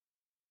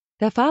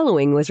The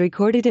following was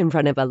recorded in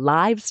front of a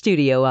live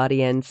studio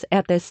audience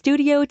at the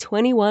Studio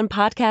 21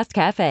 Podcast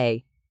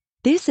Cafe.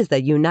 This is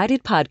the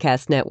United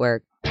Podcast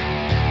Network.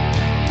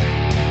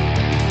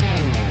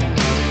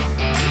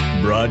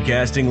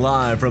 Broadcasting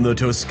live from the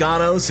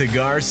Toscano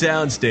Cigar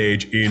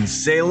Soundstage in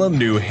Salem,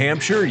 New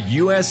Hampshire,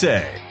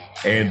 USA.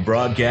 And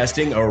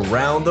broadcasting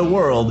around the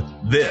world,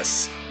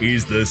 this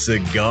is the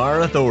Cigar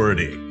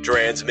Authority.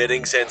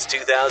 Transmitting since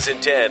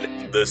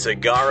 2010, the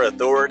Cigar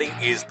Authority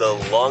is the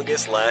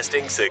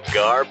longest-lasting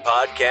cigar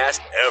podcast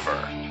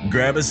ever.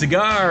 Grab a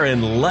cigar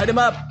and light 'em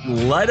up,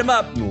 light 'em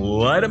up,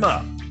 light 'em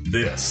up.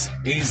 This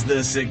is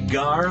the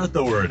Cigar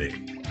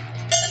Authority.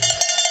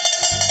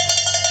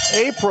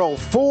 April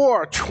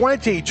 4,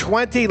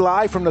 2020,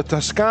 live from the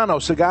Toscano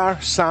Cigar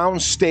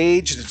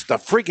Soundstage. It's the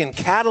freaking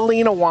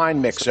Catalina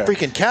wine mixer.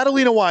 Freaking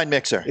Catalina wine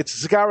mixer. It's the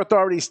Cigar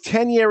Authority's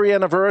 10-year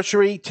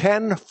anniversary,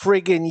 10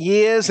 friggin'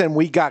 years, and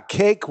we got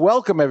cake.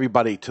 Welcome,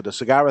 everybody, to the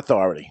Cigar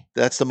Authority.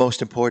 That's the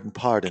most important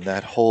part in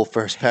that whole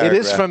first paragraph. It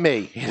is for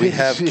me. We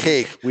have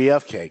cake. We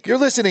have cake. You're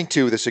listening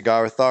to the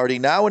Cigar Authority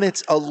now in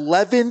its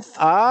 11th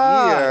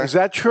year. Is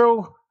that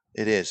true?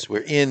 It is.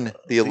 We're in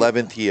the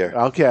 11th year.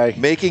 Okay.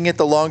 Making it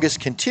the longest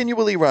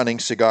continually running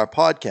cigar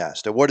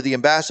podcast. Awarded the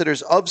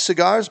Ambassadors of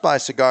Cigars by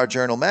Cigar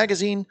Journal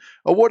magazine.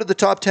 Awarded the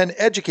top 10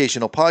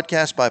 educational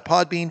podcast by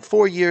Podbean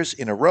 4 years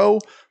in a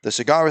row. The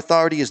Cigar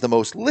Authority is the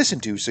most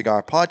listened to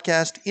cigar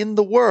podcast in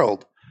the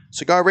world.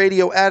 Cigar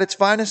radio at its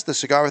finest. The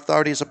Cigar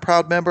Authority is a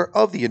proud member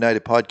of the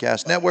United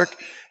Podcast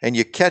Network. And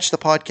you catch the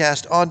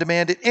podcast on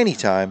demand at any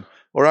time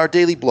or our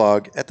daily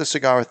blog at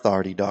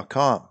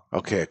thecigarauthority.com.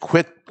 Okay, a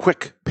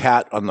quick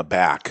pat on the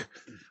back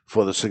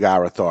for the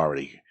Cigar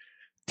Authority.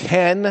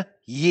 10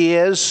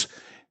 years,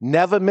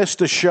 never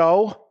missed a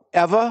show,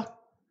 ever.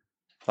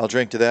 I'll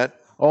drink to that.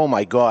 Oh,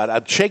 my God.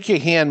 I'd shake your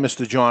hand,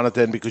 Mr.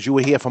 Jonathan, because you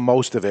were here for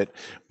most of it.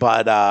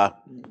 But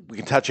we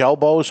can touch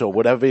elbows or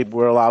whatever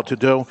we're allowed to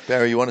do.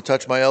 Barry, you want to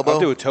touch my elbow? I'll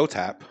do a toe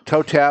tap.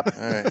 Toe tap.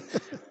 All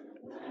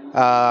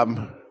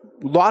right.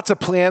 Lots of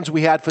plans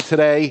we had for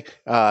today.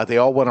 They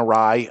all went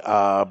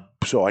awry,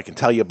 so I can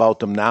tell you about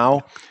them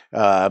now.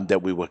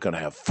 That we were going to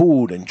have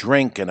food and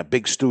drink and a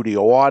big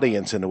studio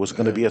audience, and there was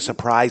going to be a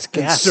surprise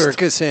guest. And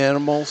circus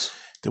animals.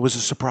 There was a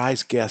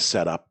surprise guest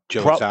set up.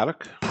 Joe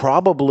Exotic?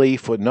 Probably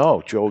for,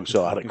 no, Joe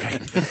Exotic.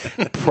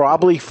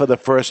 Probably for the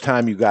first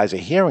time you guys are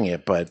hearing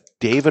it, but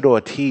David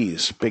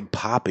Ortiz, Big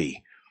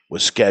Papi,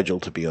 was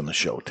scheduled to be on the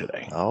show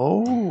today.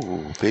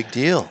 Oh, big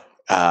deal.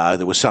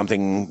 There was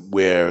something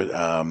where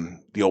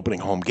the opening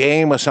home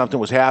game or something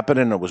was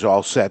happening. It was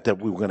all set that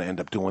we were going to end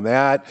up doing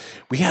that.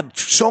 We had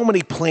so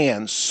many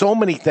plans, so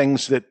many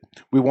things that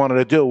we wanted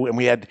to do, and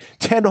we had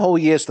 10 whole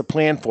years to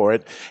plan for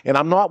it. And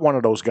I'm not one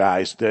of those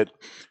guys that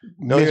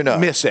you're not.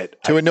 Miss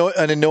it. To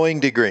an annoying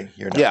degree,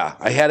 you're not. Yeah,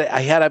 I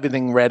had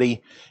everything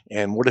ready,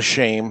 and what a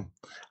shame.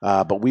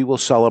 But we will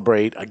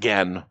celebrate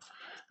again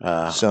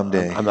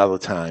someday, another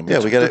time. Yeah,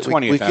 we got the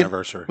 20th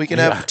anniversary. We can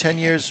have 10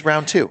 years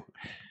round two.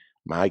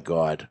 My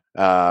God.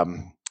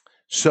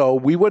 So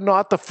we were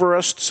not the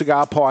first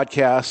cigar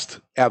podcast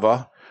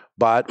ever,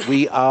 but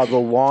we are the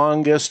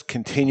longest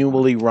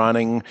continually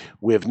running.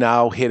 We've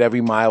now hit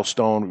every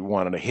milestone we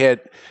wanted to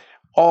hit.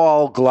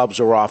 All gloves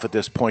are off at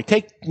this point.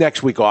 Take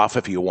next week off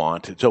if you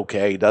want. It's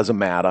okay. It doesn't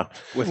matter.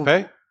 With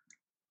pay?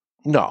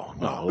 No.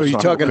 Are you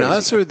talking to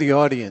us or the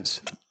audience?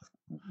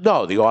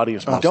 No, the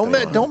audience must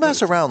don't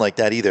mess around like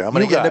that either. I'm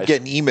going to end up guys.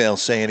 getting emails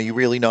saying, "Are you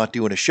really not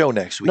doing a show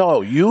next week?"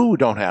 No, you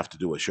don't have to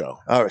do a show.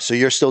 All right, so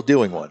you're still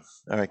doing one.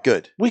 All right,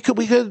 good. We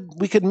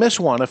could miss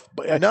one if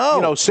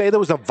say there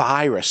was a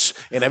virus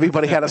and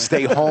everybody had to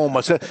stay home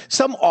or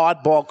some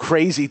oddball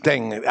crazy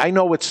thing. I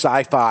know it's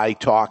sci-fi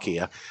talk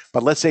here,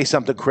 but let's say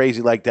something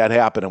crazy like that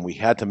happened and we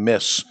had to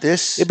miss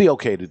this. It'd be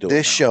okay to do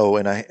this show,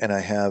 and I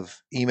have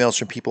emails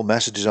from people,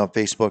 messages on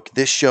Facebook.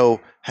 This show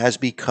has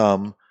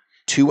become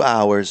 2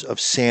 hours of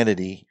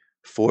sanity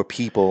for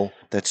people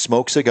that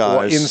smoke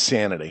cigars. Or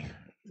insanity.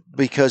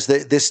 Because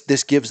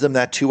this gives them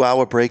that 2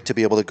 hour break to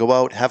be able to go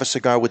out, have a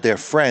cigar with their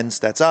friends.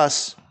 That's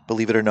us,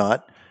 believe it or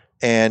not,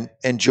 and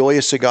enjoy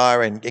a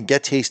cigar and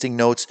get tasting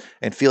notes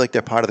and feel like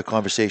they're part of the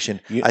conversation.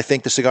 Yeah. I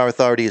think the Cigar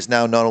Authority is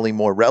now not only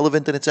more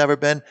relevant than it's ever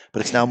been,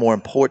 but it's now more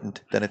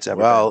important than it's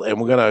ever been. Well,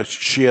 and we're going to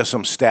share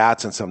some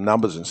stats and some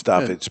numbers and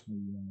stuff. Yeah. It's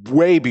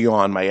way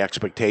beyond my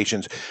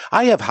expectations.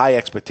 I have high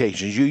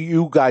expectations.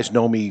 You guys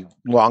know me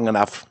long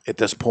enough at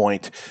this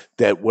point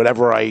that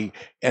whatever I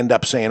end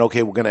up saying,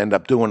 okay, we're going to end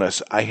up doing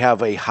this, I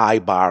have a high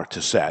bar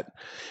to set.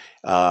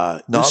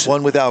 Not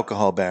one with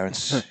alcohol,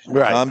 Barons.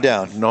 Right. Calm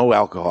down. No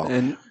alcohol.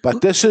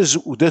 But this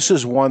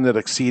is one that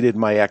exceeded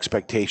my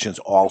expectations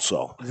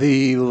also.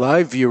 The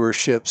live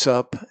viewership's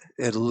up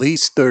at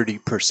least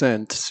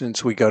 30%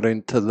 since we got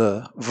into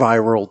the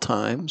viral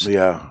times.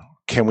 Yeah.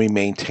 Can we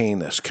maintain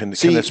this? Can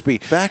this be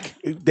back?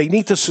 They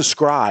need to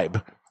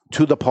subscribe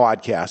to the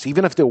podcast,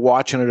 even if they're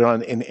watching it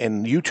on.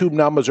 And YouTube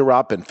numbers are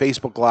up, and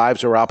Facebook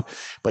Lives are up.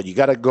 But you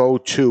got to go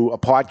to a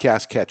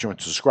podcast catcher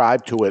and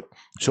subscribe to it.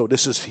 So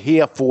this is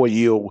here for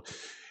you,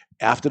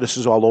 after this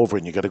is all over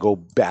and you got to go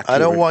back to I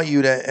don't want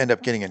you to end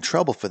up getting in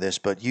trouble for this,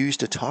 but you used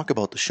to talk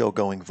about the show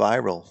going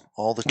viral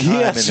all the time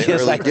in the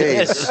early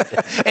days.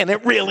 And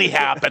it really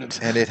happened.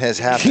 And it has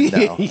happened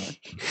now.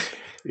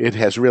 It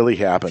has really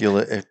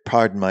happened.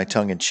 Pardon my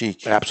tongue in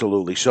cheek.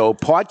 Absolutely. So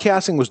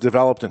podcasting was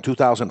developed in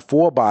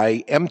 2004 by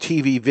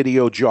MTV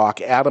video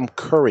jock Adam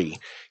Curry.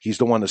 He's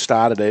the one that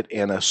started it,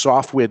 and a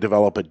software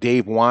developer,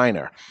 Dave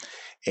Weiner.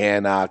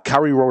 And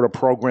Curry wrote a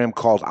program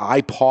called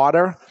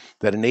iPodder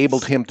that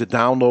enabled him to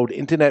download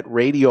internet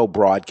radio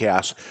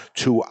broadcasts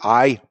to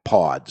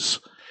iPods.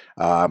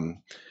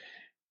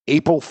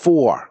 April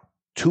 4,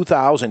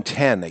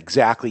 2010,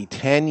 exactly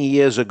 10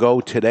 years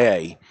ago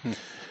today,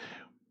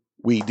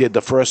 we did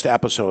the first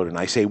episode. And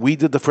I say we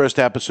did the first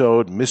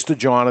episode, Mr.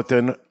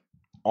 Jonathan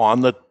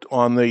on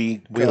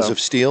the Wheels of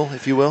steel,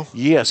 if you will.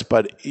 Yes,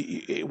 but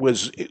it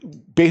was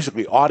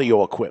basically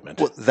audio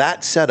equipment. Well,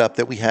 that setup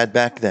that we had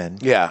back then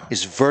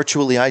is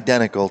virtually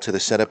identical to the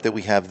setup that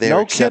we have there.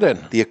 No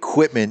kidding. The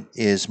equipment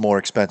is more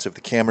expensive.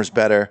 The camera's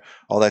better,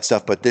 all that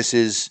stuff. But this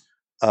is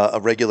a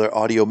regular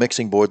audio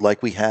mixing board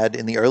like we had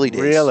in the early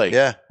days. Really?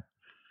 Yeah.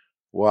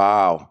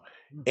 Wow.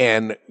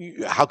 And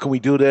how can we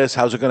do this?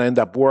 How's it going to end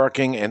up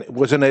working? And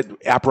wasn't it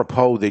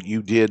apropos that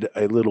you did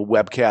a little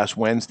webcast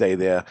Wednesday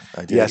there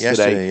I did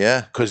yesterday,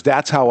 yeah. Because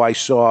that's how I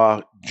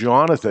saw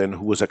Jonathan,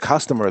 who was a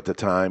customer at the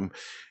time.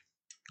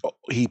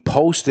 He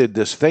posted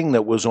this thing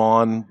that was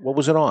on, what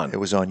was it on? It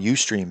was on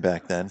Ustream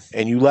back then.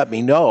 And you let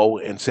me know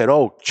and said,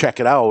 oh,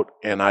 check it out.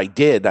 And I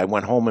did. I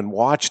went home and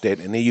watched it.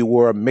 And there you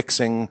were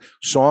mixing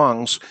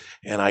songs.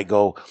 And I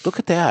go, look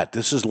at that.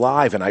 This is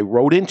live. And I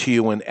wrote into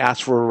you and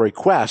asked for a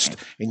request.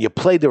 And you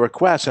played the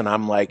request. And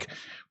I'm like,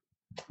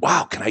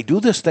 wow, can I do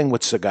this thing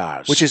with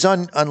cigars? Which is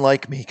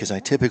unlike me, because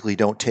I typically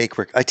don't take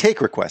I take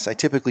requests. I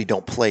typically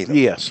don't play them.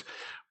 Yes.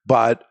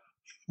 But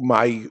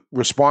my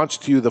response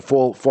to you the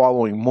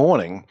following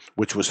morning,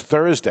 which was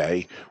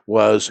Thursday,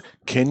 was,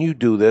 can you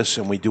do this?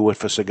 And we do it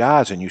for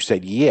cigars. And you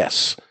said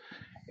yes.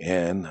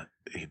 And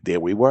there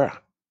we were.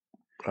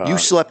 You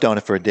slept on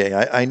it for a day.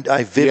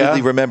 I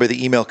vividly remember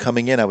the email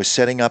coming in. I was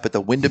setting up at the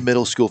Wyndham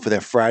Middle School for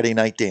their Friday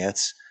night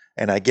dance.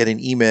 And I get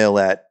an email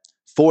at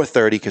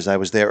 4:30 because I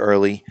was there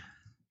early.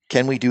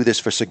 Can we do this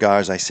for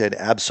cigars? I said,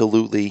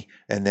 absolutely.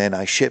 And then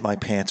I shit my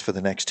pants for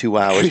the next 2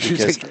 hours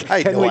because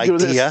I had no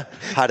idea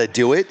how to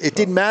do it. It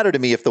didn't matter to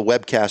me if the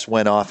webcast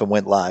went off and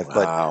went live,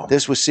 but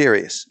this was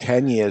serious.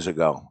 10 years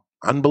ago.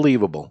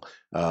 Unbelievable.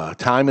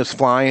 Time is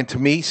flying. To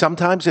me,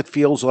 sometimes it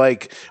feels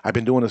like I've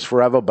been doing this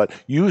forever, but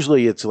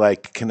usually it's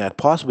like, can that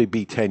possibly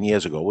be 10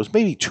 years ago? It was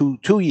maybe two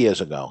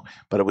years ago,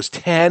 but it was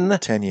 10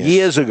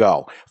 years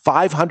ago.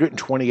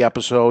 520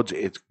 episodes.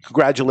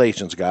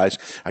 Congratulations, guys.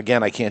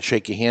 Again, I can't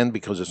shake your hand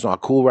because it's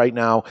not cool right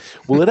now.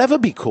 Will it ever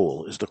be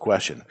cool is the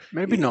question.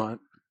 Maybe not.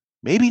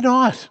 Maybe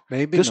not.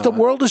 Maybe Just not.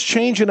 the world is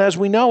changing as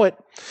we know it.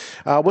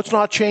 What's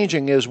not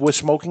changing is we're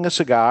smoking a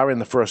cigar in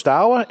the first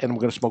hour, and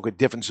we're going to smoke a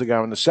different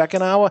cigar in the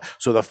second hour.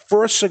 So the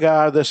first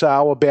cigar this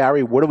hour,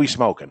 Barry, what are we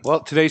smoking? Well,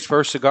 today's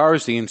first cigar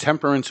is the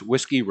Intemperance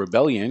Whiskey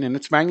Rebellion, and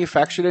it's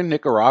manufactured in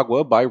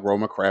Nicaragua by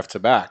Roma Craft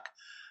Tobacco.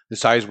 The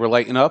size we're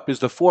lighting up is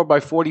the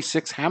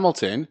 4x46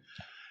 Hamilton,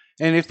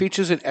 and it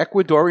features an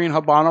Ecuadorian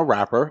Habano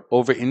wrapper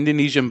over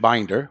Indonesian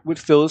binder with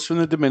fillers from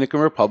the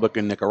Dominican Republic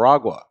and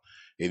Nicaragua.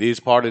 It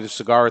is part of the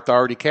Cigar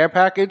Authority care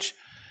package,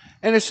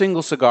 and a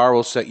single cigar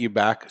will set you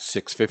back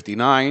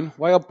 $6.59,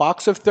 while a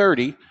box of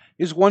 30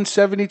 is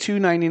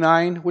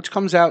 $172.99, which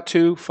comes out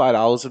to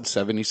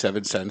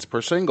 $5.77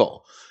 per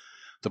single.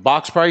 The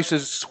box price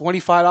is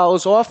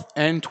 $25 off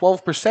and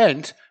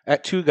 12%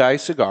 at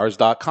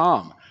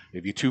twoguyscigars.com.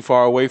 If you're too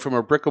far away from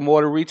a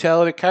brick-and-mortar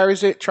retailer that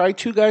carries it, try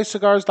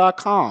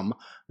twoguyscigars.com.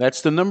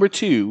 That's the number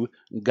 2,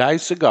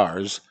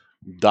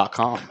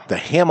 guyscigars.com. The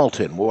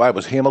Hamilton. Why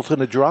was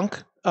Hamilton a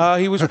drunk?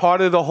 He was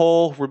part of the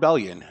whole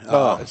rebellion.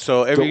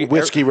 So the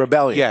whiskey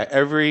rebellion. Yeah,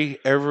 every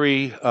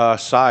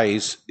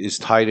size is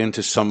tied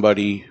into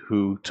somebody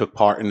who took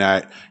part in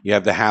that. You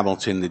have the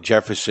Hamilton, the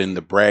Jefferson,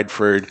 the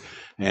Bradford,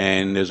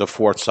 and there's a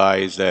fourth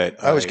size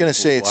that I was going to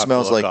say it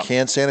smells like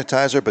hand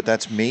sanitizer, but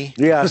that's me.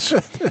 Yes,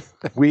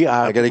 we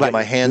are. I got to get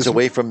my hands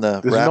away from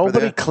the There's wrapper nobody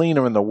there.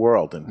 Cleaner in the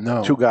world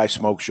than Two Guys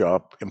Smoke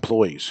Shop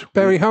employees.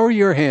 Barry, how are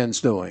your hands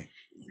doing?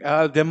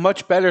 They're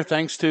much better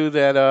thanks to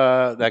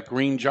that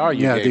green jar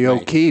you gave the me.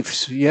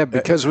 O'Keeffe's. Yeah,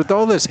 because with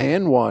all this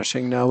hand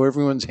washing now,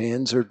 everyone's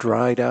hands are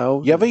dried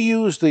out. You ever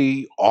use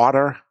the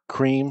otter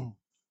cream?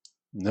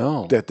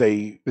 No.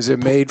 Is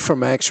it made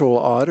from actual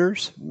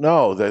otters?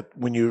 No, that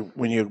when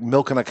you're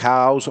milking a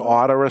cow's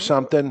udder or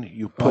something,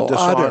 you put this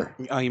udder.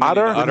 on. Oh, you mean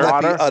Udder?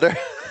 Udder.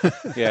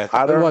 Yeah.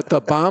 Udder? What,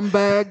 the bomb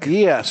bag?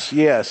 Yes.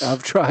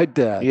 I've tried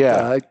that.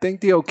 Yeah. I think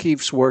the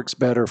O'Keeffe's works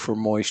better for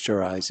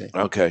moisturizing.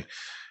 Okay.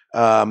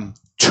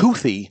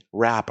 Toothy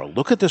wrapper.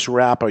 Look at this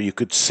wrapper. You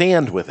could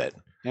sand with it.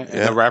 And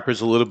the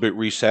wrapper's a little bit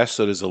recessed,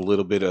 so there's a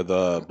little bit of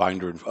the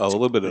binder, a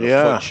little bit of the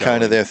foot showing.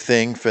 Kind of their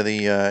thing for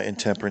the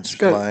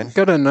intemperance line.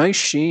 Got a nice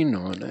sheen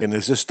on it. And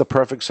is this the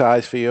perfect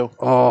size for you?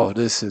 Oh,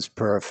 this is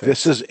perfect.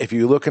 This is, if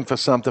you're looking for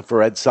something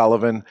for Ed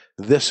Sullivan,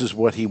 this is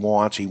what he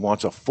wants. He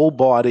wants a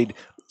full-bodied,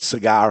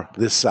 cigar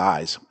this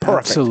size.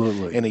 Perfect.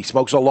 Absolutely. And he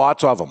smokes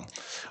lots of them.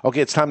 Okay,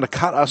 it's time to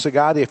cut our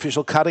cigar. The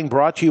official cutting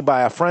brought to you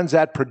by our friends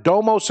at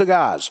Perdomo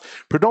Cigars.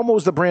 Perdomo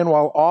is the brand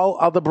while all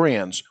other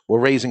brands were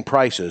raising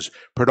prices.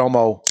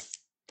 Perdomo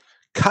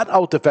cut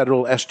out the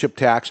federal S-chip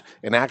tax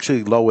and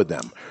actually lowered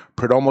them.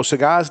 Perdomo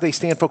Cigars, they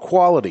stand for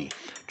quality,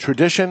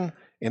 tradition,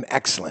 and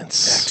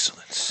excellence.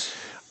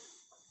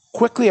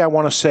 Quickly, I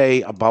want to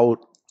say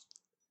about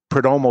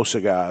Perdomo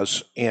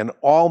Cigars and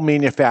all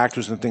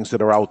manufacturers and things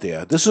that are out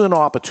there. This is an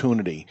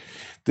opportunity.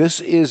 This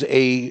is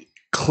a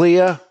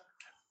clear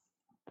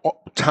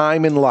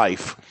time in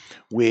life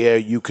where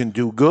you can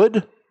do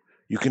good,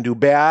 you can do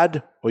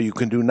bad, or you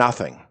can do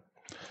nothing.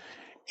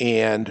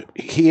 And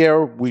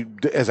here,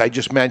 as I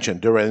just mentioned,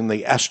 during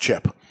the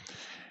S-chip,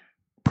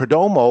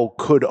 Perdomo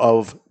could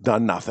have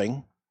done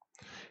nothing.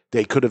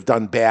 They could have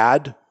done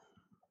bad,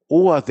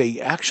 or they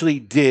actually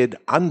did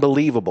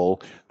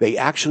unbelievable. They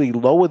actually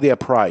lowered their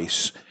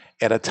price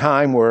at a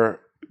time where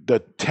the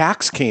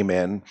tax came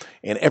in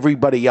and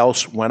everybody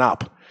else went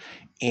up.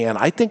 And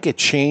I think it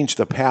changed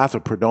the path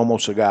of Perdomo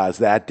Cigars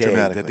that day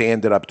that they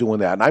ended up doing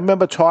that. And I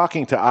remember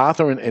talking to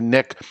Arthur and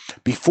Nick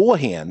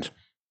beforehand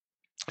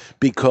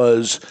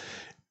because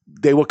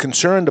they were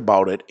concerned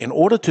about it. In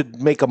order to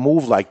make a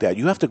move like that,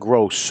 you have to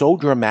grow so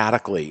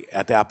dramatically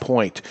at that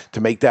point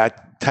to make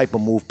that type of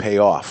move pay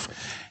off.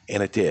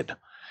 And it did.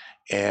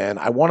 And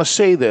I want to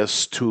say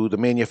this to the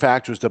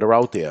manufacturers that are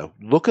out there.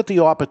 Look at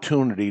the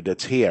opportunity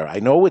that's here. I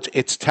know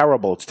it's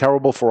terrible. It's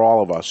terrible for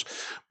all of us.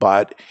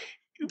 But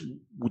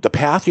the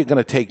path you're going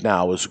to take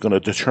now is going to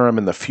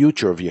determine the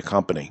future of your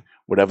company,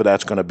 whatever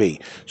that's going to be.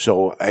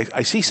 So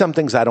I see some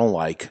things I don't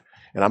like.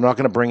 And I'm not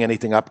going to bring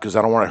anything up because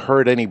I don't want to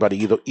hurt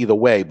anybody either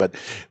way. But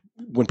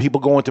when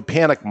people go into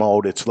panic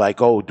mode, it's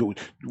like, oh,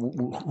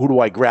 who do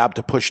I grab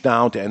to push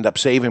down to end up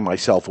saving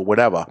myself or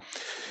whatever?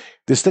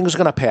 This thing is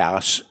going to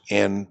pass,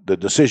 and the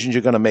decisions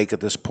you're going to make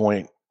at this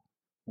point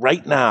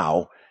right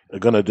now are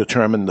going to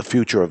determine the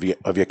future of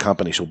your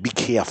company. So be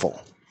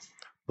careful.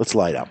 Let's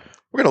light up.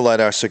 We're going to light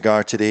our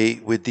cigar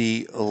today with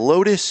the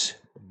Lotus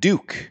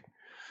Duke.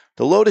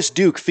 The Lotus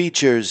Duke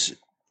features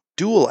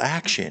dual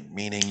action,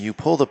 meaning you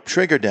pull the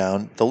trigger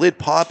down, the lid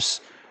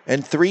pops,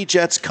 and 3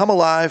 jets come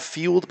alive,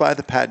 fueled by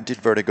the patented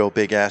Vertigo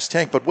big-ass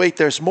tank. But wait,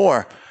 there's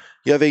more.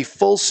 You have a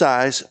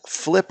full-size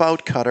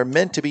flip-out cutter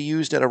meant to be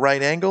used at a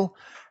right angle,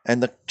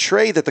 and the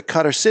tray that the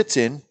cutter sits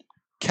in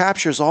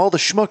captures all the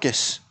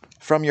schmuckus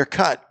from your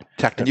cut.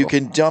 Technical. And you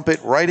can dump it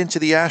right into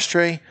the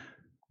ashtray.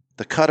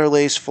 The cutter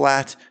lays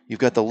flat. You've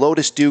got the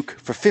Lotus Duke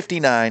for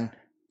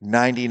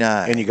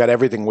 $59.99. And you got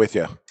everything with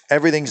you.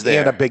 Everything's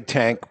there. And a big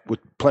tank with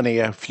plenty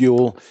of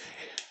fuel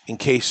in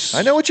case.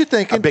 I know what you're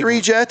thinking.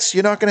 3 jets,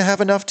 you're not going to have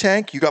enough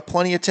tank. You got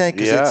plenty of tank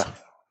because it's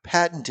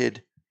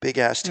patented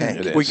big-ass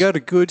tank. We got a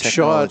good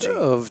shot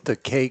of the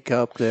cake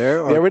up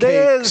there. There it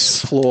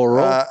is.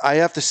 Floral. I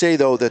have to say,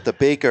 though, that the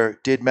baker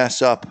did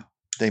mess up.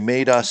 They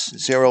made us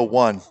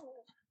 0-1.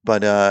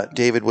 But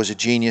David was a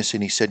genius,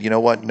 and he said, you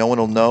know what? No one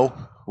will know.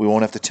 We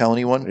won't have to tell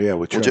anyone. Yeah,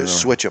 we'll just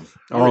switch them.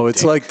 Oh,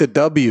 it's like the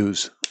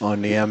W's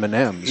on the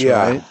M&Ms,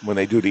 right? When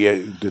they do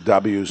the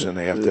W's and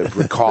they have to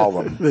recall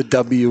them. The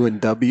W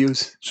and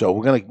W's. So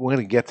we're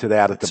gonna get to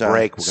that at the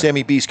break.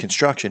 Sammy B's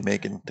Construction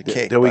making the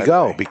cake. There we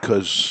go.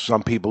 Because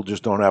some people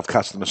just don't have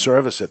customer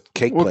service at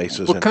cake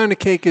places. What kind of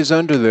cake is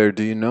under there?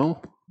 Do you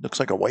know? Looks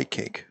like a white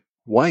cake.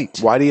 White.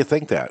 Why do you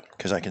think that?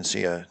 Because I can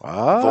see a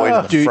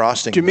void in the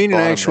frosting. Do you mean an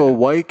actual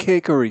white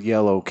cake or a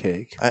yellow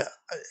cake?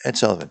 Ed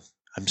Sullivan,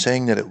 I'm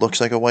saying that it looks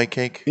like a white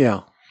cake.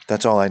 Yeah.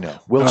 That's all I know.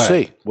 We'll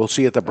see. We'll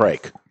see at the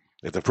break.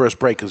 At the first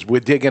break, because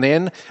we're digging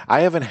in.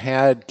 I haven't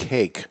had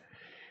cake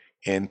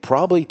in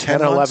probably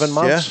 10 or 11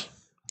 months. Yeah.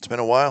 It's been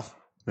a while.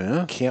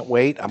 Yeah. Can't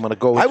wait. I'm going to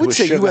go I would to a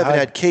say you sugar haven't high.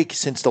 had cake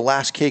since the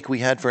last cake we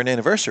had for an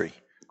anniversary.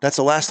 That's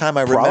the last time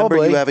I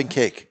remember you having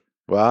cake.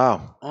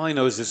 Wow. All I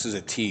know is this is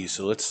a tease,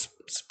 so let's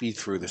speed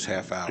through this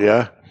half hour.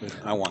 Yeah.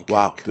 I want cake.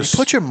 Wow. You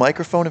put your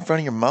microphone in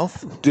front of your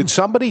mouth? Did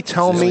somebody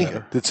tell me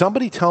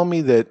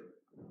that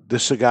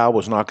this cigar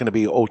was not going to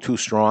be too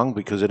strong?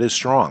 Because it is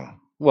strong.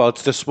 Well,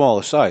 it's the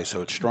smaller size,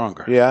 so it's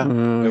stronger. Yeah.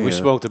 If we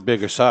smoked a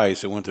bigger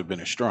size, it wouldn't have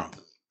been as strong.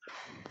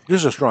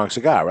 This is a strong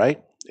cigar,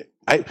 right?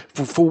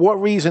 For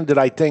what reason did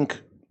I think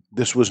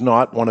this was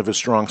not one of his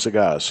strong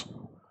cigars?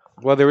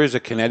 Well, there is a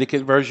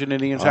Connecticut version in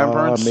the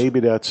Intemperance. Maybe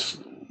that's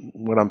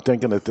what I'm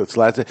thinking.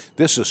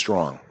 This is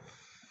strong.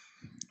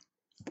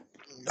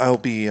 I'll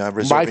be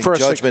reserving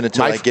judgment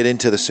until I get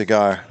into the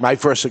cigar. My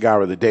first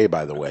cigar of the day,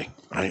 by the way.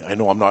 I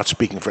know I'm not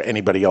speaking for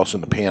anybody else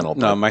in the panel.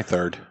 No, my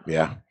third.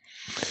 Yeah.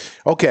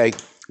 Okay,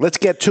 let's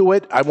get to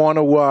it. I want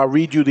to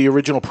read you the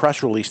original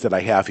press release that I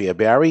have here,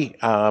 Barry.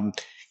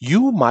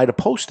 You might have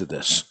posted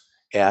this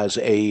as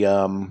a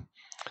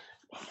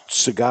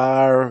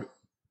cigar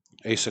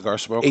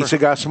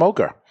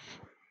smoker.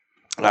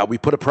 We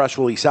put a press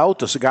release out,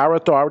 the Cigar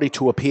Authority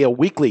to appear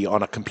weekly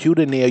on a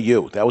computer near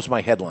you. That was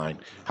my headline.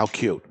 How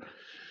cute.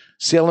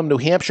 Salem, New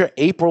Hampshire,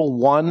 April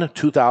 1,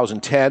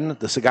 2010.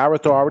 The Cigar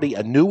Authority,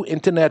 a new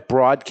internet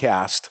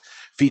broadcast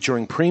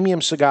featuring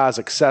premium cigars,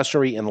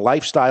 accessory, and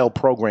lifestyle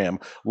program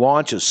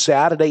launches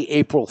Saturday,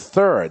 April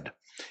 3rd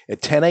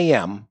at 10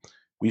 a.m.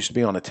 We used to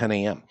be on at 10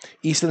 a.m.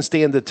 Eastern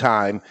Standard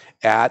Time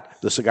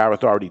at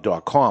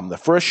thecigarauthority.com. The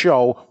first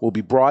show will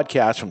be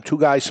broadcast from Two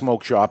Guys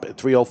Smoke Shop at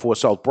 304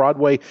 South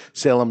Broadway,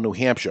 Salem, New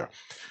Hampshire.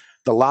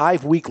 The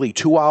live weekly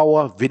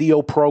 2-hour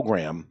video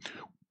program,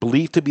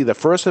 believed to be the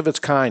first of its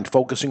kind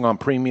focusing on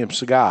premium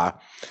cigar,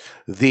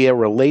 their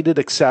related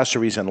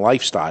accessories and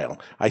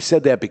lifestyle. I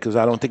said that because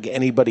I don't think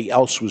anybody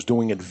else was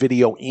doing it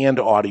video and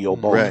audio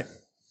both. Right.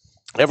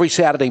 Every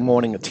Saturday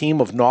morning, a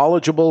team of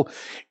knowledgeable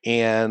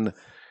and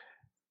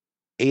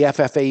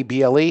affable.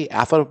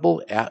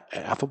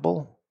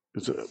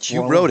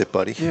 You wrote it,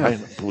 buddy. Yeah.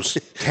 It was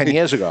 10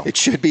 years ago. It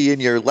should be in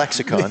your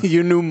lexicon.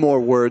 You knew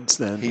more words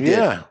then. He did.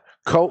 Yeah.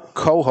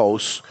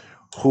 Co-hosts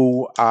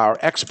who are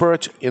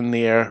experts in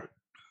their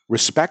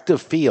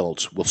respective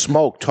fields will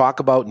smoke, talk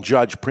about, and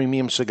judge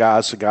premium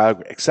cigars,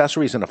 cigar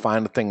accessories, and a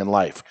finer thing in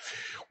life.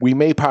 We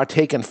may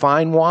partake in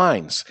fine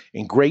wines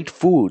and great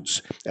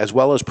foods, as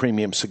well as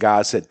premium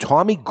cigars, said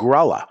Tommy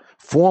Grella,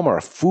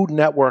 former Food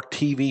Network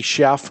TV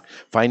chef,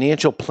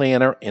 financial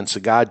planner, and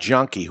cigar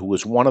junkie, who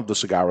was one of the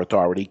Cigar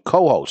Authority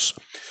co-hosts.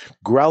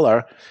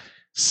 Greller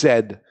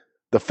said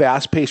the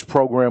fast-paced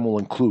program will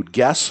include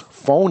guests,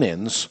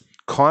 phone-ins,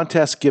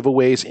 contests,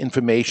 giveaways,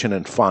 information,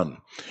 and fun.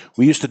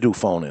 We used to do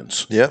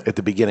phone-ins at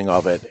the beginning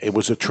of it. It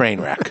was a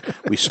train wreck.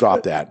 We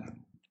stopped that.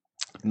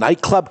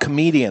 Nightclub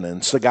comedian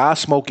and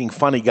cigar-smoking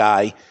funny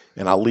guy,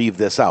 and I'll leave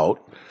this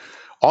out,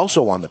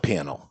 also on the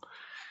panel.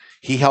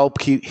 He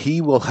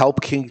will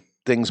help keep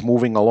things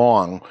moving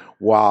along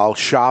while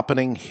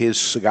sharpening his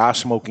cigar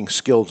smoking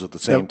skills at the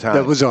same time.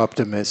 That was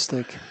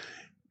optimistic.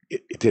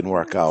 It didn't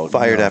work out.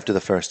 Fired after the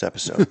first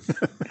episode.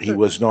 He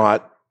was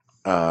not.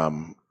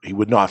 He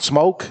would not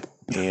smoke,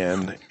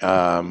 and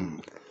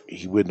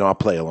he would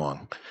not play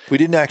along. We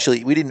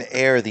didn't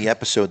air the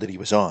episode that he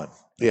was on.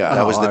 Yeah,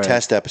 that was the all right.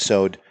 test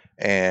episode.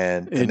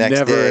 And the It next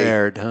never day,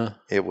 aired, huh?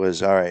 it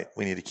was, all right,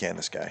 we need to can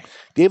this guy.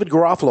 David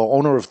Garofalo,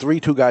 owner of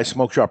 3 Two Guys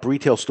Smoke Shop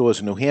retail stores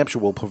in New Hampshire,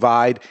 will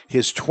provide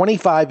his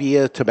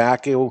 25-year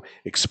tobacco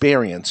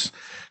experience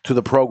to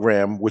the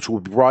program, which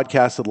will be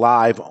broadcasted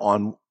live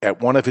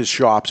at one of his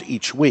shops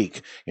each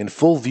week in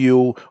full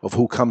view of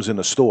who comes in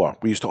the store.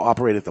 We used to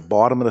operate at the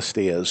bottom of the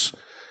stairs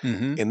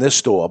in this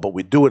store, but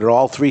we'd do it at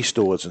all 3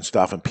 stores and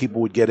stuff, and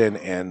people would get in,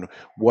 and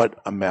what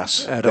a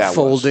mess At that a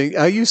folding.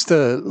 I used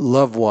to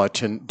love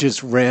watching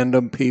just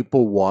random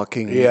people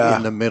walking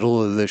in the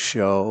middle of the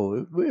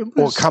show. It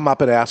Or was, come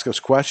up and ask us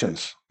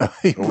questions.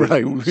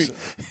 right.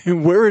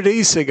 Where are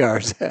these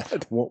cigars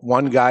at?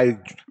 One guy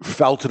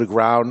fell to the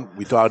ground.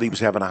 We thought he was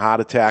having a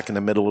heart attack in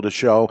the middle of the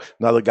show.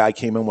 Another guy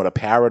came in with a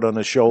parrot on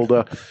his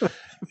shoulder,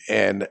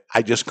 and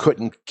I just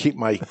couldn't keep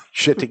my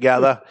shit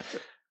together.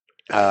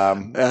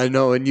 I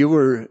know, and you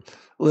were.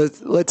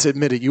 Let's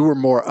admit it. You were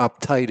more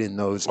uptight in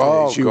those days.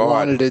 Oh, you God.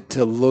 wanted it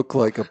to look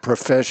like a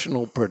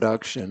professional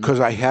production. Because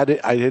I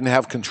didn't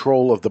have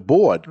control of the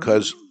board,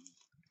 because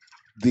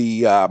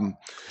the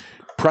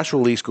press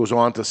release goes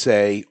on to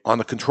say, on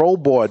the control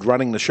board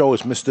running the show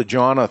is Mr.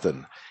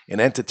 Jonathan, an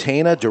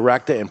entertainer,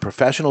 director, and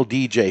professional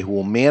DJ who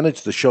will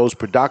manage the show's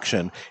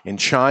production and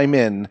chime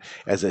in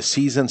as a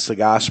seasoned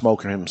cigar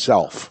smoker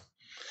himself.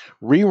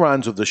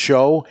 Reruns of the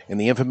show and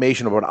the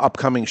information about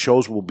upcoming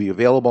shows will be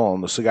available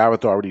on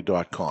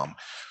thecigarauthority.com.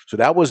 So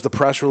that was the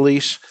press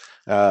release,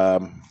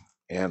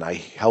 and I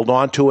held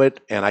on to it,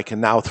 and I can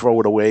now throw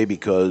it away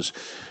because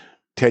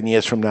 10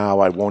 years from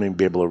now, I won't even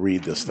be able to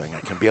read this thing.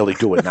 I can barely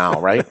do it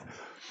now, right?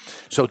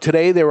 So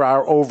today there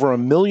are over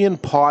 1 million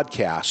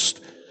podcasts,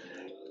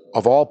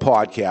 of all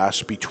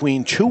podcasts,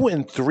 between 2,000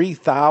 and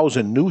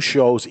 3,000 new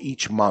shows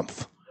each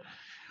month.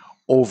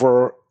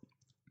 Over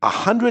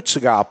 100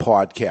 cigar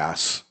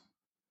podcasts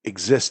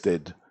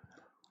existed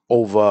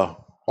over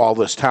all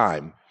this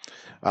time,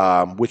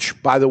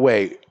 which, by the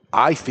way,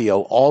 I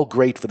feel all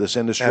great for this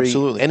industry.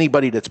 Absolutely.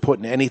 Anybody that's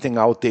putting anything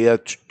out there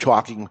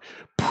talking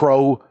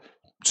pro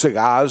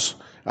cigars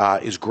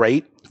is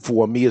great.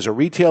 For me as a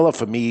retailer,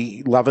 for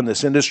me loving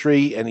this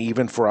industry, and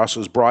even for us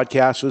as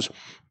broadcasters.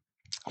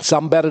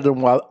 Some better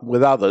than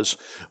with others,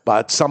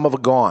 but some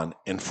have gone.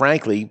 And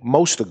frankly,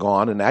 most are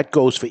gone, and that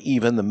goes for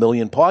even the 1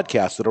 million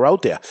podcasts that are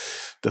out there.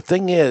 The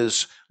thing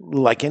is,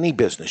 like any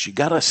business, you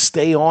got to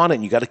stay on it,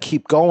 and you got to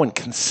keep going,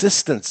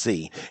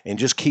 consistency, and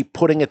just keep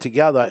putting it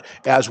together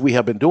as we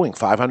have been doing.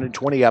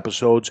 520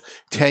 episodes,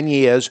 10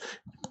 years,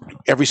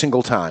 every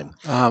single time.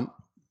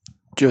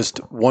 Just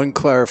one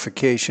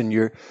clarification: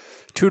 your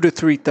 2,000 to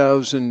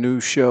 3,000 new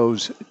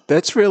shows.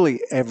 That's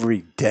really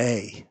every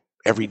day.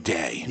 Every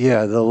day.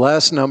 Yeah, the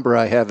last number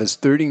I have is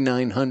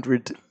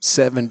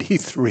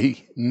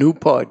 3,973 new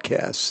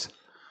podcasts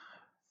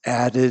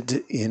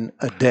added in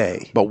a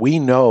day. But we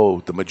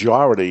know the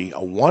majority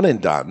are one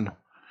and done.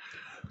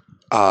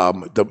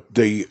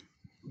 The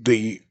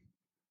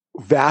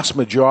vast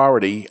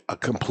majority are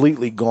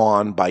completely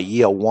gone by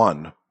year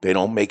one. They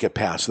don't make it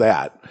past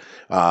that.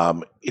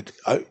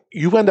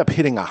 You end up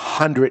hitting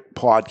 100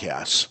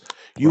 podcasts.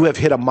 You have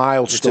hit a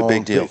milestone. It's a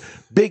big deal.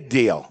 Big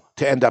deal.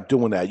 to end up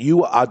doing that.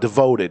 You are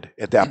devoted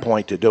at that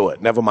point to do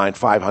it. Never mind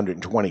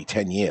 520,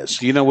 10 years.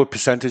 Do you know what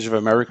percentage of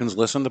Americans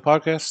listen to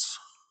podcasts?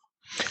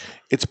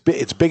 It's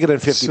bigger than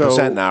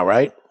 50% now,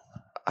 right?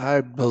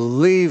 I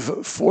believe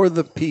for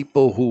the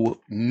people who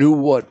knew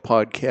what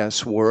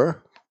podcasts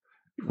were,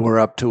 we're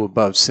up to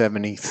about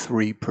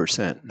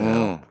 73%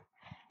 now.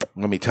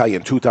 Let me tell you,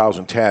 in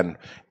 2010,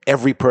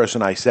 every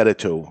person I said it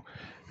to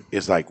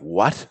is like,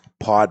 what?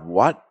 Pod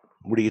what?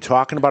 What are you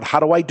talking about? How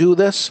do I do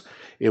this?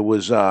 It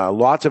was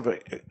lots of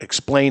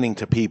explaining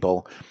to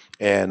people,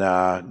 and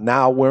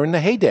now we're in the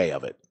heyday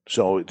of it.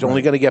 So it's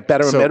only going to get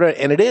better and better,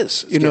 and it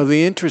is. You know,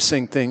 the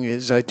interesting thing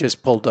is I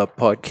just pulled up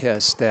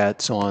podcast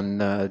stats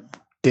on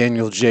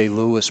Daniel J.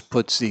 Lewis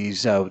puts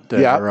these out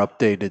that are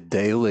updated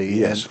daily.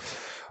 Yes. And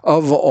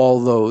of all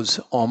those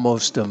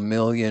almost 1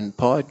 million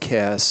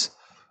podcasts,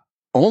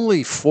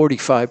 only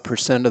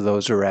 45% of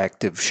those are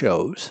active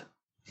shows.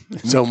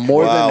 So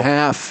more than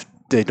half,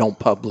 they don't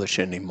publish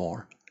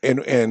anymore.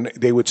 And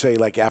they would say,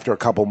 like, after a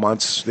couple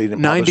months, they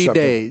didn't 90 publish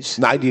something. days.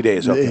 90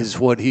 days, okay. Is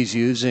what he's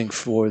using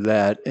for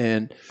that.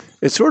 And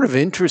it's sort of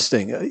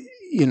interesting.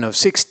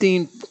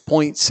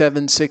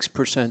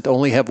 16.76%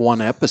 only have one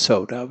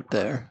episode out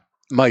there.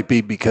 Might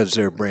be because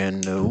they're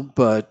brand new.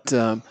 But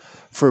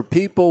for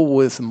people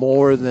with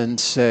more than,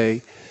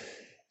 say,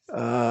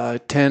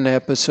 10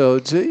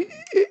 episodes,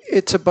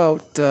 it's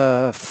about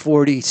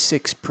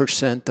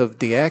 46% of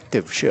the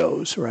active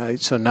shows, right?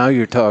 So now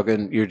you're down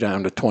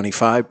to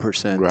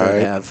 25%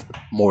 that have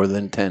more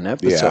than 10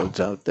 episodes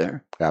out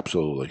there.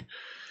 Absolutely.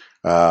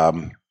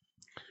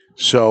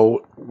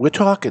 So we're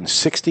talking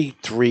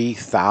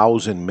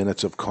 63,000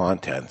 minutes of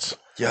content.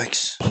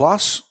 Yikes.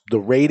 Plus the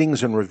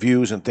ratings and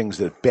reviews and things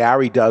that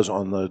Barry does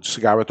on the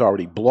Cigar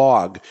Authority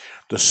blog,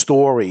 the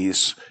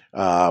stories,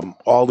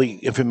 all the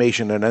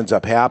information that ends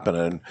up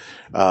happening.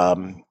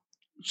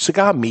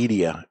 Cigar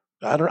media,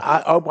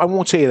 I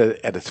won't say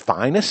it at its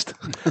finest,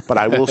 but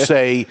I will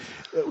say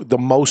the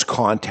most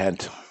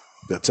content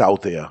that's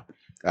out there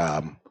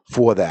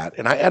for that.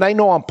 And I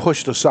know I'm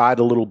pushed aside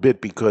a little bit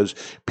because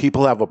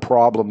people have a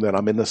problem that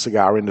I'm in the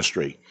cigar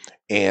industry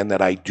and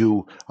that I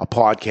do a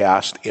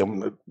podcast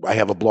and I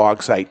have a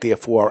blog site,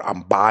 therefore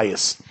I'm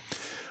biased.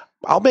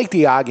 I'll make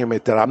the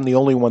argument that I'm the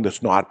only one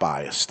that's not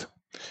biased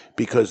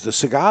because the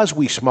cigars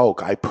we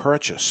smoke, I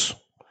purchase.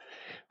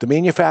 The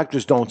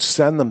manufacturers don't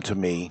send them to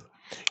me.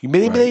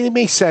 They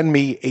may send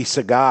me a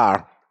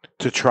cigar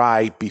to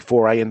try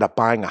before I end up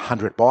buying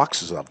 100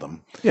 boxes of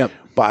them. Yep.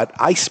 But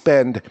I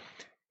spend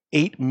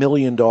 $8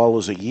 million a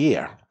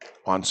year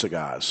on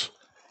cigars.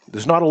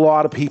 There's not a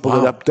lot of people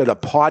that are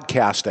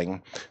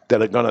podcasting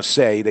that are going to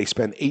say they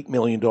spend $8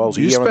 million a year on the product.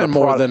 You spend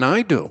more than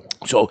I do.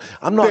 So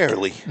I'm not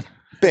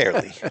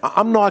Barely.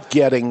 I'm not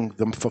getting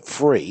them for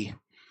free.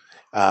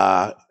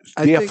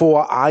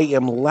 Therefore, I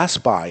am less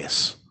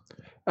biased.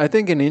 I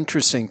think an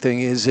interesting thing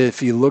is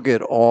if you look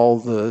at all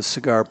the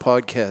cigar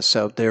podcasts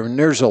out there, and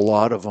there's a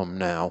lot of them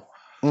now,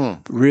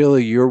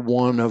 really you're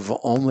one of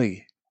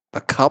only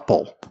a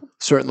couple,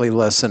 certainly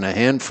less than a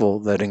handful,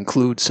 that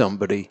include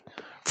somebody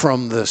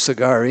from the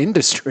cigar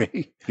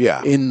industry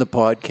in the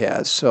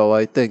podcast. So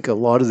I think a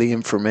lot of the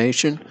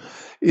information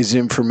is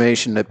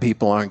information that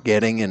people aren't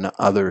getting in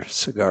other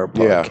cigar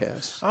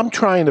podcasts. I'm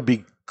trying to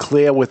be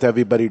clear with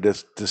everybody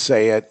to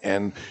say it,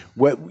 and and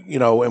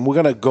we're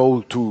going to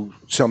go to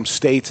some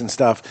states and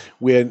stuff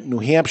where New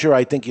Hampshire,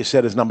 I think you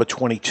said, is number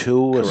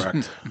 22.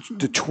 Correct.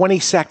 The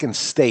 22nd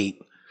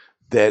state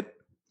that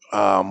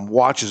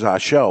watches our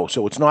show.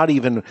 So it's not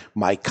even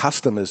my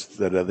customers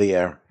that are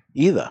there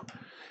either.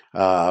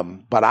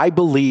 But I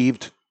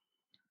believed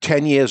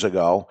 10 years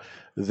ago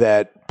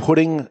that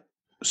putting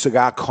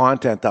cigar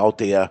content out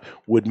there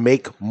would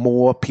make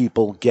more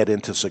people get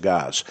into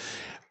cigars.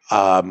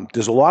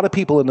 There's a lot of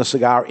people in the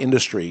cigar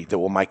industry that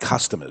were my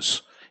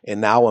customers and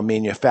now are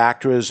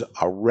manufacturers,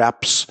 are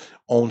reps,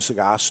 own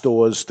cigar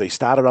stores. They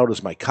started out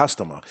as my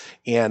customer.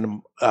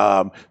 And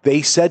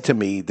they said to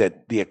me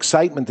that the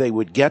excitement they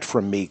would get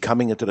from me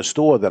coming into the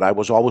store, that I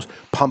was always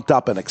pumped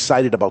up and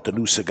excited about the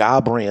new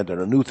cigar brand and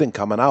a new thing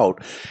coming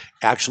out,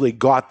 actually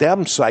got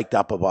them psyched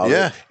up about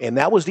it. And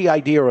that was the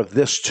idea of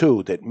this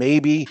too, that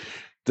maybe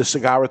the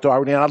Cigar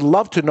Authority, and I'd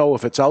love to know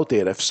if it's out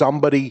there, if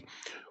somebody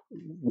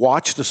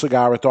watched the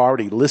Cigar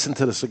Authority, listened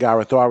to the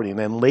Cigar Authority, and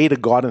then later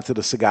got into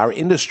the cigar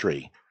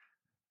industry,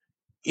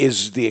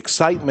 is the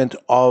excitement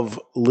of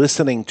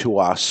listening to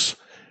us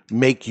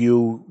make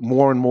you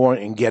more and more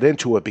and get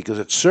into it? Because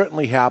it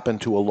certainly happened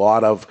to a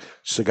lot of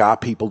cigar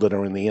people that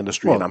are in the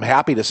industry, and I'm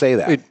happy to say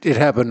that. It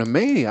happened to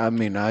me. I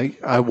mean,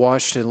 I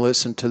watched and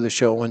listened to the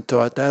show and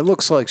thought, that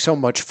looks like so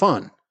much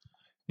fun.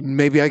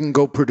 Maybe I can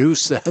go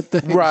produce that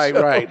thing.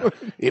 Right.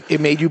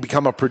 It made you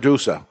become a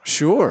producer.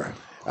 Sure.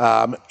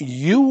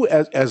 You,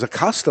 as a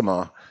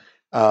customer,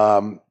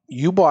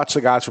 you bought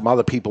cigars from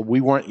other people.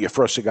 We weren't your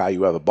first cigar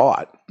you ever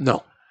bought.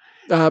 No.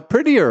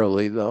 Pretty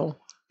early, though.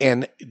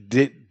 And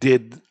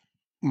did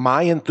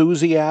my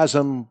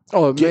enthusiasm...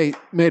 Oh, it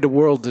made a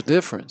world of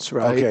difference,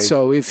 right? Okay.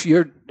 So if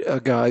you're a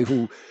guy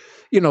who,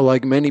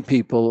 like many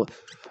people,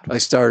 I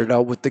started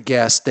out with the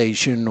gas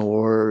station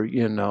or,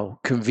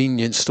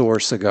 convenience store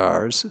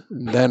cigars.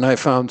 Then I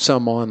found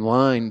some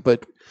online,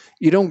 but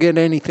you don't get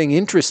anything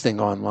interesting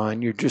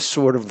online. You're just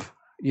sort of,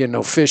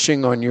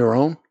 fishing on your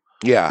own.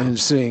 Yeah. And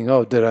seeing,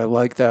 did I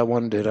like that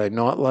one? Did I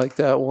not like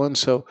that one?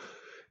 So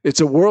it's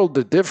a world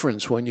of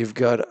difference when you've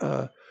got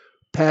a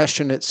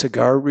passionate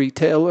cigar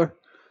retailer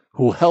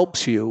who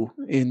helps you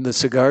in the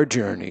cigar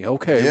journey.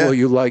 Okay, well,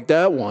 you like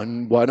that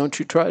one. Why don't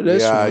you try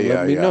this one?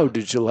 Let me know.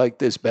 Did you like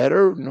this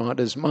better? Not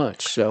as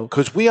much. So,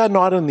 because we are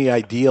not in the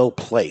ideal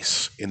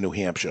place in New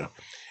Hampshire.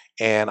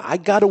 And I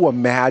got to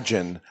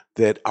imagine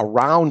that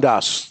around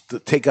us,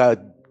 take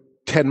a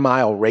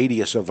 10-mile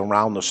radius of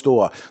around the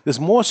store, there's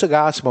more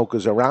cigar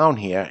smokers around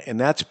here, and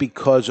that's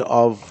because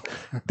of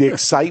the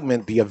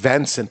excitement, the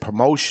events and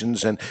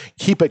promotions, and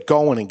keep it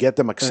going and get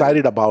them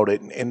excited about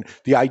it. And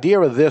the idea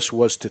of this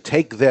was to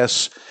take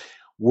this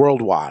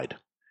worldwide,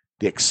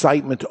 the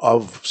excitement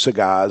of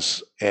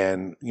cigars,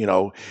 and,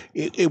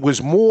 it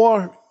was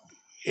more,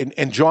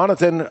 and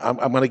Jonathan,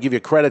 I'm going to give you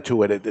credit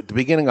to it. At the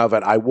beginning of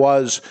it, I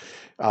was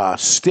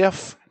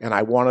stiff, and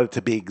I wanted it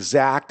to be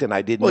exact, and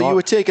I did not. Well, you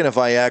were taking a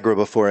Viagra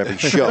before every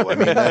show. I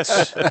mean,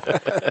 that's...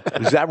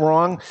 Is that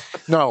wrong?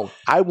 No,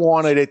 I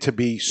wanted it to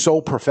be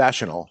so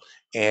professional.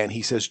 And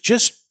he says,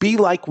 just be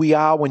like we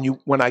are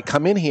when I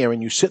come in here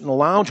and you sit in the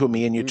lounge with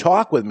me and you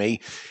talk with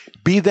me,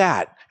 be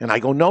that. And I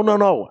go,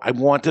 no. I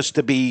want this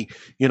to be,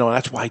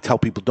 that's why I tell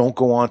people don't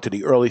go on to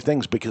the early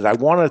things, because I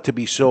want it to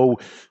be so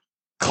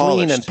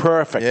clean and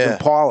perfect and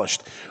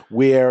polished,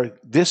 where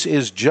this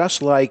is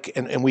just like,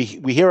 and we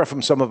hear it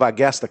from some of our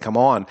guests that come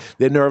on.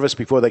 They're nervous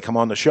before they come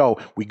on the show.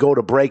 We go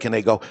to break and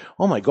they go,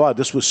 oh my God,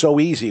 this was so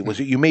easy.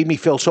 You made me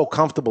feel so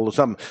comfortable or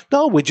something.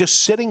 No, we're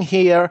just sitting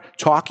here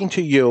talking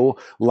to you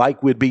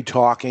like we'd be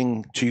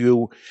talking to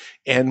you.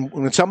 And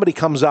when somebody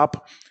comes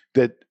up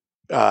that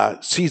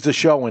sees the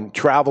show and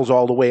travels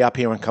all the way up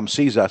here and comes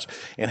sees us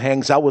and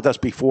hangs out with us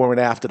before and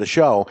after the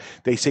show,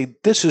 they say,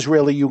 this is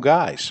really you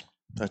guys.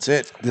 That's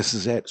it. This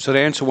is it. So to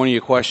answer one of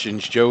your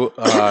questions, Joe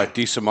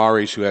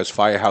DeSamaris, who has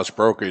Firehouse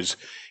Brokers,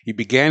 he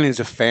began as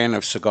a fan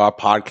of cigar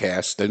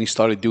podcasts. Then he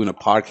started doing a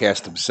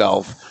podcast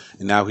himself,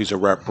 and now he's a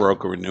rep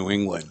broker in New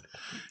England.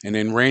 And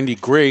then Randy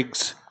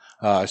Griggs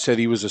said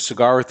he was a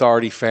Cigar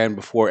Authority fan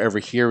before ever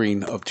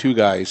hearing of Two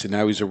Guys, and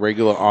now he's a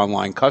regular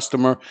online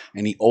customer,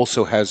 and he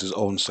also has his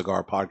own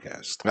cigar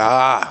podcast.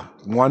 Ah,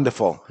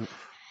 wonderful.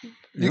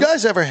 You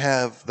guys ever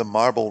have the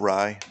Marble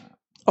Rye?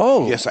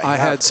 Oh, yes, I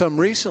had some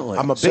recently.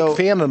 I'm a big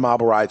fan of the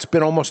Marble Rye. It's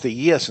been almost a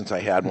year since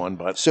I had one,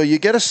 but So you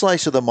get a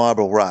slice of the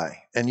Marble Rye,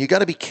 and you got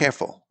to be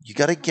careful. You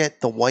got to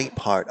get the white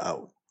part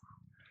out.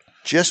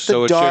 Just the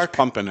So it's dark. just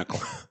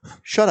pumpernickel.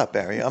 Shut up,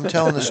 Barry. I'm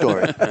telling the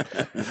story.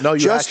 no, you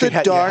Just actually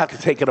the dark- you have to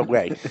take it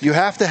away. You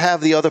have to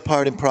have the other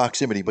part in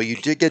proximity, but you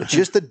did get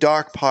just the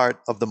dark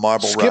part of the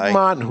Marble Skip Rye.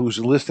 Martin, who's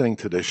listening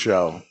to this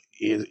show,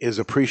 is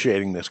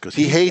appreciating this because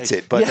He hates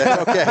it, but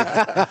that's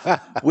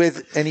okay.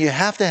 And you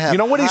have to have. You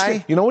know what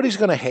high, he's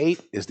going to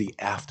hate is the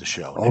after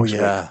show. Oh, next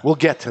yeah. week. We'll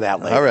get to that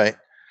later. All right,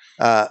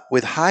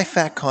 with high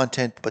fat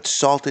content but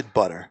salted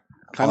butter.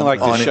 Kind of like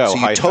the show, So you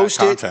high toast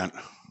fat it. content.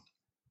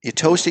 You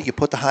toast it. You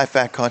put the high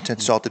fat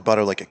content salted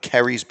butter, like a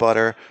Kerry's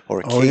butter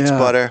or a Kate's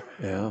butter,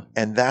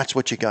 and that's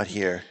what you got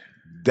here.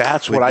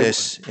 That's with what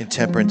this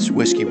Intemperance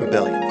Whiskey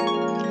Rebellion.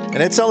 And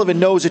Ed Sullivan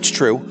knows it's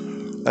true.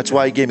 That's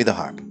why he gave me the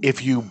harp.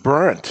 If you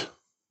burnt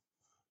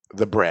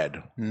the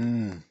bread,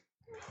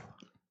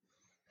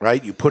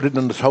 right? You put it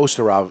in the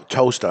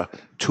toaster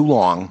too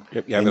long.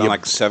 Yep, you have it on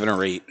like 7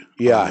 or 8.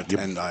 Yeah,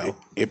 10 dial.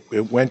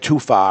 it went too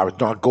far. It's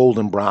not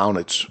golden brown.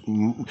 It's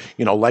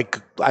like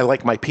I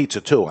like my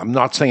pizza too. I'm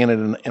not saying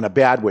it in a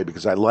bad way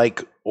because I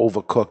like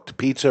overcooked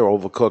pizza,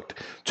 overcooked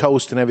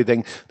toast, and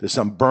everything. There's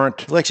some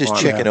burnt. He likes his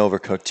chicken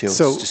overcooked too.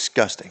 So- It's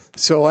disgusting.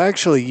 So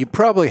actually, you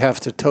probably have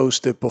to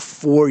toast it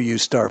before you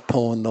start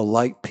pulling the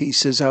light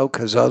pieces out,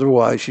 because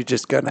otherwise you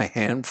just got a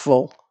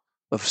handful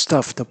of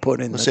stuff to put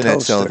in Listen, the Ed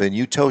toaster. Sullivan,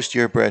 you toast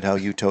your bread how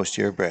you toast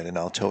your bread, and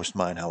I'll toast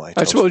mine how I toast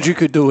I suppose mine. you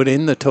could do it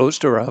in the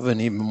toaster oven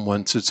even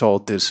once it's all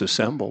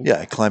disassembled. Yeah,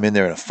 I climb in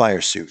there in a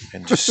fire suit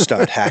and just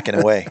start hacking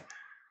away.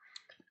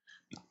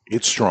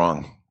 It's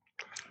strong.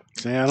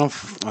 See, I don't.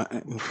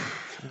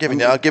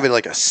 I'll give it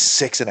like a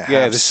 6.5.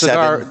 Yeah, the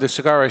 7.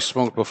 cigar I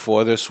smoked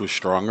before this was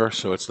stronger,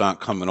 so it's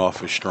not coming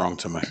off as strong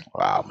to me.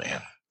 Wow,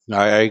 man.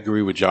 I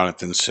agree with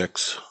Jonathan.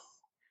 6.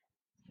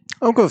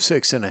 I'll go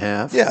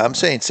 6.5. Yeah, I'm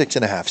saying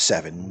 6.5,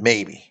 7,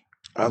 maybe.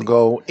 I'll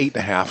go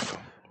 8.5.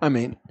 I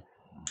mean,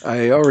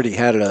 I already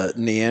had a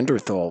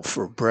Neanderthal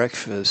for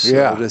breakfast, so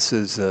Yeah. this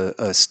is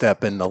a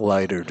step in the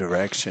lighter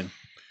direction.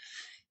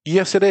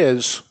 Yes, it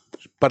is.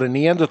 But a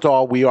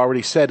Neanderthal, we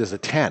already said, is a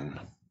 10.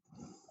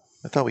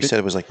 I thought we said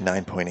it was like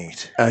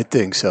 9.8. I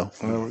think so.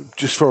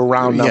 Just for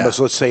round Yeah. numbers,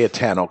 let's say a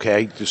 10,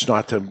 okay? Just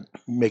not to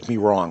make me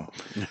wrong.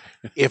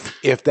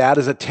 If that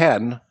is a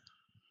 10,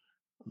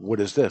 what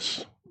is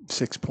this?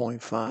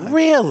 6.5.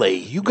 Really?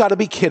 You got to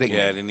be kidding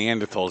Yeah, me. the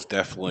Neanderthal is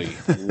definitely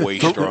way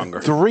stronger.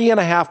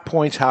 3.5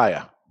 points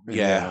higher.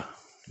 Yeah.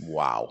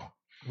 Wow.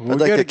 We're I'd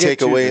like gonna to get take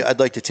to away. the- I'd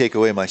like to take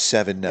away my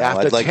 7 now.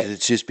 After I'd like 10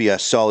 it to just be a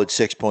solid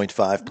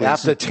 6.5, please.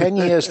 After 10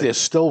 years, they're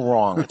still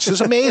wrong. It's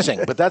just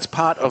amazing, but that's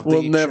part of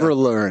We'll the never show.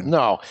 learn.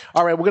 No.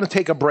 All right, we're going to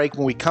take a break.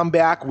 When we come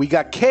back, we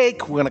got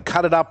cake. We're going to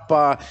cut it up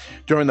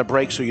during the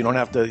break so you don't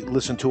have to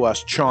listen to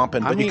us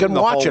chomping, but you can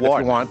watch it if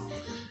you want.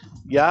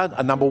 Yeah,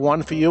 a number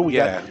one for you. We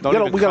got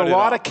a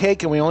lot of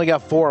cake, and we only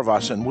got 4 of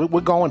us, and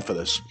we're going for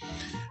this.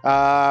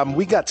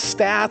 We got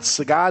stats,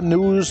 cigar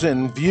news,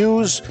 and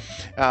views.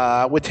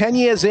 We're 10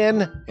 years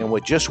in, and we're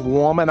just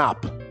warming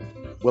up.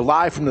 We're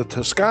live from the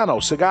Toscano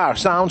Cigar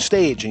Sound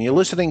Stage, and you're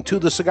listening to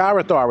The Cigar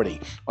Authority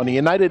on the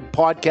United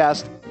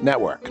Podcast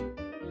Network.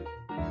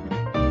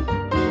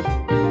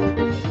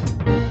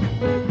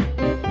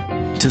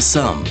 To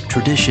some,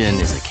 tradition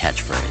is a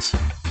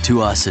catchphrase.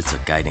 To us, it's a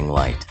guiding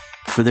light.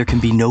 For there can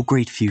be no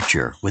great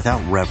future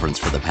without reverence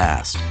for the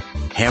past.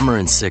 Hammer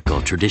and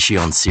Sickle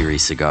Tradition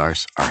Series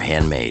cigars are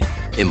handmade,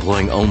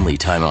 employing only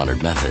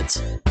time-honored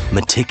methods.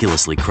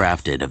 Meticulously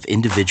crafted of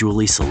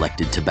individually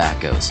selected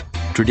tobaccos,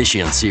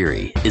 Tradition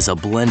Series is a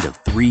blend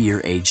of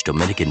 3-year aged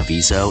Dominican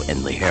Viso and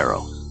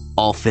Ligero,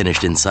 all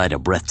finished inside a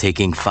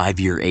breathtaking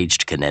 5-year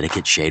aged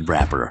Connecticut shade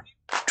wrapper.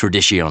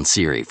 Tradition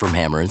Series from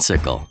Hammer and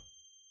Sickle.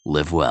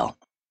 Live well.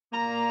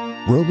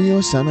 Romeo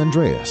San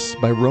Andreas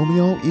by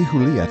Romeo y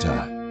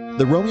Julieta.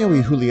 The Romeo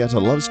y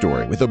Julieta love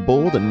story with a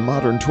bold and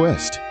modern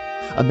twist.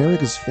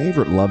 America's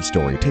favorite love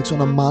story takes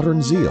on a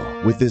modern zeal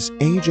with this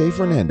A.J.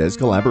 Fernandez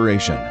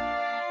collaboration.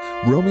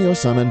 Romeo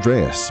San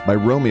Andreas by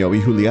Romeo y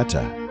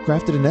Julieta,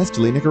 crafted in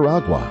Esteli,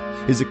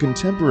 Nicaragua, is a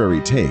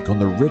contemporary take on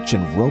the rich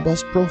and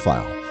robust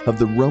profile of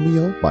the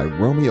Romeo by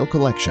Romeo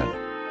collection.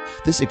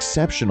 This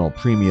exceptional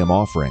premium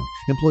offering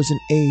employs an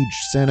aged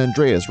San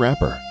Andreas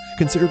wrapper,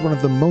 considered one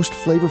of the most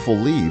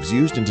flavorful leaves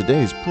used in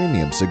today's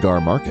premium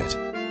cigar market.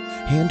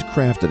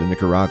 Handcrafted in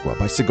Nicaragua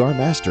by cigar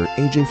master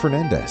A.J.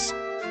 Fernandez.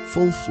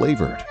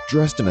 Full-flavored,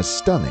 dressed in a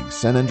stunning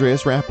San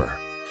Andreas wrapper.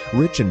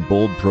 Rich and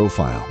bold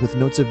profile with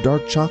notes of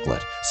dark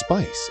chocolate,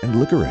 spice, and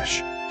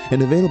licorice.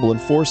 And available in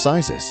 4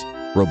 sizes: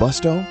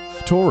 Robusto,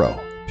 Toro,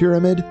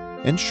 Pyramid,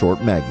 and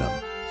Short Magnum.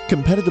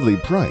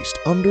 Competitively priced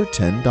under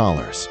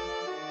 $10.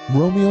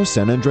 Romeo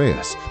San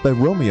Andreas by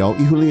Romeo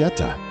y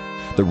Julieta.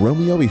 The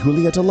Romeo y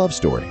Julieta love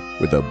story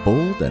with a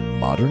bold and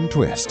modern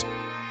twist.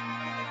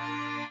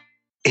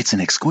 It's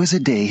an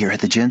exquisite day here at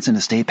the Jensen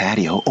Estate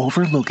patio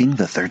overlooking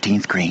the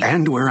 13th green.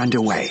 And we're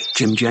underway.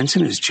 Jim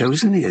Jensen has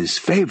chosen his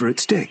favorite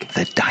stick.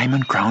 The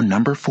Diamond Crown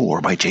No. 4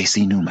 by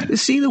J.C. Newman.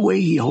 See the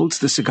way he holds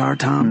the cigar,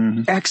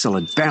 Tom?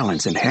 Excellent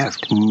balance and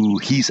heft. Ooh,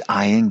 he's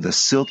eyeing the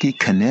silky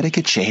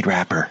Connecticut shade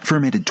wrapper,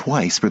 fermented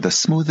twice for the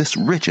smoothest,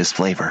 richest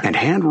flavor. And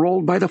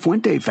hand-rolled by the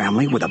Fuente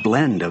family with a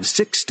blend of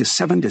 6 to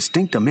 7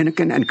 distinct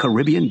Dominican and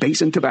Caribbean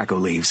basin tobacco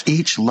leaves.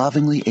 Each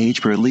lovingly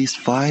aged for at least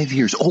 5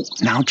 years. Oh,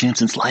 now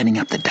Jensen's lighting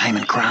up the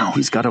Diamond Crown.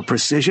 He's got a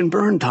precision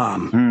burn,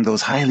 Tom.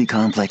 Those highly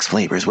complex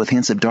flavors with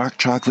hints of dark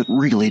chocolate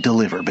really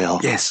deliver,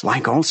 Bill. Yes,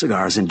 like all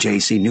cigars in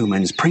J.C.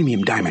 Newman's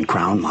premium Diamond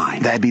Crown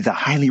line. That'd be the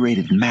highly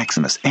rated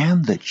Maximus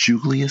and the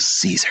Julius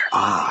Caesar.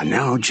 Ah,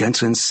 now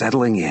Jensen's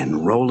settling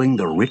in, rolling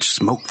the rich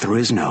smoke through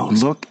his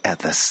nose. Look at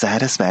the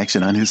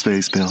satisfaction on his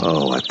face, Bill.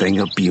 Oh, a thing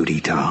of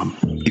beauty, Tom.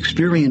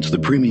 Experience the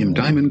premium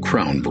Diamond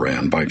Crown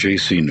brand by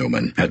J.C.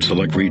 Newman at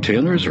select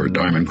retailers or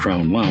Diamond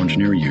Crown Lounge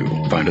near you.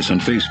 Find us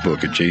on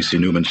Facebook at J.C.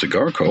 Newman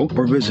Cigar Co.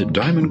 or visit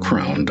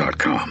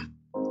DiamondCrown.com.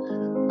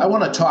 I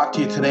want to talk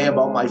to you today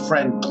about my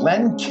friend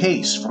Glenn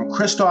Case from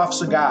Christoph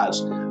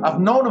Cigars.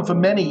 I've known him for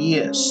many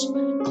years.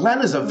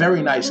 Glenn is a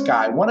very nice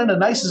guy, one of the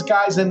nicest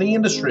guys in the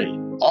industry.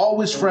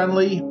 Always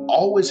friendly,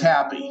 always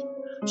happy.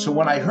 So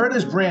when I heard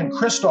his brand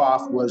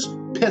Christoph was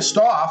pissed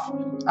off,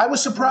 I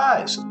was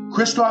surprised.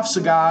 Christoph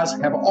Cigars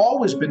have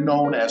always been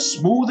known as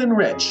smooth and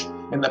rich,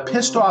 and the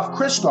pissed off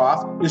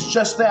Christoph is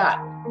just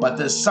that. But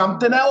there's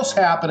something else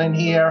happening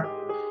here.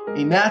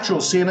 A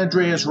natural San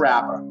Andreas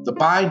wrapper, the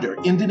binder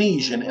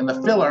Indonesian, and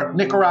the filler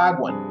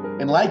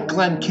Nicaraguan. And like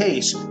Glenn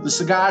Case, the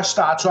cigar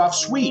starts off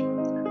sweet,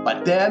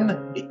 but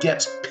then it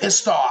gets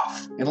pissed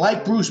off. And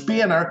like Bruce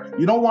Banner,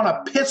 you don't want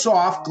to piss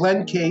off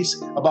Glenn Case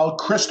about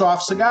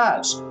Christoph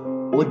Cigars.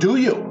 Or do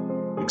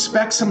you?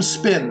 Expect some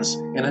spins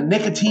and a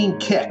nicotine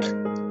kick.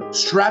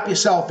 Strap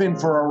yourself in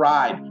for a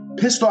ride.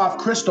 Pissed off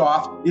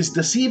Christoph is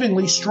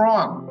deceivingly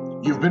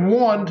strong. You've been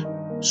warned.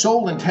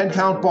 Sold in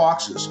 10-count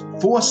boxes,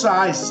 4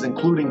 sizes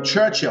including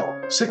Churchill,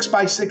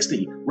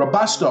 6x60,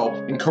 Robusto,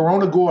 and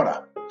Corona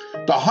Gorda.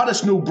 The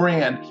hottest new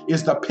brand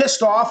is the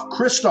Pissed Off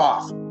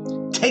Christoph.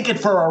 Take it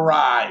for a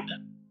ride.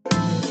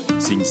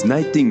 Since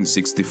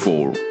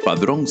 1964,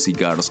 Padron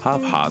Cigars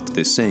have had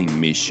the same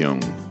mission.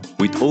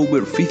 With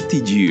over 50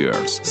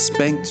 years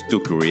spent to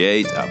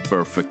create a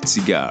perfect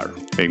cigar,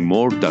 and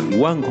more than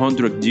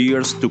 100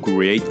 years to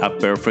create a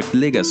perfect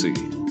legacy,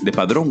 the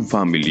Padron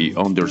family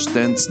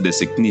understands the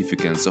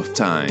significance of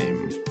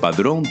time.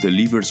 Padron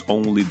delivers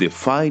only the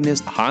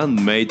finest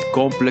handmade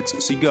complex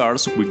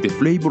cigars with the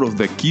flavor of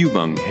the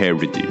Cuban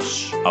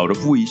heritage, out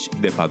of which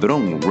the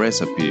Padron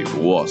recipe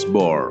was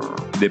born.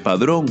 The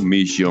Padron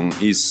mission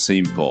is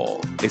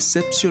simple: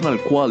 exceptional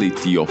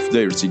quality of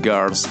their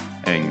cigars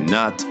and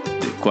not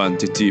the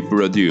quantity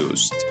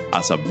produced.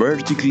 As a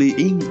vertically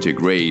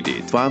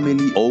integrated,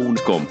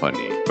 family-owned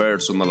company,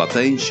 personal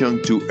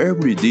attention to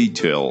every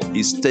detail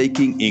is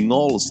taken in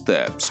all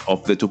steps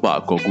of the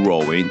tobacco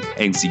growing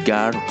and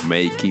cigar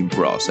making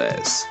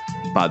process.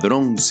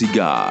 Padron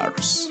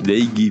Cigars.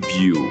 They give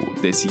you,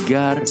 the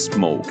cigar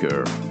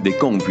smoker, the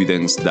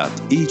confidence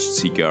that each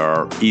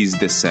cigar is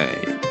the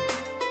same.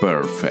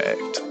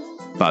 Perfect.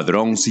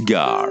 Padron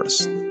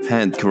Cigars.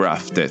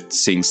 Handcrafted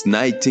since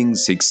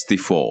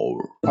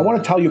 1964. I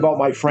want to tell you about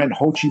my friend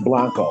Hochi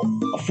Blanco,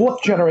 a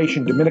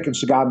fourth-generation Dominican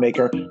cigar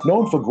maker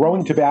known for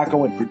growing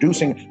tobacco and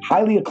producing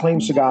highly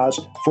acclaimed cigars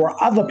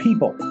for other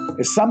people.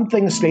 As some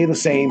things stay the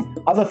same,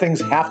 other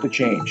things have to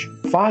change.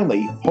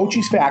 Finally,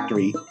 Hochi's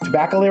factory,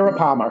 Tabacalera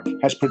Palmer,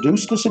 has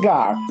produced a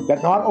cigar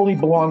that not only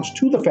belongs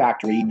to the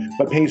factory,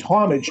 but pays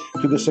homage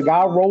to the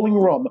cigar rolling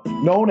room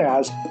known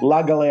as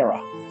La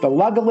Galera. The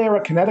La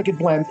Galera Connecticut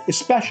blend is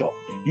special,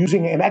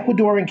 using an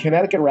Ecuadorian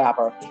Connecticut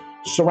wrapper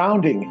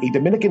surrounding a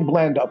Dominican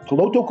blend of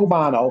Piloto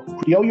Cubano,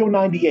 Criollo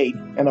 98,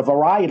 and a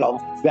varietal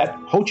that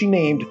Hochi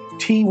named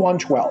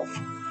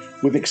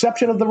T112. With the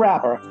exception of the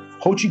wrapper,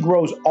 Hochi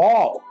grows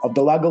all of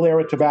the La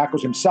Galera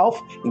tobaccos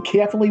himself and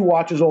carefully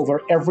watches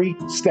over every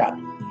step.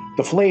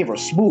 The flavor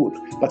smooth,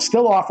 but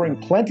still offering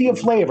plenty of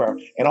flavor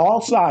in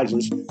all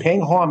sizes,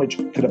 paying homage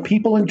to the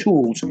people and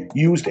tools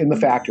used in the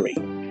factory.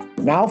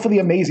 Now for the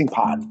amazing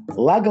part.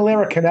 La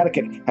Galera,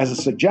 Connecticut has a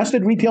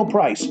suggested retail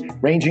price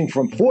ranging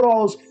from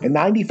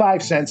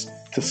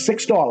 $4.95 to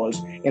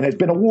 $6 and has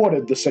been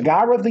awarded the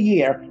Cigar of the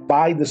Year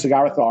by the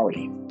Cigar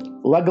Authority.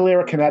 La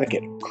Galera,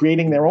 Connecticut,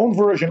 creating their own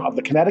version of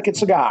the Connecticut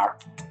cigar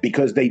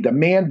because they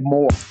demand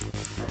more.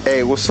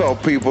 Hey, what's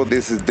up, people?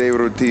 This is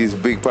David Ortiz,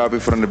 Big Papi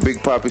from the Big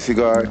Papi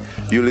Cigar.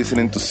 You're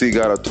listening to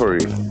Cigar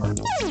Authority.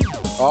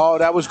 Oh,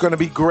 that was going to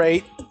be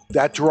great.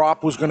 That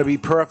drop was going to be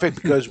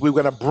perfect because we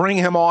were going to bring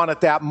him on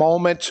at that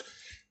moment.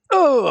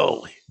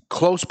 Oh,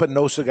 close but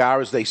no cigar,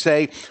 as they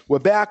say. We're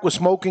back. We're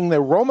smoking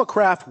the Roma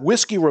Craft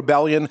Whiskey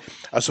Rebellion,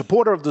 a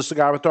supporter of the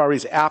Cigar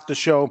Authority's after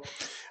show.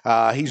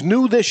 He's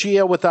new this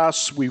year with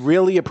us. We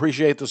really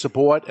appreciate the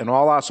support and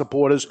all our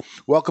supporters.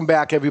 Welcome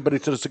back, everybody,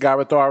 to the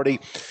Cigar Authority.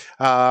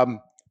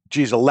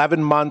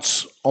 11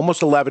 months,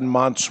 almost 11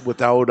 months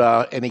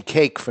without any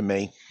cake for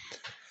me.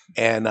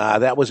 And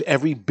that was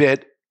every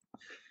bit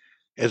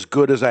as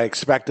good as I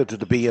expected it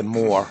to be and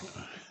more.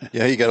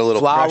 Yeah, you got a little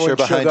Flour pressure and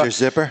behind sugar. your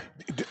zipper.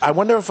 I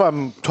wonder if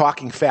I'm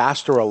talking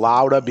faster or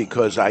louder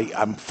because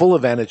I'm full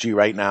of energy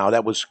right now.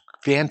 That was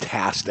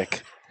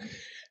fantastic.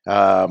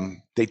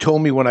 They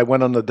told me when I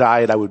went on the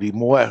diet I would be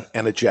more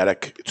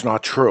energetic. It's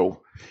not true.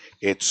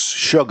 It's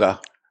sugar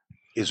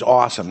is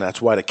awesome.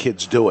 That's why the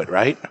kids do it,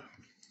 right?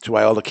 That's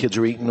why all the kids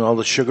are eating all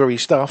the sugary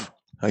stuff.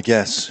 I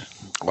guess.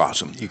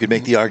 Awesome. You could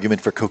make the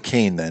argument for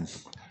cocaine then.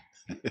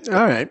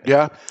 All right.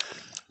 Yeah.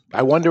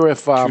 I wonder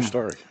if True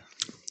story.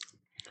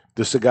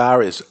 the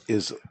cigar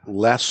is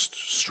less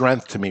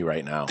strength to me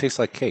right now. Tastes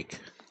like cake.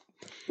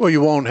 Well,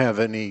 you won't have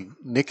any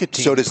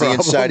nicotine So does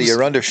problems. the inside of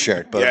your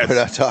undershirt, but Yes. we're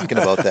not talking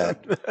about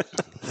that.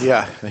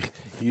 Yeah.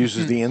 He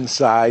uses the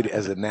inside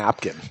as a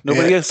napkin.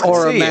 Nobody else can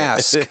Or a see it.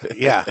 mask.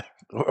 Yeah.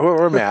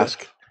 Or a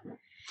mask.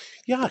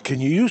 Yeah. Can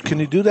you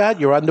do that?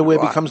 Your underwear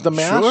becomes the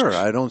mask? Sure,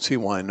 I don't see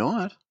why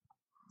not.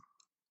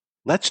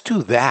 Let's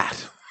do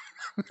that.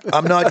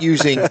 I'm not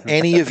using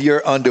any of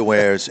your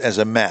underwears as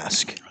a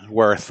mask.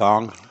 Wear a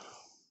thong.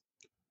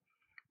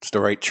 It's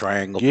the right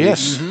triangle.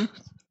 Yes. piece.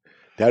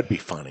 That'd be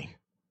funny.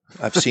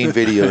 I've seen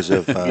videos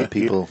of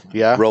people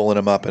rolling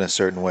them up in a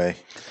certain way.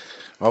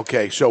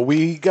 Okay, so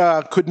we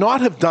could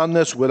not have done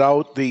this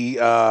without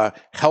the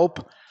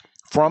help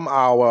from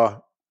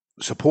our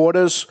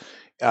supporters.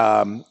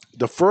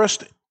 The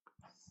first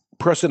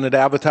person that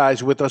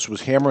advertised with us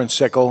was Hammer and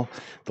Sickle,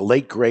 the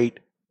late, great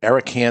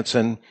Eric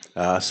Hansen.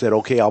 Said,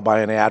 okay, I'll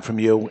buy an ad from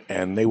you.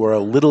 And they were a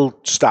little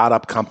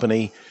startup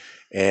company,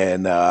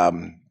 and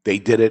they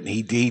did it. And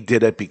he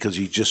did it because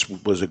he just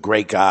was a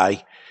great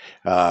guy.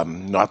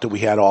 Not that we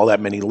had all that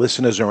many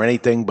listeners or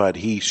anything, but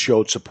he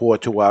showed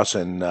support to us,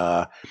 and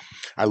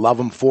I love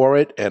him for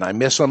it, and I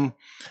miss him.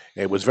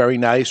 It was very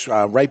nice.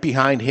 Right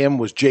behind him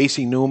was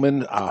J.C.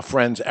 Newman, our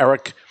friends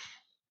Eric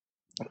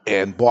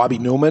and Bobby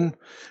Newman,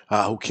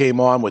 who came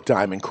on with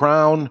Diamond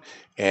Crown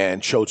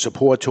and showed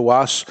support to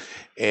us.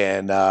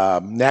 And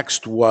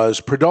next was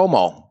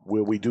Perdomo,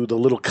 where we do the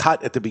little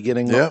cut at the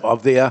beginning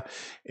of there.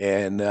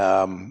 And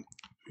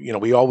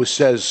he always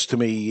says to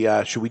me,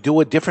 should we do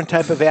a different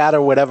type of ad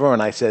or whatever?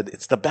 And I said,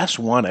 it's the best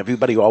one.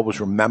 Everybody always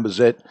remembers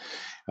it.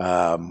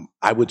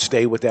 I would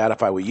stay with that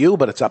if I were you,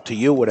 but it's up to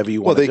you, whatever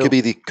you want to do. Well,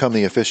 they could become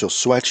the official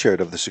sweatshirt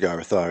of the Cigar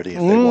Authority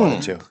if they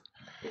wanted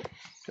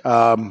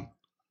to.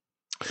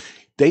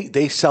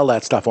 They sell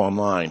that stuff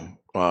online,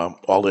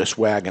 all their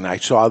swag, and I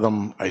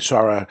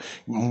saw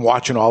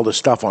watching all this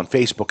stuff on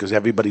Facebook, as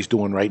everybody's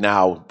doing right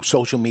now.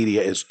 Social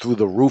media is through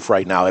the roof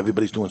right now.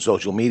 Everybody's doing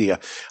social media.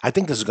 I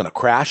think this is going to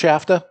crash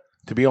after.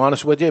 to be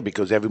honest with you,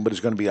 because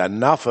everybody's going to be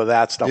enough of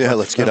that stuff. Yeah,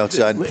 let's get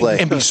outside and play.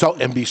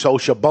 And be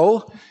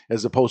sociable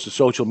as opposed to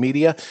social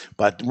media,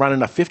 but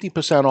running a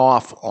 50%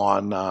 off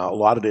on a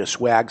lot of their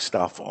swag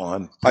stuff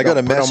on. I got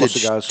a Perdomo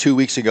message cigars. 2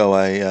 weeks ago.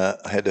 I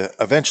had to,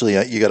 eventually,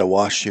 you got to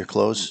wash your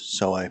clothes.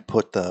 So I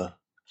put the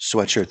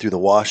sweatshirt through the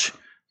wash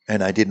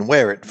and I didn't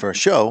wear it for a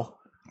show.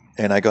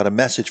 And I got a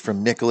message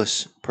from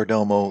Nicholas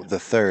Perdomo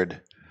III.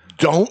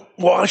 Don't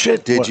wash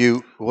it. Did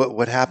you?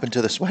 What happened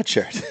to the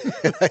sweatshirt?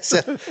 I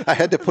said I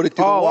had to put it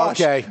through the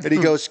wash. Okay. And he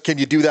goes, "Can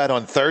you do that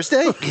on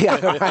Thursday?"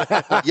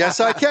 Yeah. Yes,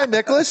 I can,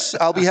 Nicholas.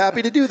 I'll be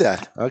happy to do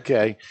that.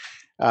 Okay.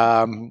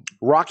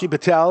 Rocky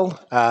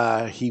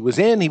Patel, he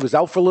was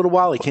out for a little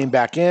while. He came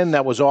back in.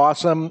 That was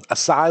awesome.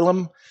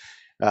 Asylum.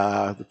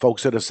 The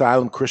folks at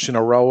Asylum, Christian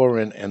Aroa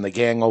and the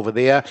gang over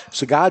there.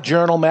 Cigar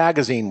Journal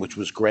magazine, which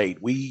was great.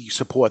 We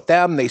support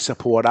them. They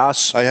support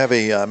us. I have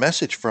a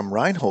message from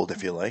Reinhold,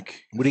 if you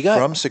like. What do you got?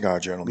 From Cigar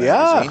Journal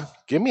magazine. Yeah,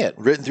 give me it.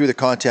 Written through the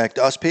Contact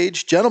Us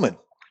page. Gentlemen,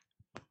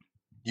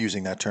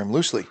 using that term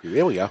loosely.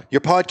 There we go.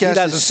 Your podcast He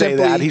doesn't is say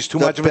simply that. He's too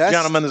much of a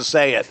gentleman to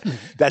say it.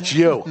 That's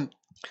you.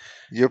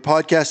 Your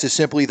podcast is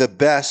simply the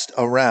best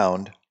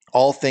around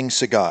all things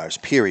cigars,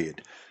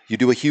 period. You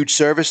do a huge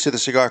service to the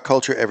cigar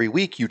culture every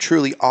week. You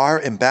truly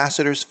are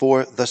ambassadors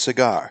for the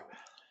cigar.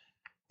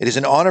 It is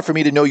an honor for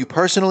me to know you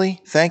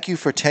personally. Thank you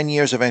for 10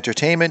 years of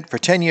entertainment, for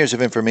 10 years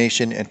of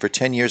information, and for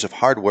 10 years of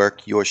hard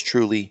work. Yours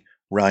truly,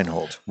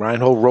 Reinhold.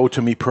 Reinhold wrote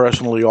to me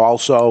personally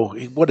also.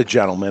 What a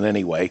gentleman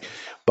anyway.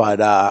 But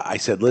I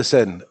said,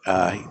 listen,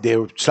 they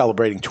were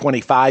celebrating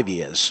 25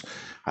 years.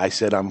 I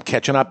said, I'm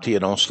catching up to you.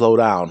 Don't slow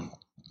down.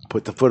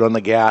 Put the foot on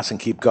the gas and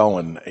keep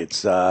going.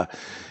 It's...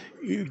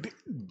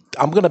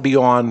 I'm going to be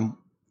on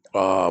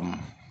Light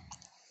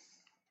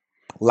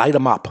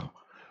 'em Up,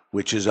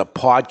 which is a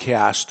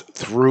podcast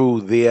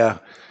through their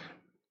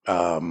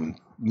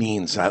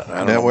means. I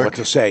don't know what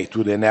to say,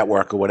 through their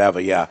network or whatever,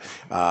 yeah.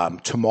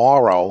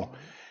 Tomorrow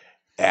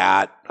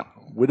at,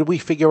 what did we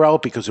figure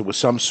out? Because it was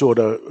some sort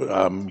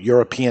of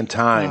European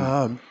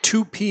time.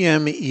 2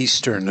 p.m.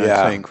 Eastern,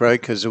 I think, right?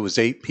 Because it was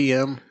 8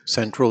 p.m.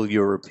 Central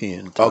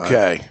European time.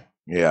 Okay,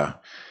 yeah.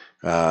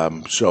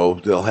 So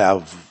they'll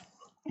have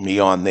me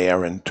on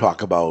there and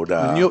talk about...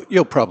 and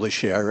you'll probably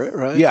share it,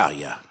 right?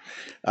 Yeah.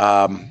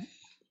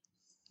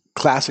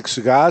 Classic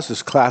Cigars,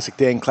 this classic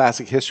day in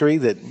classic history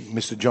that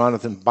Mr.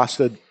 Jonathan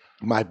busted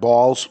my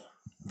balls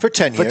for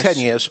 10 years. For 10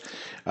 years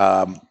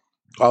of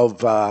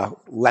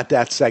Let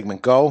That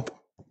Segment Go.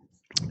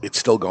 It's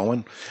still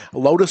going.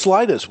 Lotus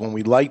lighters, when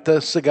we light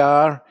the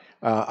cigar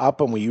up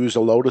and we use a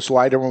Lotus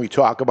lighter when we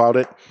talk about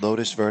it.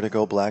 Lotus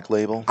Vertigo Black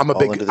Label. I'm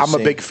a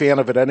big fan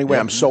of it anyway.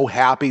 I'm so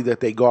happy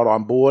that they got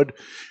on board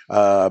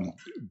and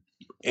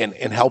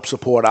help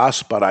support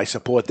us, but I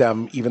support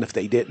them even if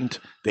they didn't.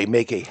 They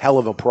make a hell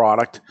of a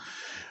product.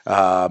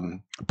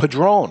 Padron,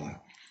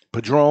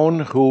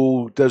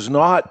 who does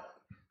not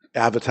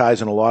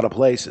advertise in a lot of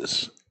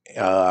places.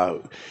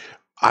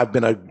 I've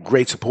been a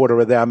great supporter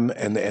of them,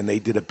 and they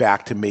did it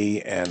back to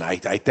me, and I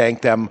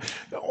thank them.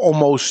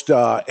 Almost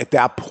at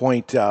that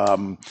point,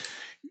 a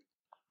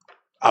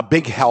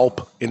big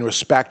help in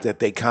respect that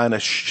they kind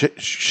of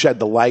shed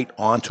the light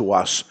onto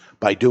us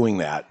by doing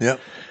that. Yep.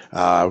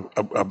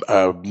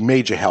 A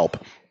major help.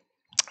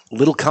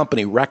 Little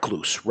company,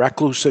 Recluse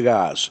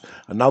Cigars,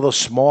 another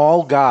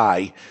small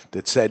guy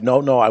that said,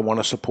 no, I want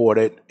to support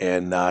it,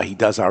 and he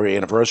does our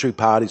anniversary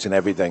parties and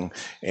everything,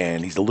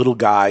 and he's a little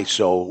guy,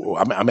 so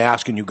I'm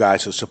asking you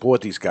guys to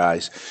support these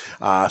guys.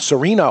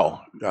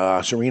 Sereno,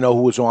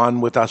 who was on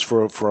with us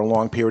for a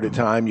long period of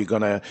time, you're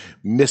going to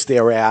miss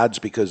their ads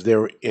because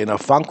they're in a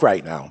funk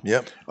right now.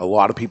 Yep. A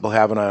lot of people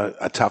having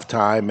a tough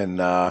time and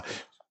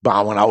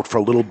bowing out for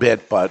a little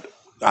bit, but...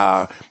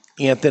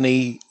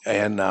 Anthony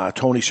and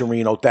Tony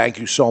Sereno, thank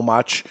you so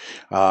much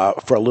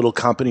for a little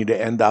company to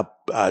end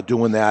up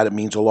doing that. It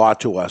means a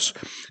lot to us.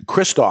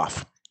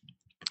 Christoph,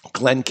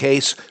 Glenn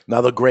Case,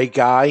 another great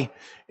guy,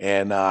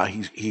 and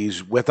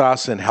he's with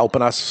us and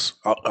helping us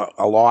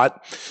a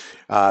lot.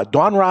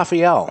 Don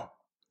Raphael,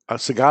 a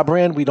cigar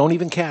brand we don't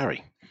even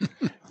carry.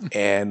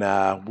 And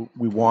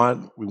we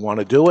want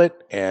to do it,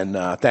 and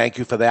thank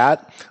you for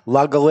that.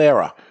 La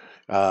Galera.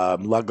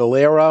 La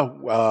Galera,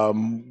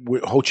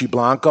 Hochi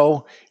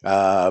Blanco.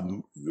 I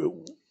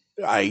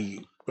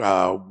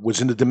was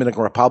in the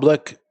Dominican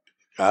Republic,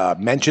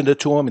 mentioned it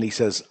to him, and he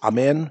says, I'm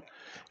in.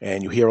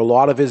 And you hear a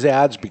lot of his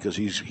ads because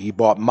he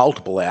bought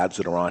multiple ads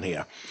that are on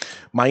here.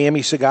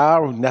 Miami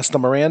Cigar, Nesta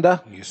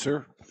Miranda. Yes,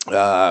 sir.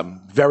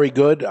 Very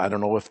good. I don't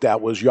know if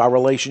that was your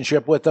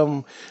relationship with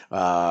them.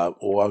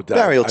 Or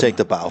Barry will take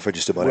the bow for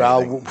just about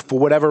anything. Well, for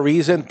whatever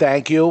reason,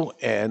 thank you.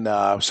 And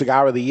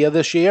Cigar of the Year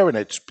this year, and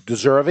it's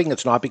deserving.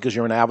 It's not because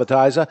you're an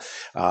advertiser.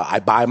 I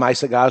buy my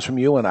cigars from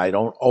you, and I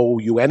don't owe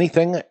you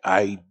anything.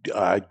 I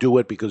do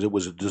it because it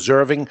was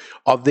deserving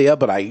of there,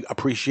 but I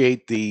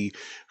appreciate the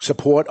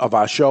support of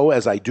our show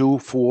as I do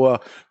for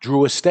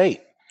Drew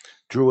Estate.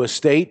 Drew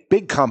Estate,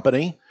 big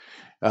company.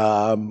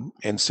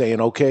 And saying,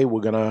 okay, we're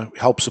going to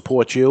help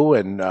support you.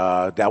 And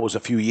that was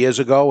a few years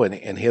ago,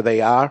 and here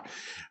they are.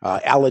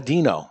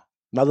 Aladino,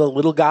 another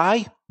little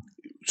guy,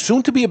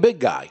 soon to be a big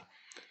guy.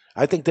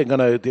 I think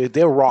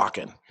they're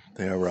rocking.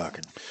 They are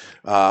rocking.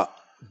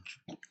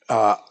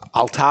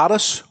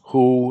 Altadas,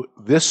 who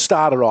this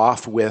started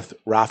off with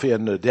Rafael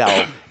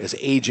Nadal as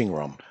aging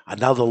room,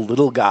 another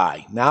little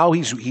guy. Now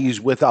he's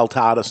with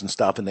Altadas and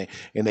stuff, and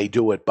they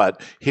do it.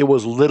 But here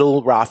was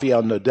little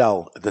Rafael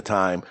Nadal at the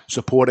time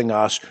supporting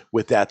us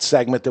with that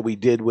segment that we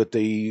did with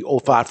the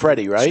Old Fart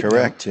Freddy, right? That's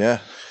correct, yeah.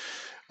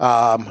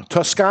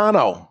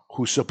 Toscano,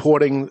 who's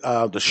supporting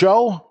the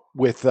show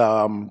with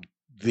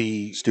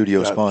the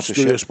studio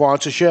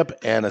sponsorship,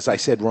 and as I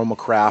said, Roma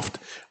Craft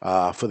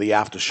for the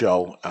after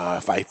show.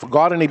 If I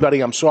forgot anybody,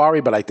 I'm sorry,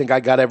 but I think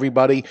I got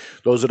everybody.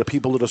 Those are the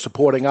people that are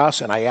supporting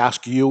us, and I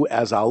ask you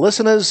as our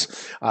listeners,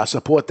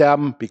 support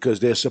them because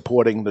they're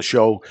supporting the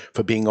show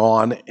for being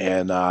on,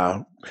 and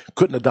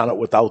couldn't have done it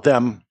without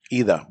them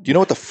either. Do you know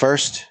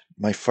what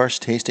my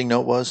first tasting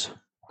note was?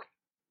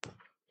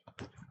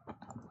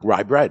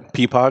 Rye bread.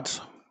 Pea pods.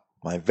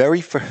 My very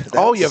first.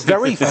 Oh, your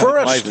very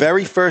first. My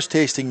very first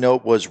tasting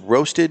note was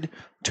roasted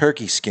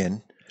turkey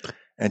skin,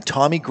 and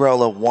Tommy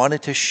Grella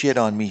wanted to shit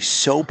on me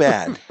so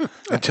bad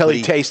until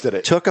he tasted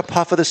it. Took a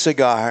puff of the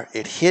cigar,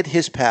 it hit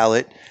his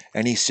palate,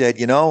 and he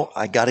said,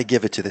 I got to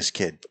give it to this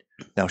kid.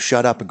 Now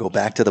shut up and go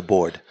back to the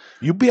board.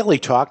 You barely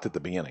talked at the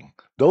beginning.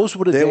 Those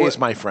were the days,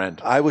 my friend.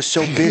 I was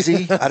so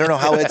busy. I don't know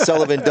how Ed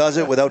Sullivan does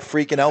it without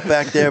freaking out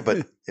back there,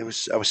 but I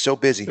was so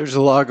busy. There's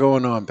a lot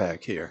going on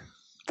back here.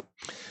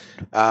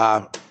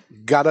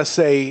 Gotta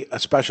say a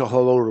special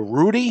hello to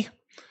Rudy,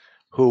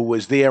 who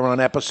was there on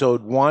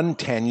episode 1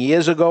 10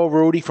 years ago.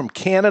 Rudy from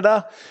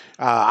Canada.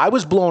 I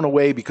was blown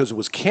away because it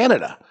was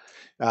Canada.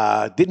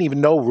 Didn't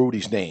even know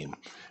Rudy's name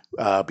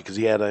because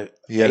he had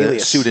a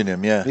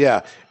pseudonym. Yeah,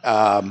 yeah.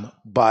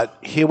 But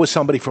here was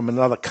somebody from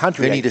another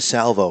country. Vinny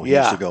DeSalvo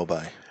used to go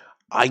by.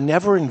 I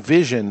never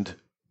envisioned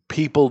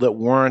people that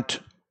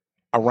weren't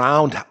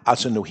around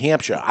us in New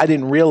Hampshire. I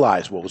didn't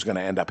realize what was going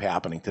to end up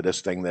happening to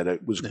this thing, that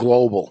it was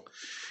global.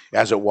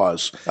 As it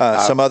was.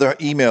 Some other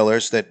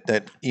emailers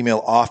that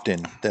email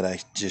often that I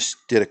just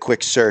did a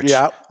quick search.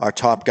 Yeah. Our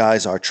top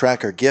guys are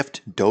Tracker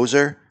Gift,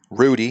 Dozer,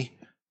 Rudy,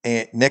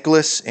 and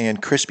Nicholas, and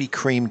Krispy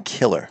Kreme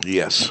Killer.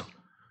 Yes.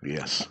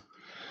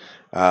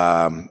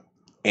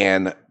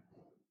 And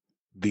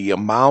the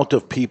amount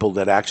of people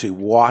that actually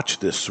watch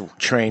this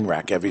train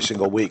wreck every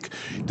single week.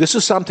 This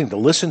is something to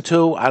listen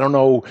to. I don't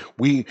know.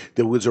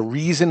 There was a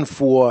reason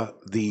for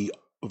the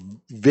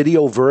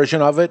video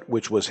version of it,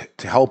 which was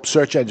to help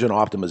search engine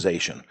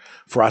optimization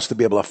for us to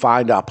be able to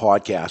find our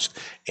podcast.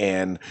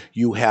 And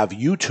you have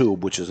YouTube,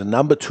 which is the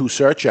number 2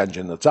 search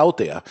engine that's out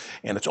there,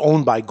 and it's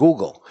owned by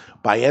Google.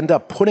 By end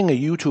up putting a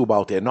YouTube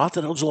out there, not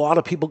that there's a lot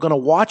of people going to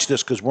watch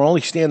this because we're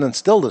only standing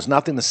still. There's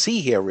nothing to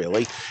see here,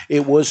 really.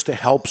 It was to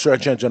help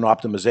search engine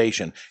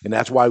optimization, and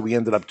that's why we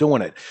ended up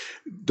doing it.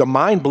 The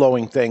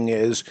mind-blowing thing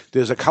is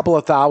there's a couple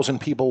of thousand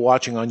people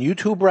watching on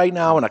YouTube right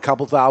now and a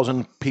couple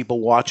thousand people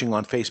watching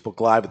on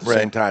Facebook Live at the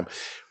same time.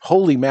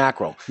 Holy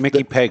mackerel.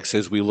 Mickey Peg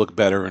says we look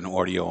better in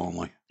audio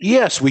only.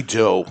 Yes, we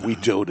do. We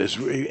do. That's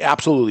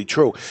absolutely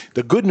true.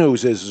 The good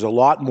news is there's a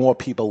lot more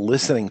people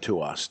listening to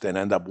us than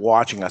end up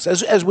watching us,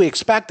 as we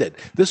expected.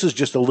 This is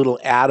just a little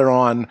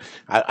added-on,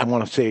 I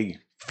want to say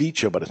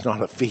feature, but it's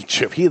not a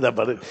feature either,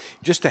 but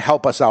just to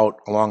help us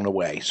out along the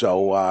way.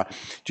 So,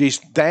 geez,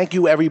 thank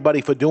you,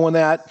 everybody, for doing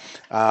that.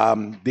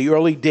 The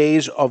early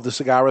days of the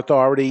Cigar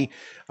Authority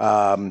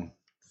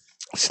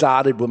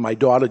started with my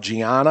daughter,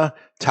 Gianna,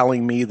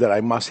 telling me that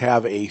I must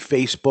have a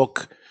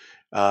Facebook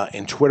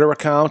and Twitter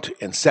account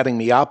and setting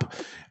me up.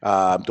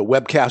 The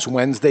Webcast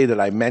Wednesday that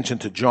I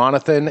mentioned to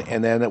Jonathan,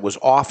 and then it was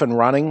off and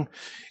running.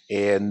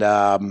 And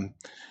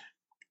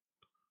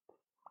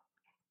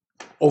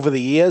over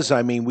the years,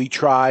 I mean, we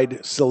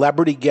tried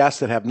celebrity guests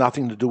that have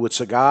nothing to do with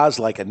cigars,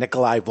 like a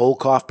Nikolai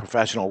Volkov,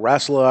 professional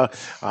wrestler,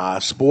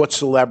 sports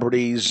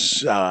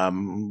celebrities,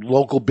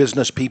 local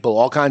business people,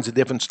 all kinds of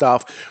different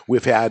stuff.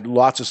 We've had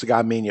lots of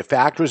cigar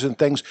manufacturers and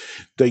things.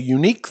 The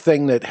unique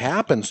thing that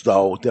happens,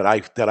 though, that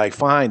I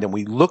find, and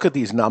we look at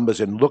these numbers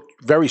and look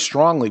very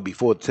strongly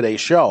before today's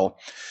show,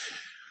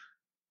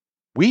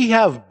 we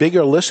have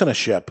bigger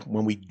listenership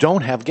when we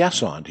don't have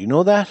guests on. Do you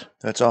know that?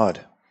 That's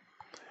odd.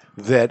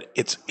 That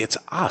it's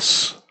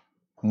us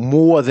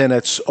more than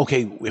it's,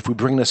 okay, if we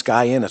bring this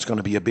guy in, it's going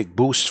to be a big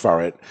boost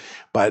for it.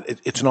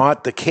 But it's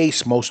not the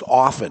case most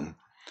often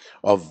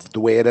of the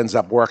way it ends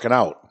up working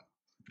out.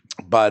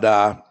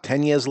 But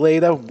 10 years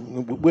later,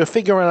 we're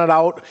figuring it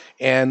out,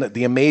 and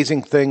the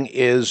amazing thing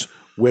is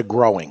we're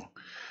growing.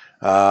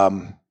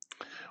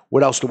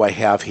 What else do I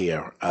have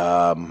here?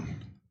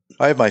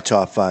 I have my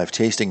top 5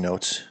 tasting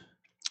notes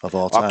of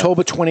all time.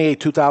 October 28,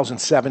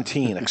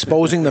 2017,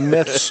 Exposing the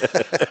Myths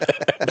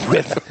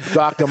with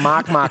Dr.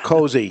 Mark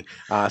Marcosi.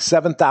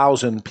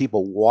 7,000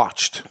 people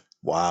watched.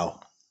 Wow.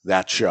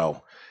 That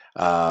show.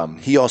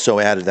 He also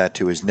added that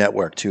to his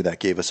network, too. That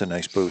gave us a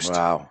nice boost.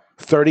 Wow.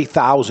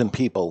 30,000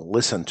 people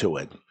listened to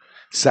it.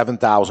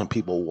 7,000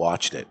 people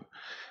watched it.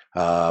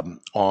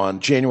 on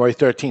January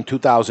 13,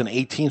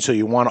 2018. So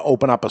you want to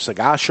open up a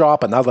cigar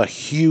shop, another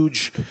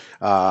huge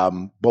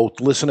both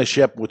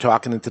listenership. We're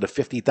talking into the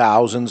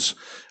 50,000s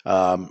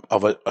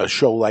of a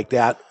show like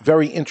that.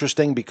 Very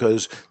interesting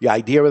because the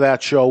idea of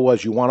that show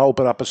was you want to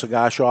open up a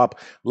cigar shop.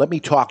 Let me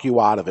talk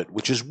you out of it,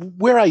 which is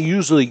where I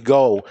usually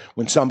go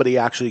when somebody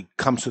actually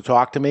comes to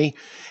talk to me.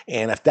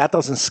 And if that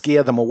doesn't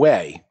scare them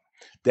away,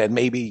 then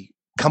maybe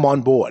come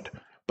on board.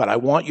 But I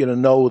want you to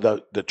know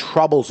the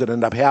troubles that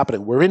end up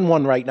happening. We're in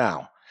one right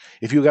now.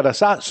 If you got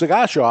a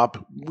cigar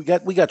shop, we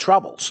got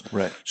troubles.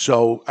 Right.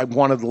 So I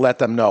wanted to let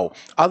them know.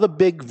 Other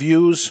big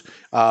views,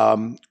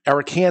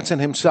 Eric Hansen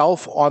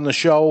himself on the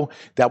show.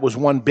 That was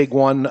one big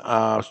one,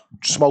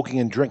 smoking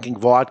and drinking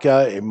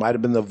vodka. It might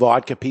have been the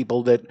vodka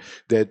people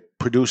that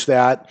produced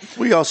that.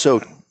 We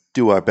also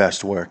do our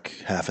best work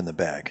half in the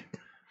bag.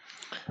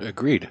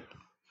 Agreed.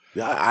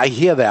 I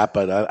hear that,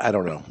 but I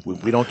don't know.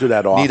 We don't do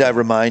that often. Need I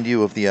remind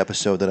you of the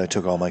episode that I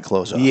took all my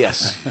clothes off?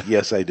 Yes.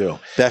 Yes, I do.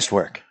 Best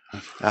work.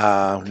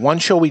 One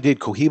show we did,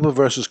 Cohiba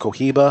versus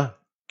Cohiba,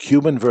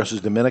 Cuban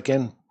versus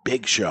Dominican,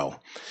 big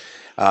show.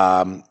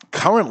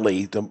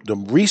 Currently,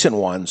 the recent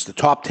ones, the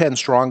top 10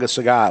 strongest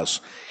cigars,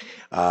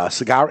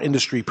 cigar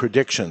industry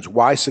predictions,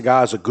 why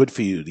cigars are good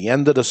for you, the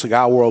end of the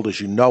cigar world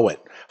as you know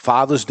it,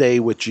 Father's Day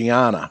with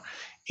Gianna,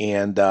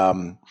 and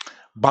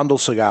bundle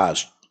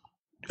cigars,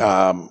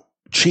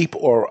 cheap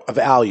or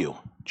value,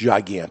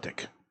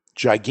 gigantic.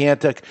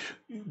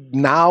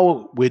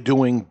 Now we're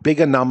doing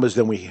bigger numbers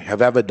than we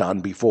have ever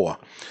done before.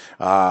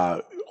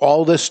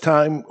 All this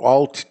time,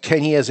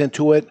 10 years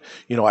into it,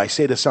 I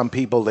say to some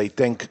people, they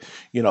think,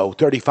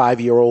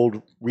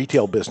 35-year-old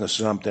retail business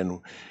or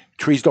something,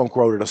 trees don't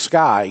grow to the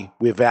sky.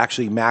 We've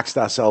actually maxed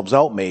ourselves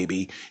out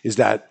maybe. Is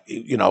that,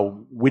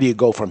 where do you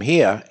go from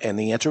here? And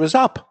the answer is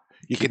up.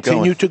 You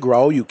continue to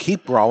grow. You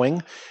keep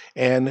growing.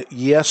 And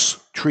yes,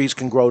 trees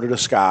can grow to the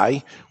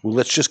sky. Well,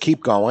 let's just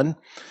keep going.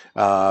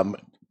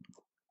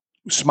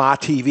 Smart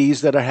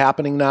TVs that are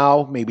happening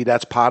now, maybe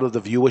that's part of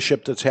the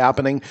viewership that's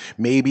happening.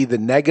 Maybe the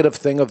negative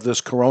thing of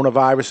this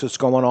coronavirus that's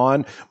going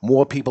on,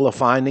 more people are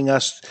finding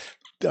us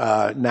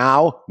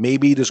now.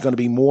 Maybe there's going to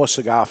be more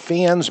cigar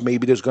fans.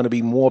 Maybe there's going to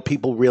be more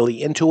people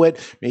really into it.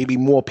 Maybe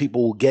more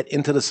people will get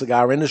into the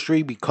cigar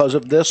industry because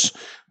of this,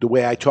 the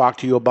way I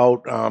talked to you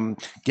about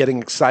getting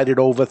excited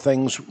over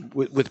things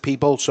with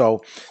people.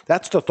 So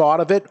that's the thought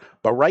of it.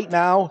 But right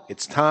now,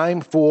 it's time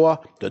for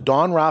the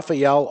Don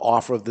Rafael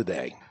offer of the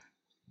day.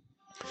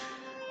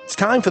 It's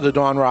time for the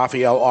Don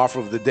Rafael offer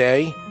of the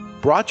day,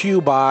 brought to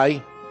you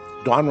by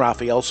Don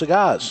Rafael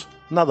Cigars,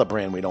 another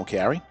brand we don't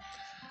carry.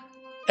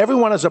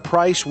 Everyone has a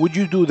price. Would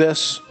you do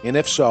this? And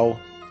if so,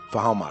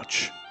 for how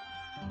much?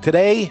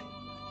 Today,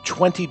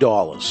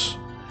 $20.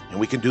 And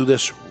we can do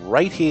this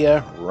right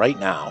here, right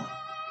now.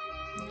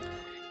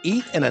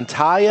 Eat an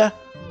entire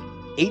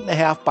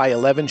 8.5 by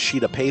 11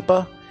 sheet of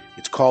paper.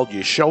 It's called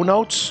your show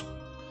notes.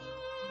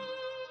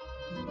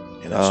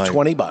 And it's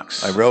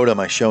 $20. I wrote on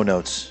my show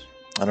notes.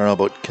 I don't know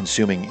about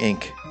consuming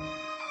ink.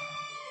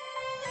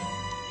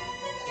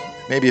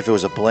 Maybe if it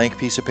was a blank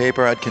piece of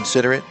paper, I'd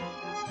consider it.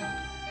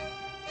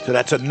 So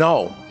that's a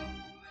no.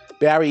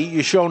 Barry, eat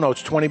your show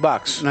notes,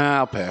 $20. Nah,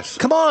 I'll pass.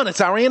 Come on, it's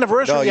our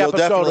anniversary No, you'll episode.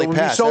 definitely It would be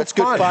pass. so That's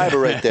good fun. fiber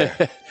right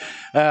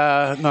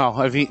there. No,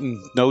 I've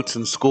eaten notes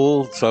in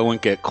school, so I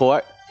wouldn't get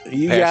caught.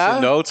 Yeah?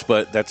 Passing notes,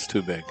 but that's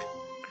too big.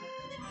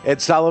 Ed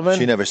Sullivan?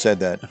 She never said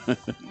that.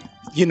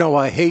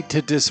 I hate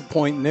to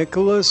disappoint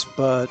Nicholas,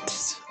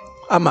 but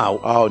I'm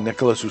out. Oh,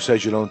 Nicholas, who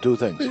says you don't do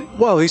things.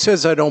 Well, he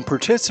says I don't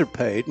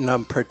participate, and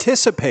I'm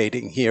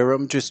participating here.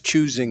 I'm just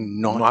choosing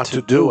not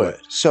to do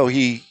it. So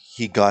he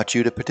got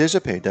you to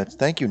participate.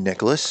 Thank you,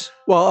 Nicholas.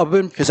 Well, I've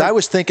been because I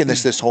was thinking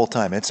this whole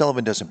time. Ed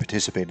Sullivan doesn't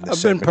participate in this.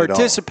 I've been segment at all.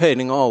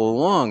 participating all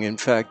along. In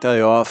fact, I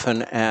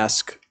often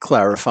ask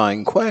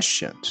clarifying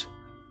questions.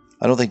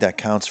 I don't think that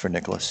counts for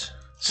Nicholas.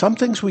 Some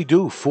things we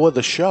do for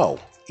the show.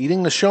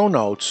 Eating the show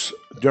notes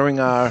during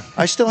our...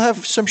 I still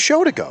have some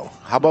show to go.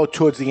 How about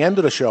towards the end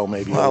of the show,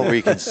 maybe?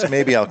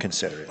 Maybe I'll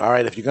consider it. All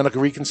right, if you're going to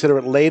reconsider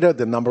it later,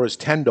 the number is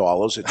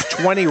 $10. It's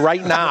 $20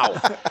 right now.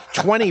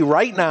 $20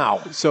 right now.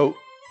 So,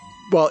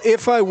 well,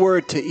 if I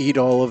were to eat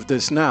all of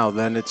this now,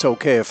 then it's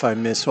okay if I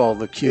miss all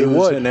the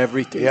cues and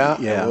everything.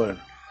 Yeah, it would.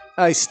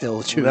 I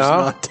still choose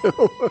not to.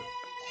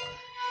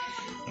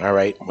 All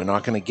right, we're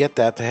not going to get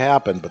that to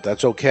happen, but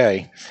that's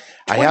okay.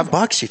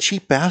 $20, you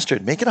cheap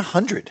bastard. Make it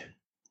 $100.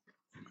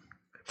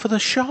 For the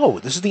show.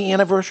 This is the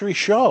anniversary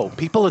show.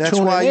 People are tuning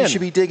in. That's why you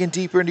should be digging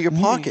deeper into your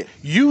pocket.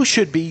 You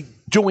should be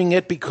doing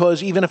it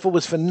because even if it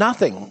was for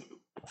nothing,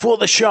 for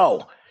the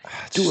show,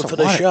 do it for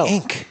the show.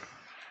 Ink.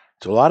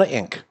 It's a lot of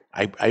ink.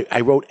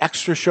 I wrote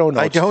extra show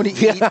notes. I don't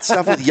eat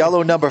stuff with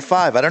yellow number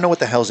 5. I don't know what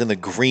the hell's in the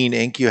green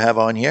ink you have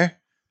on here.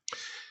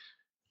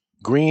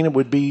 Green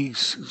would be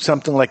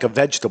something like a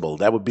vegetable.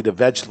 That would be the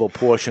vegetable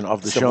portion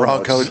of the show the wrong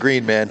notes. color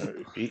green,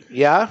 man.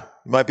 Yeah?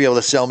 You might be able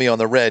to sell me on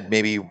the red.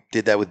 Maybe you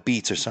did that with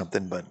beets or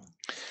something, but...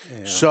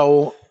 Yeah.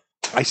 So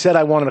I said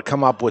I wanted to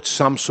come up with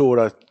some sort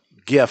of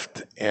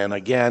gift, and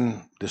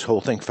again, this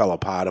whole thing fell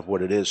apart of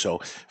what it is.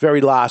 So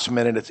very last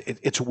minute,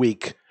 it's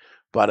weak,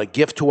 but a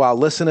gift to our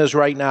listeners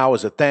right now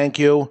as a thank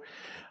you.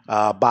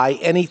 Buy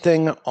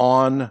anything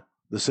on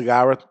the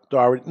Cigar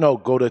Authority. No,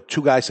 go to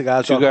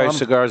twoguyscigars.com.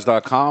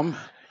 Twoguyscigars.com.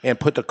 And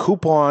put the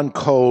coupon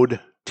code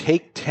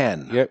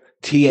TAKE10. Yep.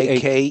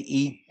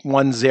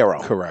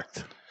 TAKE10.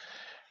 Correct.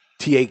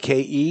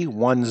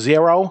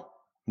 TAKE10.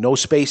 No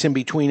space in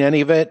between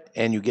any of it,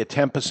 and you get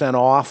 10%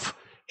 off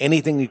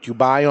anything that you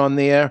buy on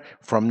there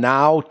from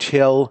now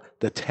till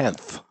the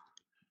 10th.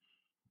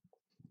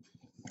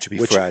 Which would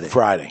be Friday.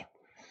 Friday,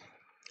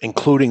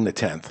 including the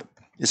 10th.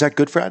 Is that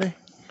Good Friday?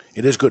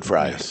 It is Good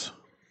Friday. Yes.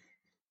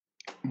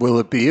 Will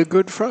it be a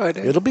Good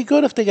Friday? It'll be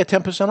good if they get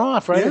 10%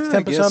 off, right? Yeah, it's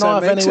I 10% guess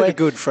off that makes anyway. it a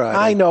Good Friday.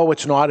 I know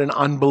it's not an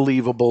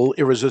unbelievable,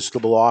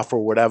 irresistible offer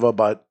or whatever,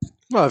 but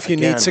Well, if you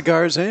again, need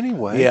cigars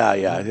anyway. Yeah,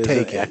 it is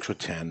take an it. extra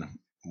 10,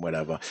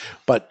 whatever.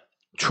 But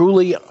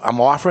truly,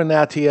 I'm offering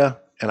that to you,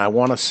 and I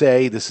want to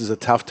say this is a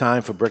tough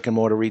time for brick and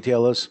mortar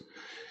retailers.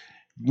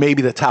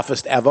 Maybe the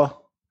toughest ever.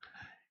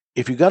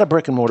 If you got a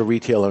brick and mortar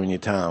retailer in your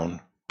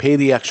town, pay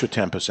the extra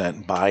 10%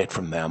 and buy it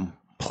from them.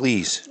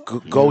 Please.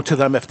 Go to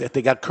them if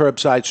they got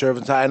curbside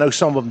service. I know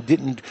some of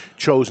them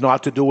chose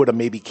not to do it or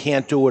maybe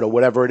can't do it or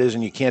whatever it is,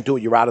 and you can't do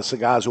it, you're out of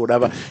cigars or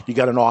whatever. You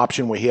got an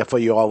option. We're here for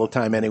you all the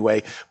time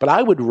anyway. But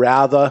I would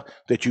rather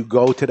that you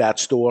go to that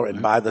store and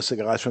buy the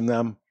cigars from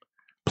them.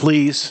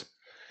 Please.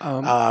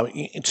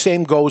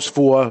 Same goes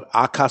for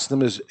our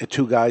customers at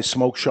Two Guys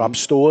Smoke Shop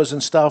stores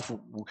and stuff.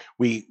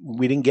 We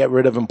didn't get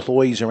rid of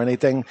employees or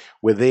anything.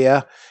 We're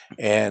there,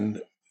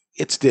 and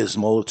it's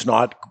dismal. It's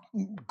not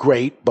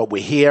great, but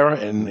we're here,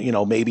 and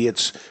maybe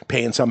it's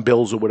paying some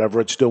bills or whatever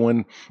it's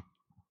doing,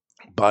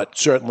 but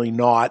certainly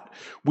not.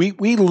 We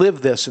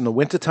live this in the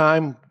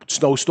wintertime.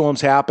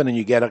 Snowstorms happen, and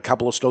you get a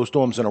couple of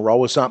snowstorms in a row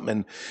or something,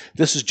 and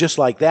this is just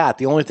like that.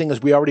 The only thing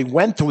is we already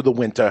went through the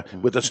winter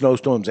with the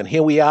snowstorms, and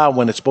here we are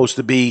when it's supposed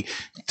to be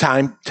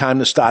time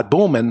to start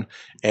booming,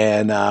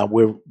 and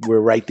we're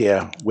right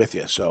there with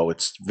you. So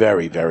it's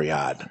very, very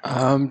odd.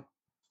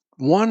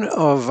 One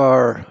of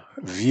our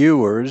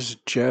viewers,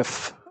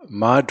 Jeff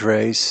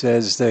Madre,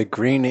 says that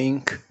green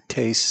ink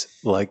tastes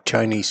like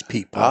Chinese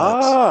pea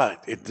pods. Ah,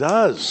 it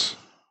does.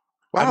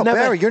 Wow,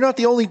 Barry, you're not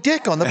the only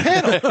dick on the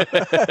panel.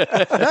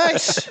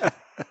 Nice.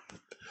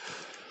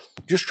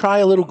 Just try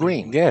a little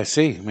green. Yeah,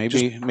 see,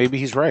 maybe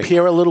he's right.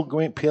 Peel a little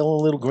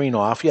green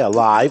off. Yeah,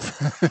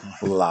 live.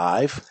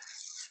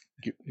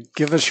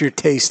 Give us your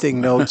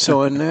tasting notes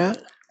on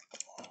that.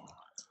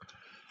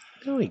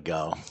 There we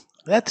go.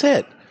 That's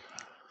it.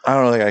 I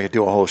don't think I could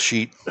do a whole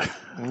sheet.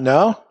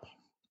 No?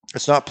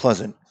 It's not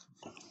pleasant.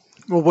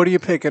 Well, what are you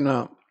picking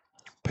up?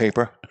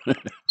 Paper.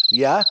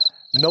 Yeah?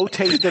 No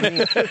taste of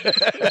ink.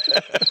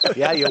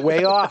 Yeah, you're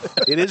way off.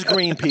 It is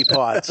green pea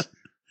pods.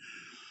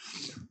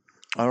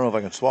 I don't know if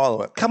I can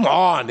swallow it. Come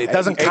on. It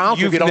doesn't count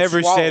if You've you don't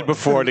never swallow said it.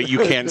 before that you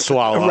can't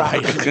swallow.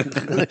 Right.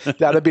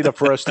 That'll be the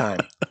first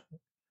time.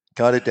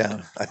 Got it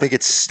down. I think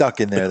it's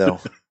stuck in there, though.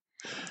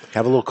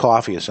 Have a little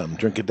coffee or something.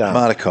 Drink it down.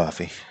 I'm out of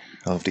coffee.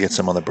 I'll have to get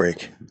some on the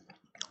break.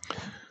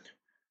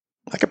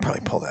 I could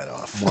probably pull that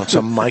off. Want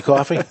some of my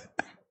coffee?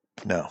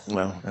 No.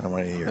 I don't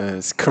want to hear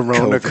It's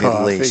Corona COVID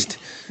coffee. laced.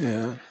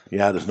 Yeah,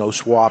 there's no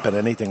swapping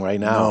anything right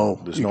now.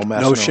 No, There's no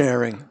messing. no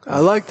sharing. I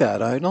like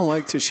that. I don't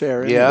like to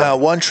share it. Yeah. Now,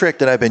 one trick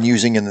that I've been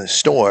using in the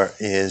store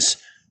is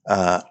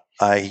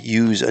I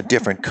use a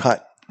different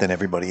cut than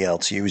everybody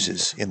else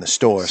uses in the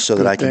store so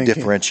that I can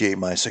differentiate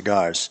my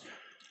cigars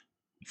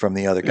from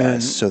the other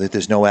guys so that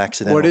there's no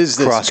accidental What is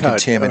this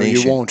cross-contamination.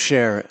 cut? You won't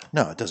share it.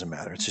 No, it doesn't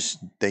matter. It's just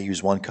they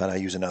use one cut, I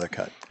use another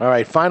cut. All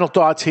right, final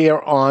thoughts here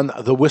on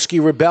the Whiskey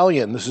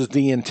Rebellion. This is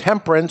the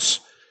Intemperance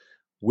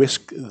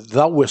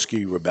the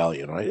Whiskey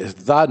Rebellion, right?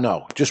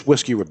 Just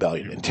Whiskey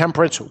Rebellion.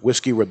 Intemperance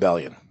Whiskey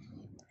Rebellion.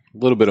 A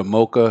little bit of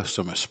mocha,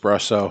 some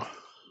espresso,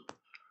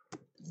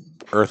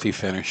 earthy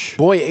finish.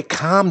 Boy, it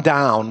calmed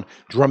down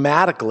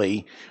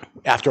dramatically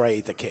after I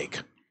ate the cake.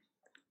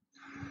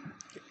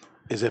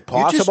 Is it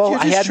possible? You're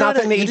I had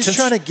nothing to eat. You're just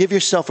trying to give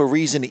yourself a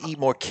reason to eat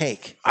more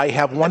cake. I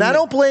have one. And I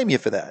don't blame you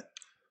for that.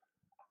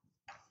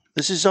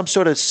 This is some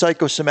sort of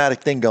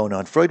psychosomatic thing going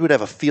on. Freud would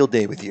have a field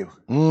day with you.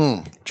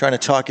 Trying to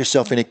talk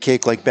yourself into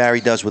cake like Barry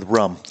does with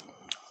rum.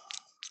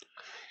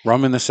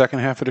 Rum in the second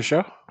half of the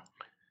show?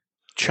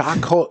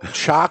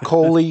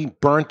 Charcoaly,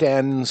 burnt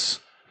ends,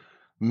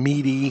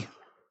 meaty,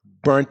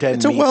 burnt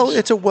end meats.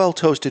 It's a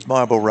well-toasted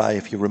marble rye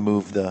if you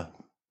remove the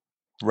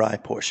rye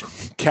portion.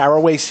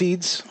 Caraway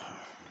seeds?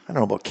 I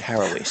don't know about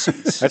caraway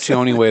seeds. That's the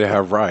only way to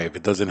have rye. If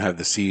it doesn't have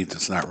the seeds,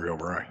 it's not real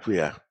rye.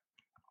 Yeah.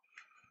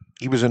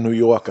 He was a New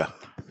Yorker.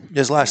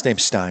 His last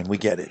name's Stein. We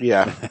get it.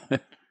 Yeah.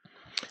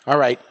 All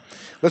right.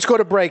 Let's go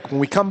to break. When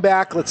we come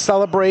back, let's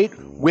celebrate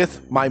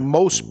with my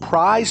most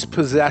prized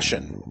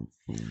possession.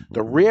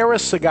 The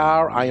rarest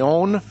cigar I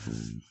own.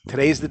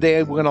 Today's the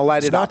day we're going to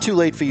light it up. It's not too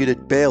late for you to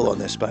bail on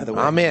this, by the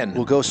way. I'm in.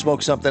 We'll go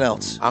smoke something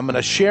else. I'm going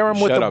to share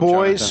them with the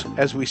boys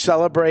as we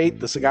celebrate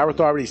the Cigar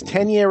Authority's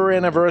 10-year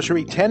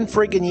anniversary. 10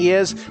 friggin'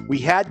 years. We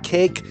had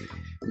cake.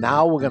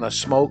 Now we're going to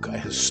smoke a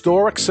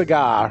historic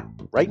cigar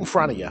right in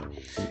front of you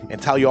and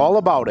tell you all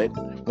about it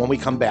when we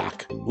come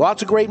back.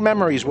 Lots of great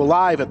memories. We're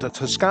live at the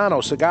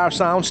Toscano Cigar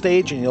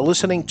Soundstage, and you're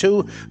listening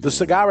to The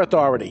Cigar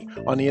Authority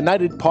on the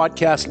United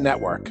Podcast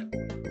Network.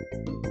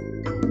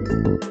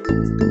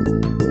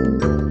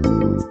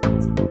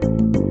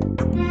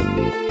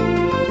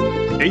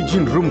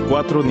 Aging Room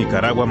 4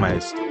 Nicaragua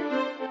Maestro.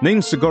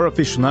 Named Cigar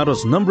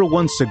Aficionado's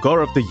 #1 cigar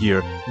of the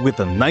year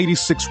with a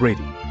 96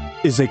 rating,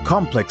 is a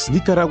complex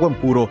Nicaraguan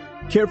puro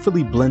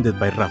carefully blended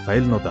by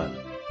Rafael Nodal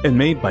and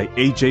made by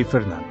A.J.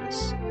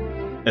 Fernandez.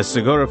 As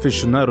Cigar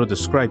Aficionado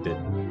described it,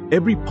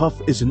 every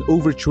puff is an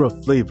overture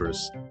of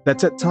flavors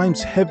that's at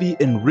times heavy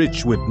and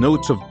rich with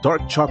notes of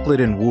dark chocolate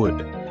and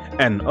wood,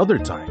 and other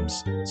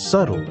times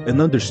subtle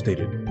and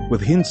understated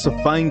with hints of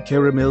fine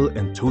caramel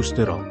and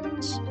toasted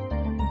almonds.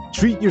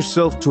 Treat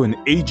yourself to an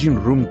Aging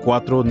Room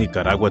 4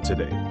 Nicaragua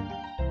today.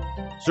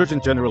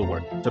 Surgeon General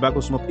word: tobacco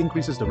smoke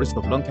increases the risk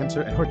of lung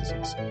cancer and heart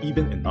disease,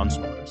 even in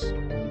non-smokers.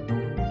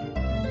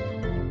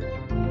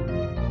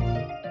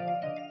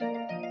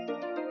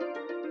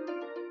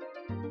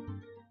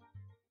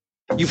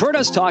 You've heard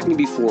us talking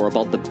before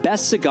about the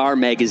best cigar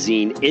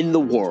magazine in the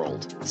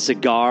world,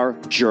 Cigar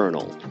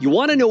Journal. You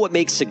want to know what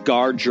makes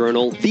Cigar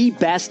Journal the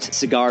best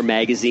cigar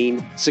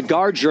magazine?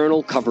 Cigar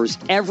Journal covers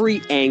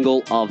every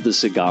angle of the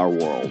cigar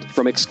world,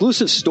 from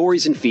exclusive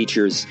stories and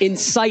features,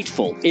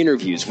 insightful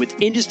interviews with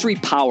industry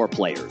power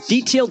players,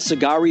 detailed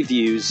cigar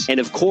reviews, and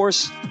of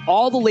course,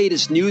 all the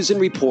latest news and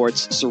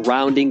reports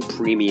surrounding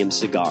premium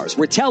cigars.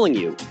 We're telling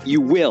you, you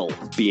will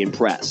be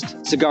impressed.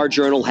 Cigar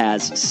Journal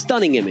has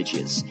stunning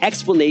images,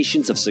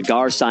 explanations of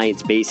cigar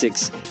science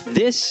basics.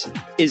 This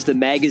is the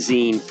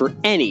magazine for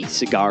any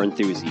cigar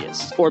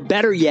enthusiast, or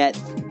better yet,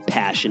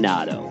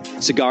 passionado.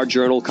 Cigar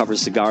Journal covers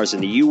cigars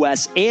in the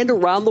U.S. and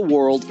around the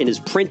world and is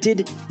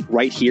printed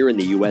right here in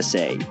the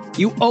USA.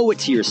 You owe it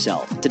to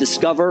yourself to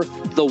discover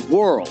the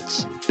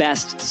world's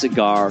best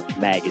cigar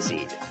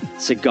magazine,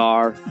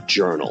 Cigar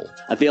Journal.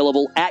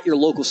 Available at your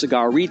local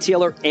cigar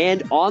retailer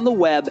and on the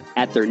web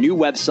at their new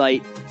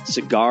website,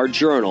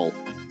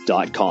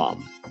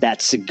 cigarjournal.com.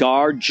 That's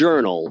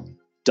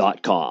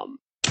cigarjournal.com.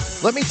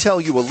 Let me tell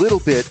you a little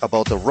bit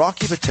about the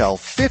Rocky Patel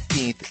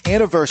 15th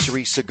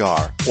anniversary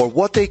cigar, or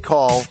what they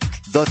call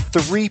the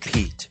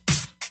three-peat.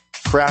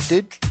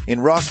 Crafted in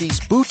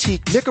Rocky's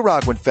boutique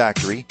Nicaraguan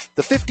factory,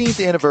 the 15th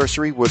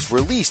anniversary was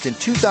released in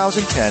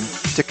 2010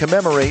 to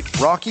commemorate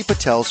Rocky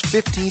Patel's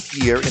 15th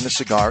year in the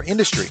cigar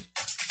industry,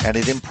 and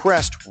it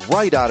impressed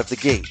right out of the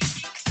gate.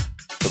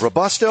 The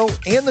Robusto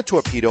and the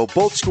Torpedo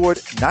both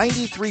scored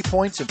 93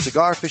 points in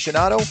Cigar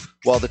Aficionado,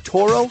 while the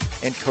Toro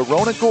and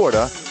Corona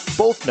Gorda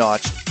both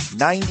notched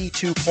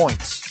 92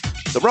 points.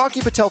 The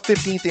Rocky Patel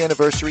 15th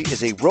anniversary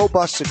is a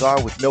robust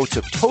cigar with notes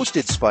of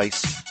toasted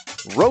spice,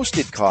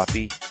 roasted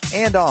coffee,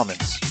 and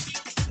almonds.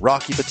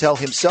 Rocky Patel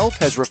himself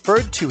has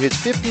referred to his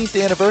 15th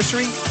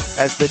anniversary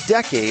as the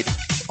decade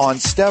on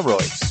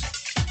steroids.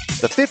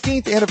 The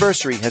 15th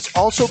anniversary has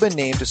also been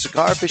named to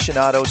Cigar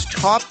Aficionado's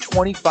top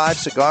 25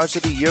 cigars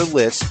of the year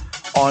list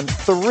on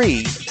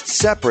 3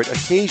 separate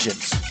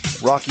occasions.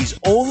 Rocky's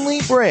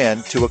only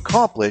brand to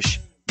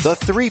accomplish the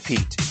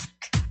three-peat.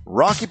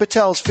 Rocky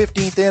Patel's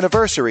 15th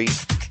anniversary,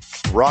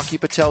 Rocky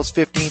Patel's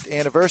 15th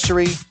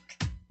anniversary,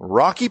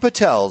 Rocky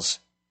Patel's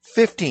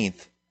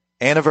 15th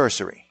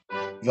anniversary.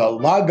 The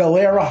La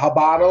Galera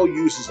Habano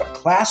uses a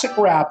classic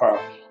wrapper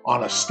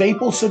on a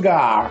staple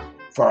cigar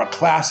for a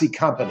classy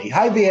company.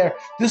 Hi there,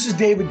 this is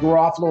David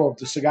Garofalo of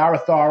the Cigar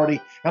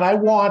Authority, and I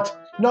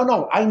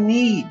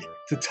need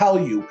to tell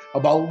you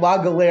about La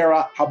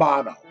Galera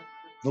Habano.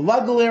 The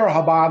La Galera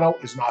Habano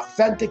is an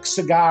authentic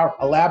cigar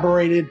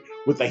elaborated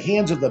with the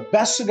hands of the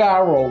best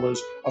cigar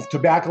rollers of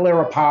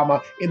Tabacalera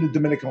Palma in the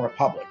Dominican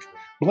Republic.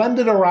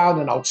 Blended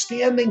around an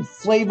outstanding,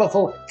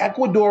 flavorful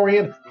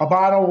Ecuadorian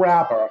Habano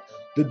wrapper,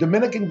 the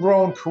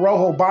Dominican-grown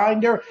Corojo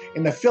binder,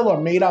 and the filler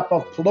made up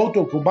of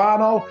Piloto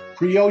Cubano,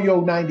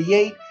 Criollo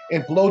 98,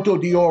 and Piloto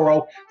de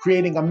Oro,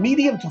 creating a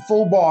medium to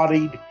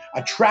full-bodied,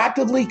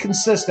 attractively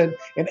consistent,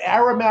 and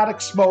aromatic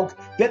smoke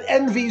that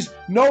envies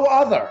no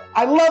other.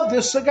 I love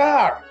this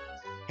cigar.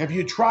 Have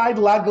you tried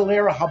La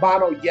Galera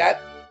Habano yet?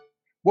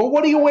 Well,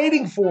 what are you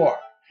waiting for?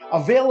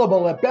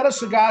 Available at better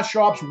cigar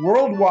shops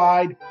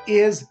worldwide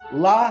is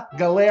La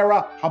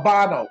Galera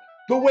Habano.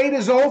 The wait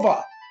is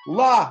over.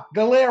 La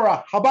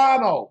Galera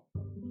Habano.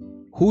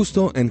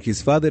 Justo and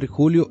his father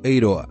Julio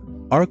Eiroa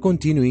are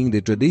continuing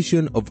the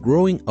tradition of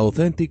growing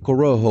authentic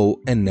Corojo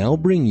and now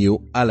bring you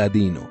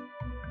Aladino.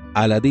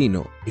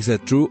 Aladino is a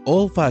true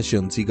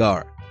old-fashioned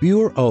cigar,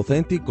 pure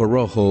authentic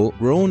Corojo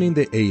grown in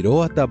the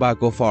Eiroa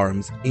tobacco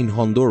farms in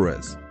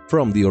Honduras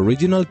from the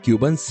original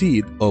Cuban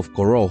seed of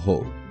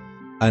Corojo.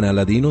 An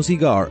Aladino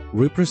cigar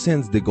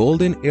represents the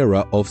golden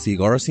era of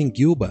cigars in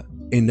Cuba,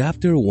 and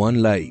after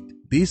one light,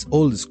 this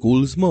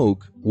old-school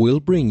smoke will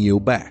bring you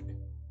back.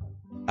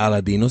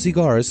 Aladino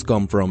cigars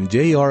come from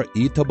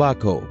J.R.E.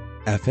 Tobacco,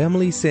 a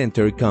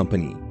family-centered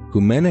company who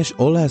manage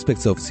all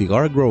aspects of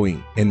cigar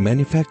growing and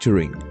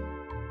manufacturing.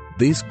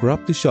 This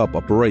crop-to-shop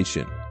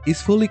operation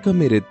is fully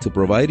committed to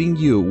providing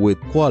you with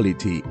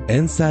quality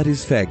and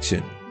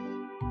satisfaction.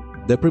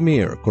 The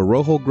premier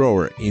Corojo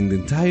grower in the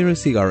entire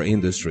cigar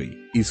industry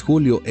is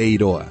Julio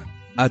Eiroa,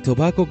 a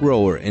tobacco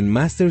grower and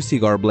master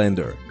cigar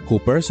blender who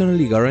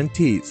personally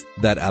guarantees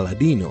that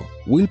Aladino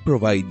will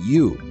provide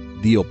you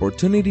the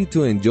opportunity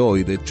to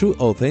enjoy the true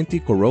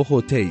authentic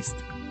Corojo taste.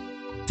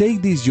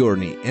 Take this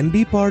journey and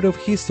be part of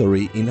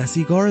history in a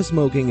cigar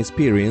smoking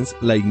experience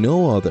like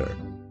no other.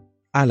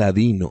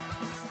 Aladino.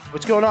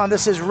 What's going on?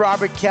 This is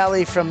Robert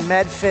Kelly from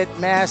Medfit,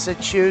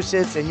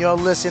 Massachusetts, and you're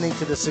listening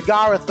to the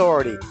Cigar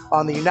Authority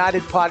on the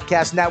United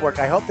Podcast Network.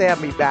 I hope they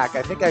have me back.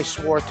 I think I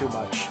swore too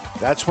much.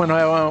 That's when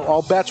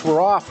all bets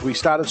were off. We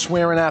started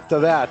swearing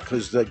after that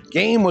because the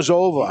game was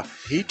over.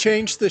 He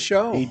changed the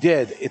show. He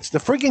did. It's the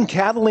friggin'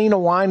 Catalina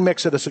wine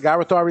mix of the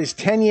Cigar Authority's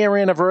 10-year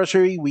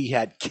anniversary. We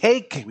had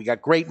cake. We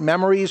got great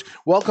memories.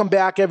 Welcome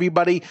back,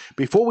 everybody.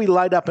 Before we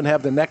light up and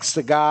have the next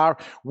cigar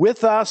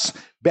with us,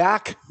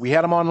 back. We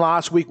had him on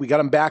last week. We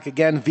got him back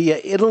again via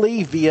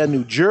Italy, via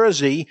New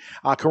Jersey.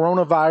 Our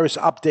coronavirus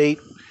update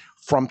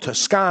from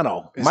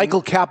Toscano.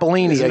 Michael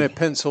Cappellini. Isn't it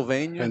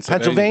Pennsylvania?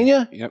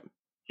 Pennsylvania? Yep.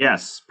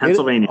 Yes,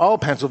 Pennsylvania.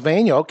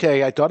 Pennsylvania.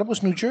 Okay, I thought it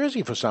was New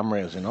Jersey for some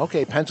reason.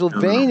 Okay,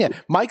 Pennsylvania.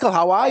 Michael,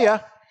 how are you?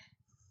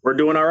 We're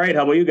doing all right.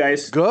 How about you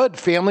guys? Good.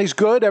 Family's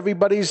good.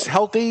 Everybody's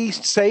healthy,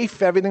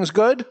 safe. Everything's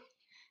good?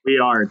 We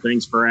are.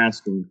 Thanks for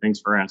asking.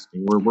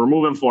 We're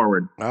moving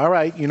forward. All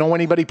right. You know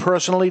anybody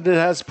personally that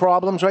has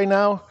problems right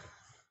now?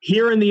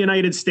 Here in the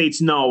United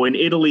States, no. In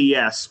Italy,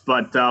 yes.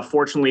 But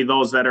fortunately,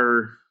 those that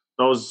are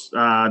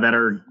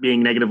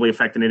being negatively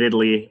affected in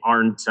Italy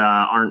aren't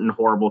in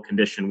horrible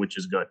condition, which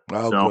is good.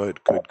 Oh, so,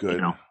 good.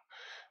 You know,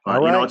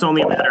 it's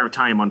only a matter of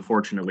time,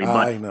 unfortunately.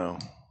 But I know.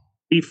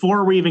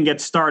 Before we even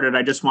get started,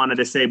 I just wanted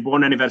to say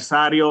buon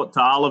anniversario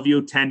to all of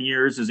you. 10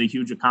 years is a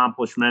huge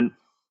accomplishment.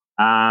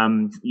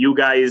 You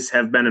guys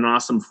have been an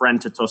awesome friend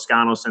to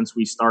Toscano since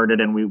we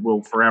started, and we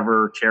will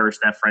forever cherish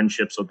that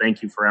friendship. So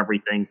thank you for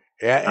everything.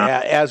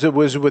 As it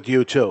was with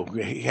you too.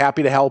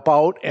 Happy to help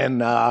out,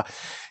 and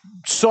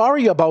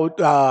sorry about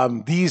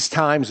these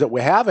times that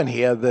we're having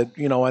here. That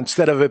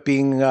instead of it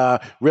being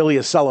really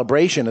a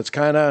celebration, it's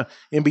kind of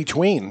in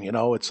between.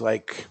 It's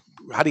like,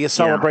 how do you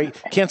celebrate?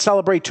 Yeah. Can't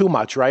celebrate too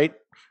much, right?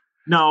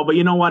 No, but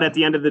you know what? At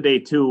the end of the day,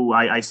 too,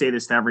 I say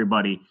this to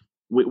everybody.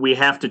 We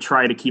have to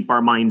try to keep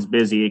our minds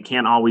busy. It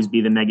can't always be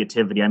the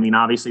negativity. I mean,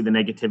 obviously the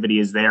negativity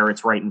is there.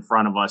 It's right in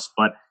front of us,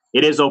 but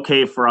it is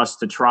okay for us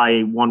to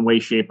try one way,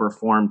 shape, or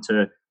form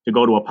to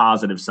go to a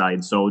positive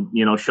side. So,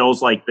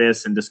 shows like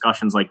this and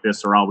discussions like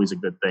this are always a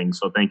good thing.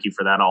 So thank you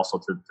for that also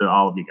to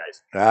all of you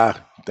guys.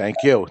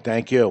 Thank you.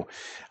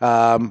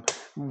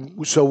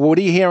 So what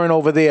are you hearing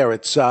over there?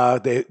 It's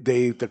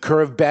the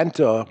curve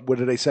bent, or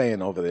what are they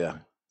saying over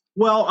there?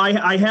 Well,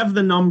 I have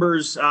the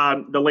numbers,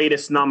 the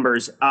latest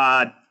numbers.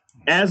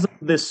 As of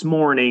this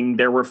morning,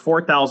 there were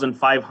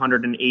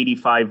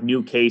 4,585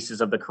 new cases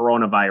of the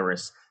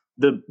coronavirus.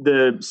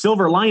 The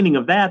silver lining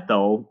of that,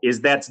 though, is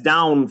that's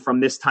down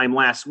from this time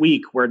last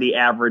week where the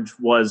average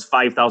was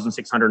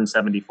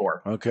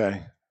 5,674.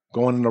 Okay.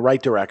 Going in the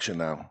right direction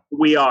now.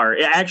 We are.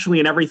 Actually,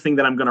 in everything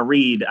that I'm going to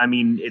read, I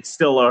mean, it's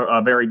still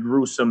a very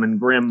gruesome and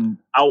grim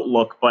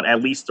outlook, but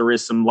at least there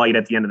is some light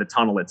at the end of the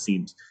tunnel, it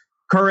seems.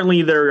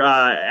 Currently,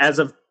 as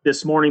of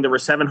this morning, there were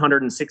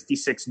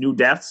 766 new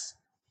deaths.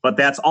 But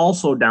that's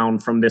also down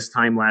from this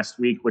time last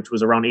week, which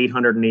was around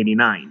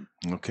 889.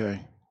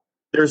 Okay.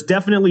 There's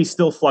definitely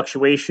still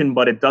fluctuation,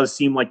 but it does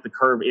seem like the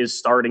curve is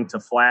starting to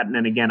flatten.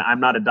 And again, I'm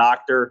not a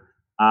doctor.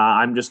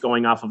 I'm just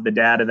going off of the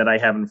data that I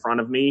have in front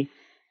of me.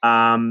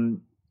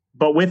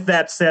 But with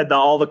that said,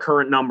 all the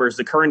current numbers,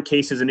 the current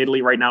cases in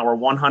Italy right now are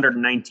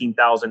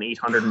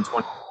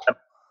 119,827.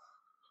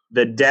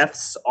 The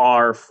deaths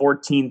are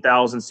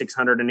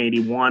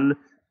 14,681.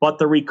 But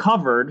the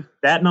recovered,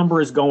 that number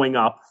is going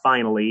up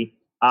finally.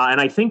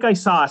 And I think I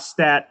saw a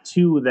stat,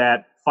 too,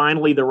 that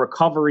finally the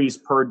recoveries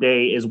per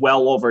day is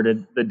well over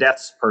the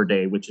deaths per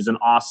day, which is a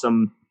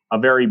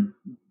very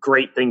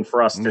great thing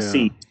for us to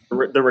see.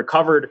 The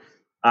recovered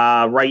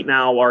right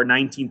now are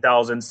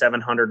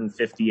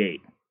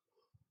 19,758.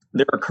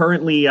 There are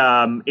currently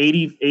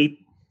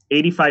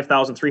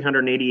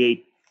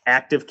 85,388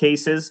 active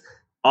cases.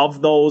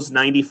 Of those,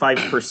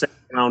 95%,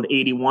 around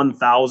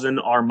 81,000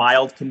 are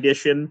mild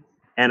condition.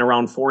 And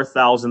around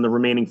 4,000, the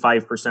remaining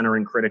 5% are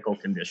in critical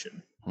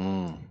condition.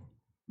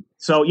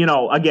 So,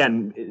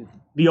 again,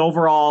 the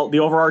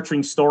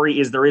overarching story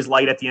is there is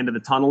light at the end of the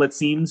tunnel, it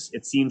seems.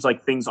 It seems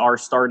like things are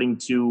starting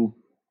to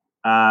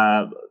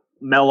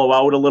mellow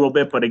out a little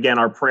bit. But again,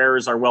 our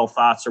prayers, our well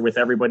thoughts are with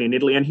everybody in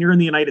Italy and here in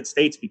the United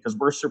States because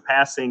we're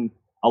surpassing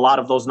a lot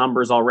of those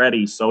numbers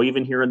already. So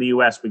even here in the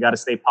U.S., we got to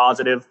stay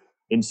positive.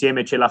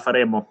 Insieme ce la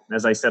faremo,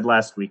 as I said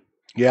last week.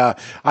 Yeah,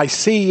 I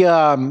see,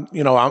 I'm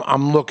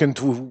looking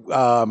through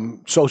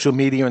social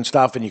media and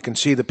stuff, and you can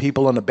see the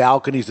people on the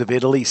balconies of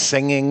Italy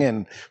singing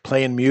and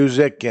playing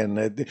music,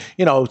 and,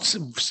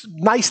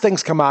 nice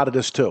things come out of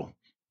this, too.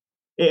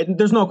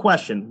 There's no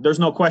question.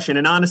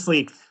 And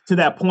honestly, to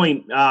that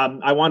point,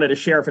 I wanted to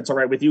share, if it's all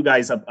right with you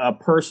guys, a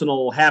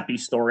personal happy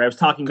story. I was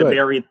talking to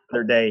Barry the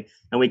other day,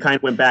 and we kind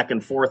of went back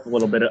and forth a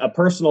little bit. A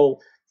personal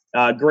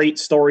great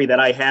story that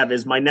I have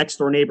is my next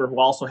door neighbor, who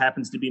also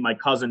happens to be my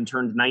cousin,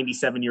 turned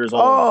 97 years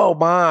old. Oh,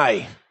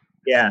 my.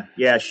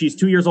 Yeah. She's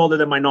 2 years older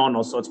than my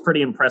nono, so it's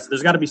pretty impressive.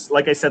 There's got to be,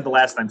 like I said the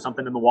last time,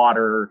 something in the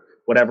water or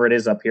whatever it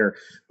is up here.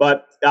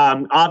 But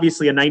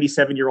obviously a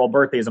 97-year-old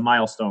birthday is a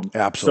milestone.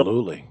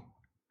 Absolutely.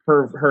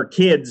 So her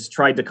kids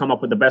tried to come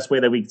up with the best way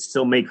that we could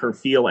still make her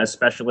feel as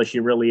special as she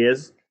really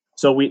is.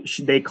 So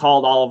they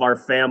called all of our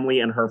family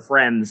and her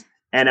friends.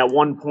 And at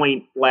one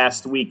point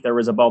last week, there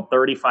was about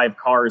 35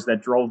 cars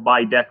that drove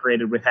by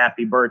decorated with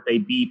happy birthday,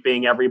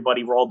 beeping.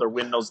 Everybody rolled their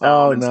windows down.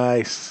 Oh,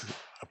 nice.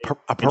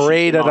 A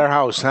parade at our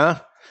house, huh?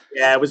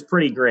 Yeah, it was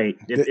pretty great.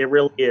 It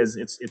really is.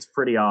 It's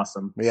pretty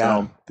awesome.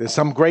 Yeah, So, there's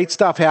some great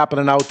stuff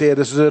happening out there.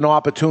 This is an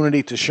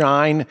opportunity to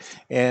shine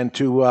and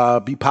to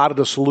be part of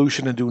the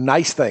solution and do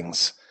nice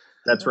things.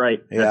 That's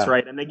right. Yeah. That's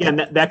right. And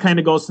again, that kind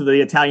of goes to the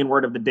Italian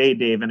word of the day,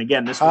 Dave. And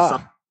again, this was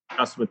something we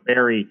discussed with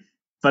Barry.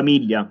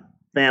 Familia,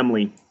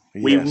 family.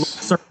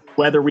 Yes.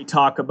 Whether we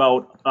talk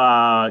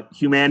about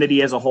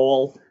humanity as a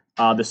whole,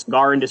 the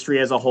cigar industry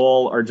as a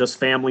whole, or just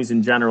families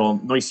in general,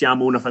 noi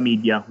siamo una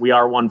famiglia. We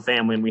are one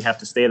family, and we have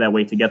to stay that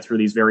way to get through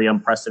these very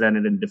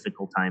unprecedented and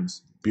difficult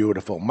times.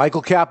 Beautiful.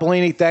 Michael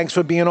Cappellini, thanks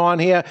for being on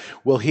here.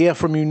 We'll hear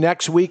from you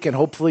next week, and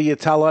hopefully you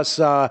tell us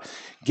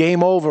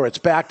game over. It's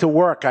back to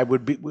work. It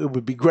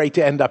would be great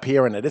to end up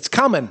hearing it. It's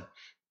coming.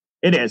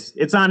 It is.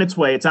 It's on its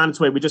way.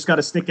 We just got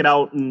to stick it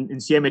out, and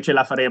insieme ce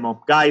la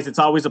faremo. Guys, it's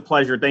always a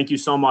pleasure. Thank you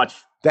so much.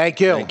 Thank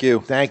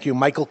you. Thank you.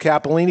 Michael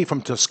Cappellini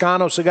from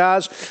Toscano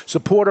Cigars,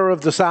 supporter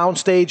of the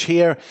soundstage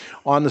here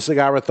on the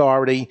Cigar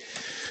Authority.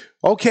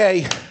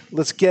 Okay,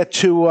 let's get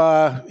to,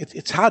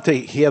 it's hard to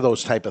hear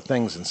those type of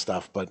things and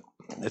stuff, but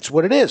it's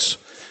what it is.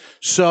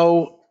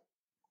 So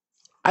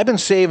I've been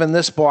saving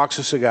this box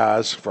of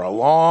cigars for a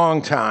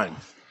long time,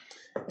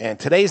 and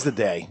today's the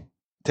day.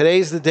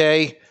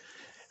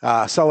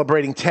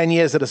 Celebrating 10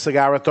 years at the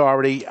Cigar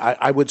Authority.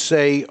 I would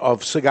say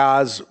of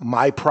cigars,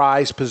 my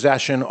prized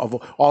possession of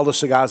all the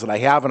cigars that I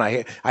have, and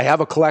I have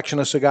a collection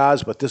of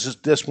cigars, but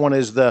this one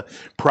is the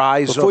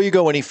prize. Before you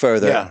go any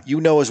further,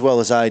 you know as well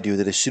as I do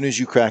that as soon as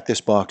you crack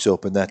this box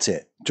open, that's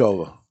it. It's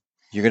over.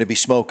 You're going to be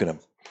smoking them.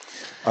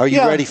 Are you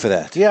ready for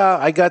that? Yeah,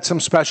 I got some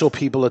special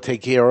people to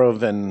take care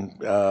of, and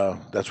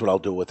that's what I'll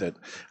do with it.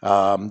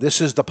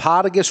 This is the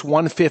Partagas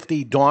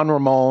 150 Don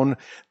Ramon.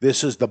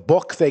 This is the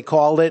book, they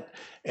called it.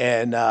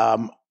 And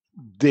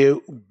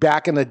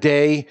back in the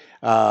day,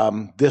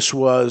 this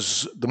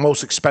was the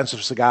most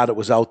expensive cigar that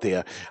was out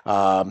there.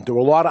 There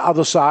were a lot of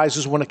other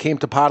sizes when it came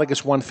to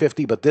Partagas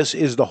 150, but this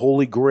is the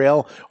holy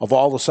grail of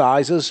all the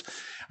sizes.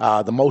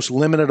 The most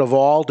limited of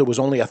all. There was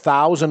only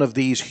 1,000 of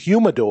these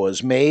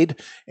humidors made.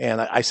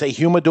 And I say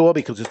humidor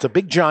because it's a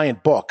big,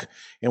 giant book.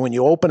 And when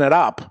you open it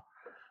up,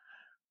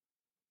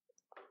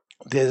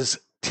 there's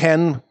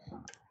 10,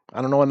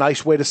 I don't know a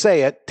nice way to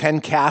say it,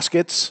 10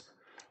 caskets.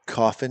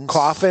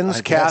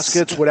 Coffins,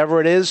 caskets, whatever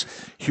it is,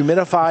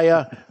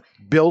 humidifier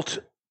built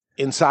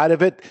inside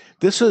of it.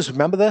 This is,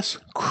 remember this?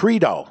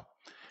 Credo.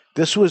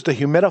 This was the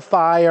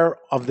humidifier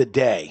of the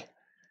day.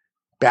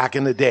 Back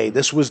in the day,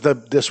 this was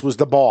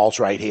the balls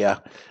right here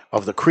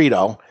of the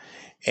Credo,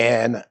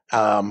 and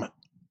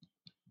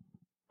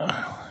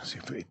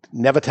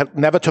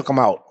never took them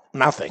out.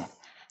 Nothing.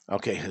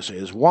 Okay,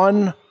 here's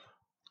one.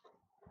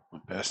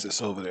 I'll pass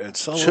this over to Ed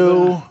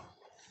Sullivan.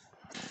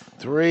 2,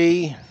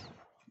 3.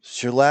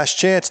 It's your last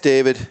chance,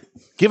 David.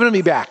 Give it to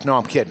me back. No,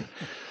 I'm kidding.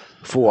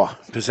 4.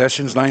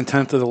 Possession's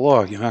 9/10 of the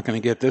law. You're not going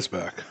to get this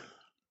back.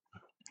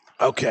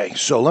 Okay,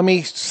 so let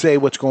me say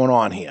what's going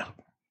on here.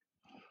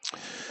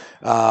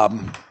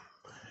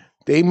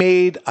 They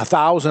made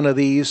 1,000 of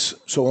these,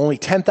 so only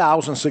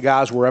 10,000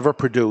 cigars were ever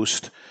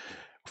produced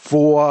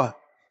for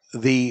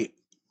the,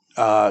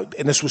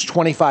 and this was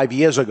 25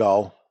 years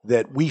ago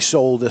that we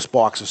sold this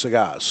box of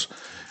cigars.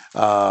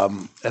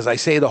 As I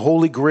say, the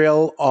holy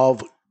grail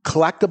of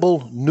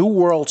collectible New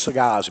World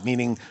cigars,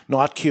 meaning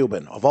not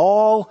Cuban. Of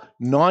all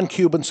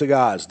non-Cuban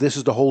cigars, this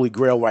is the holy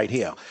grail right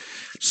here.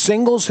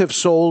 Singles have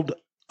sold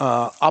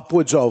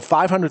upwards of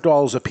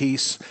 $500 a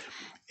piece,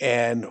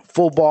 and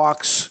full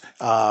box,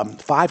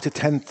 5,000 to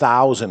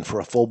 10,000 for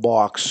a full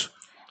box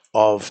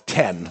of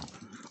 10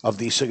 of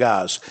these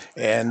cigars.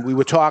 And we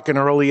were talking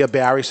earlier,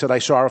 Barry said I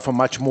saw it for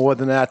much more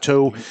than that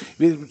too.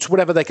 It's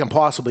whatever they can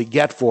possibly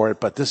get for it,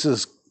 but this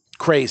is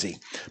crazy.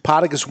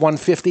 Partagas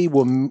 150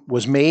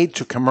 was made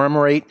to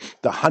commemorate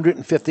the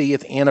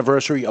 150th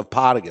anniversary of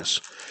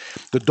Partagas.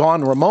 The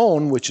Don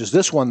Ramon, which is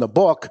this one, the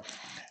book,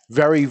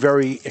 very,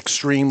 very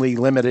extremely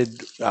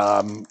limited.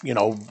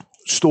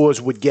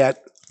 Stores would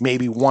get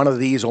maybe one of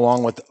these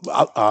along with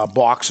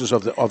boxes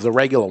of the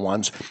regular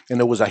ones, and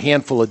there was a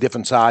handful of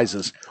different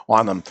sizes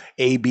on them.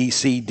 A, B,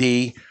 C,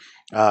 D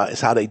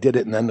is how they did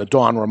it, and then the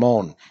Don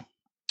Ramon,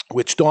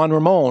 which Don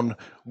Ramon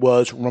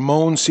was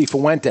Ramon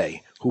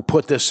Cifuente, who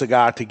put this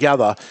cigar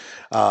together.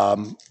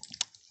 The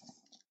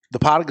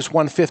Partagas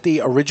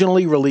 150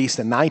 originally released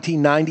in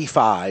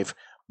 1995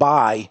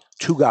 by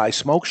Two Guys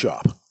Smoke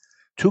Shop.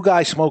 Two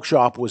Guys Smoke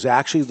Shop was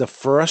actually the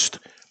first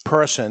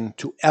person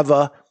to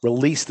ever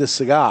release this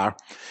cigar.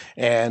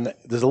 And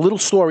there's a little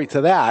story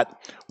to that,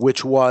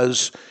 which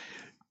was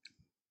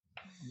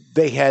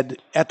they had,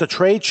 at the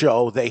trade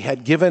show, they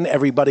had given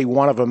everybody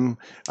one of them.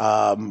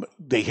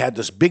 They had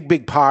this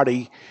big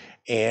party,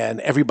 and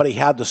everybody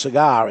had the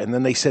cigar. And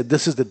then they said,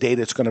 this is the date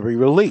it's going to be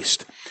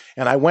released.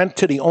 And I went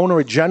to the owner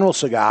of General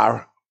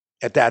Cigar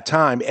at that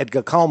time,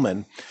 Edgar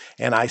Cullman,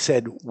 and I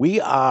said, we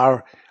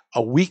are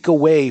a week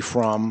away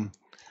from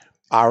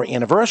our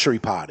anniversary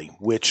party,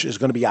 which is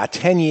going to be our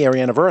 10-year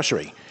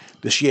anniversary.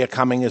 This year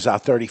coming is our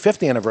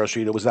 35th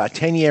anniversary. It was our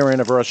 10-year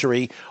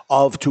anniversary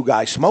of Two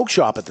Guys Smoke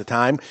Shop at the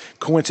time.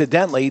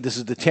 Coincidentally, this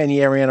is the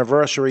 10-year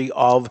anniversary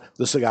of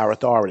the Cigar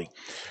Authority.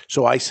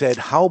 So I said,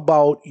 how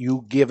about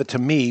you give it to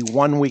me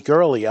 1 week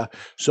earlier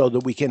so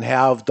that we can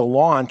have the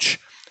launch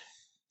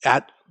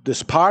at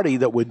this party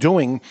that we're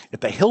doing at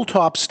the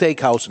Hilltop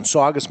Steakhouse in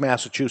Saugus,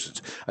 Massachusetts.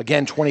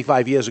 Again,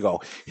 25 years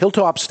ago.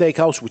 Hilltop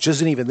Steakhouse, which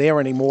isn't even there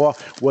anymore,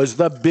 was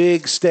the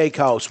big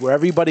steakhouse where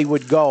everybody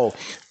would go.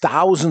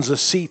 Thousands of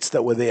seats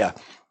that were there.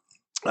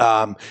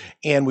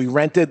 And we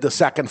rented the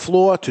second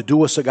floor to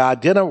do a cigar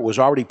dinner. It was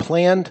already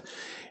planned.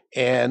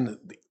 And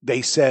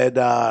they said,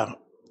 let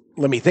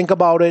me think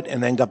about it,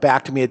 and then got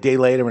back to me a day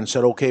later and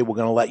said, okay, we're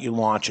going to let you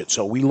launch it.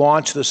 So we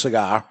launched the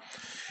cigar.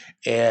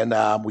 And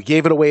we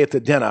gave it away at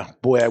the dinner.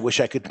 Boy, I wish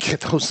I could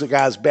get those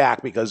cigars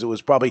back because it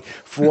was probably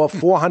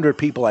 400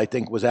 people, I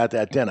think, was at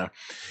that dinner.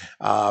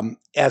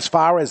 As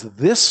far as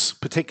this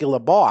particular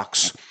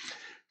box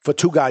for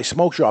Two Guys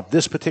Smoke Shop,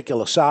 this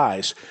particular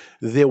size,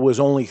 there was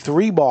only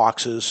 3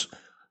 boxes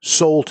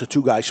sold to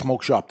Two Guys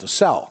Smoke Shop to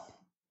sell.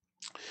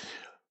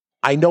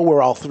 I know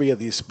where all 3 of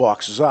these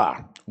boxes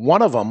are.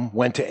 One of them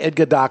went to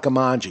Edgar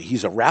Dakamanji.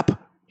 He's a rep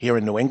here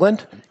in New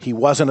England. He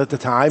wasn't at the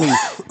time.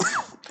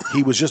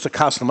 He was just a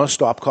customer.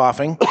 Stop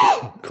coughing.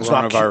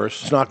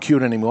 Coronavirus. It's not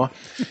cute anymore.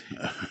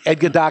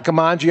 Edgar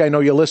Dakamanji, I know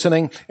you're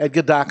listening.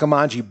 Edgar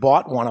Dakamanji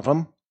bought one of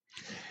them.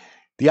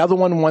 The other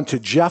one went to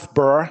Jeff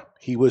Burr.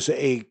 He was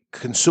a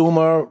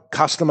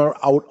customer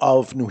out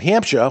of New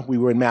Hampshire. We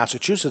were in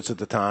Massachusetts at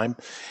the time.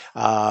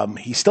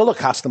 He's still a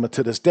customer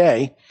to this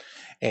day.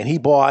 And he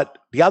bought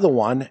the other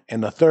one,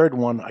 and the third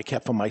one I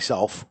kept for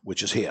myself,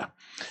 which is here.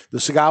 The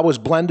cigar was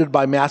blended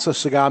by master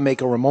cigar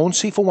maker Ramon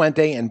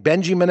Cifuente and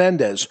Benji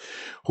Menendez,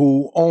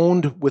 who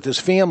owned with his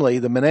family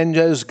the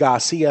Menendez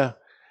Garcia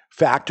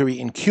factory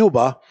in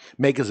Cuba,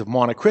 makers of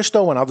Monte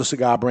Cristo and other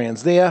cigar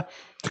brands there.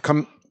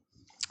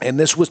 And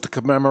this was to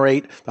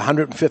commemorate the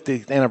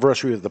 150th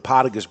anniversary of the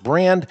Partagas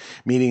brand,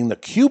 meaning the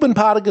Cuban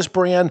Partagas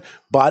brand,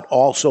 but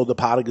also the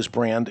Partagas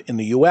brand in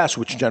the U.S.,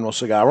 which General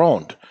Cigar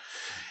owned.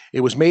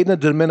 It was made in the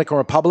Dominican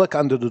Republic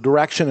under the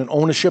direction and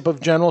ownership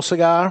of General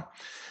Cigar.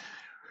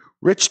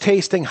 Rich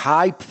tasting,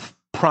 high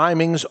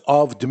primings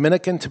of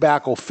Dominican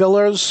tobacco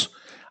fillers,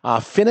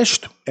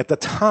 finished at the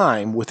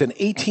time with an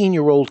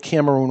 18-year-old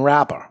Cameroon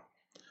wrapper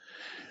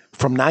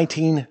from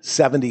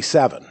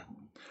 1977.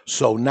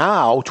 So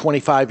now,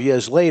 25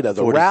 years later,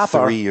 the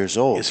wrapper years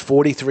old. is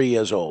 43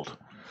 years old.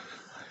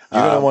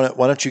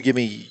 Why don't you give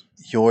me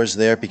yours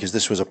there, because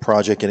this was a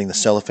project getting the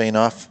cellophane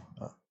off.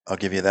 I'll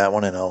give you that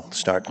one, and I'll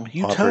start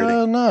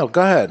operating. No,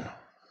 go ahead.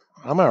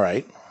 I'm all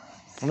right.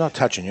 I'm not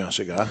touching your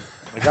cigar.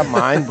 I got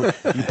mine. But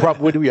you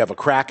probably, do you have a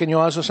crack in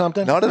yours or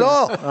something? Not at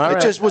all. All It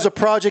right. just was a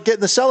project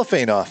getting the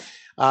cellophane off.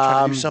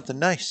 Trying to do something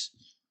nice.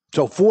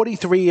 So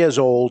 43 years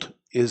old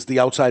is the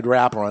outside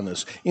wrapper on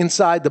this.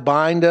 Inside the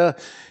binder,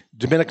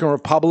 Dominican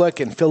Republic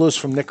and fillers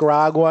from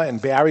Nicaragua,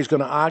 and Barry's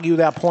going to argue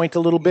that point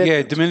a little bit.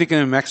 Yeah, Dominican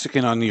and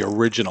Mexican on the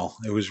original.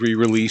 It was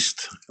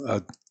re-released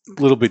a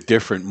little bit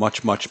different,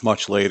 much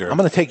later. I'm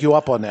going to take you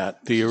up on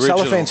that. The original,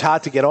 Cellophane's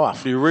hard to get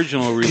off. The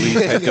original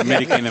release had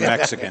Dominican and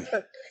Mexican.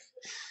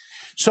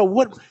 So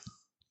what?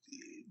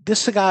 This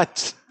cigar,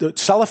 the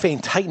cellophane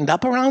tightened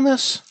up around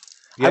this?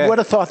 Yeah. I would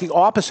have thought the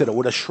opposite. It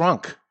would have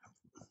shrunk.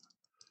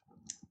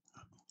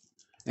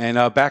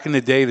 And back in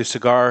the day, the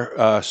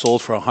cigar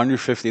sold for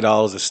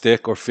 $150 a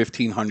stick or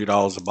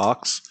 $1,500 a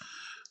box.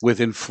 With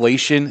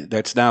inflation,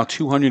 that's now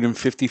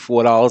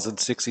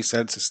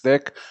 $254.60 a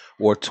stick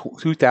or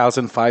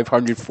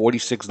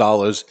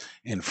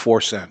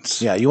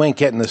 $2,546.04. Yeah, you ain't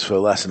getting this for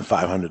less than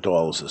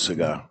 $500 a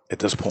cigar at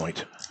this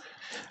point.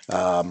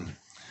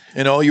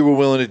 And all you were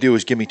willing to do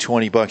was give me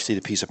 $20 to eat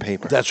a piece of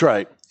paper. That's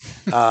right.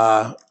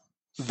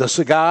 The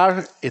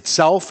cigar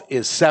itself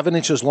is 7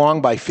 inches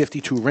long by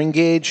 52 ring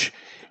gauge,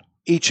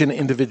 each in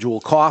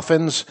individual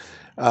coffins.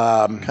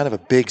 Kind of a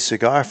big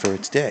cigar for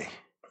its day,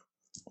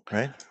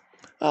 right?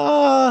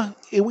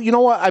 You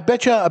know what? I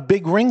bet you a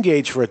big ring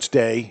gauge for its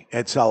day,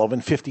 Ed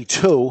Sullivan,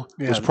 52,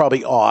 was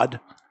probably odd.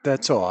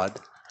 That's odd.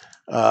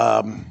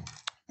 Man,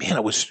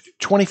 it was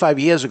 25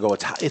 years ago.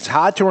 It's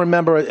hard to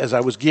remember as I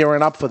was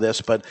gearing up for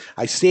this, but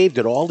I saved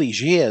it all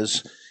these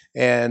years.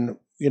 And,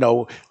 you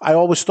know, I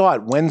always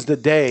thought, when's the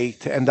day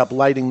to end up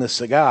lighting this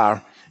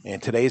cigar?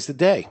 And today's the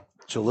day.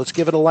 So let's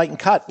give it a light and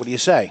cut. What do you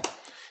say?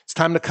 It's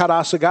time to cut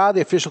our cigar.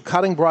 The official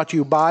cutting brought to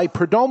you by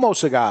Perdomo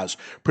Cigars.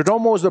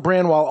 Perdomo is the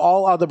brand while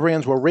all other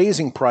brands were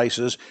raising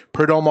prices.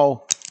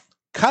 Perdomo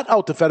cut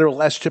out the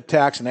federal S-chip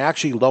tax and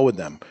actually lowered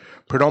them.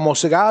 Perdomo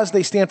Cigars,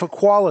 they stand for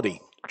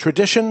quality,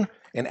 tradition,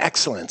 and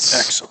excellence.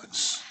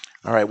 Excellence.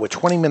 All right, we're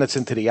 20 minutes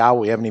into the hour.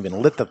 We haven't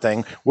even lit the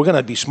thing. We're going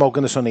to be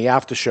smoking this on the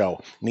after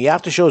show. And the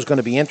after show is going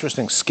to be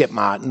interesting, Skip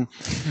Martin,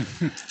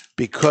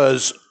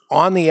 because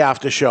on the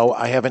after show,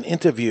 I have an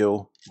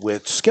interview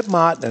with Skip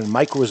Martin and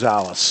Mike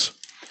Rosales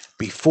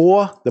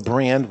before the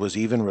brand was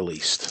even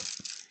released.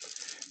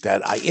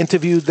 That I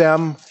interviewed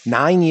them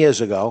 9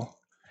 years ago,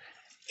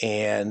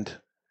 and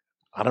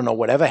I don't know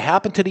whatever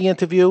happened to the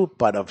interview,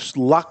 but if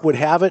luck would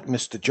have it,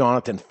 Mr.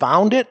 Jonathan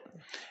found it,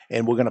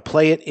 and we're going to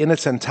play it in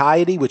its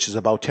entirety, which is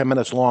about 10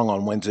 minutes long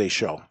on Wednesday's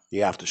show,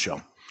 the after show.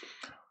 Have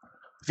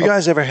you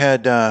guys ever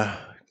had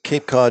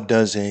Cape Cod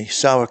does a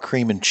sour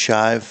cream and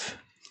chive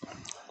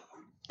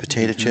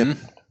potato chip?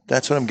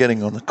 That's what I'm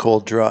getting on the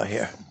cold draw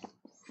here.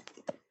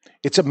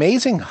 It's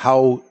amazing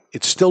how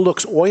it still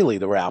looks oily,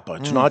 the wrapper.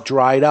 It's not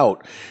dried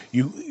out.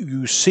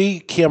 You see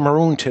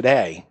Cameroon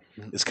today,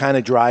 it's kind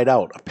of dried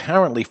out.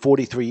 Apparently,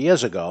 43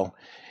 years ago,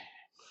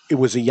 it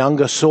was a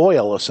younger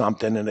soil or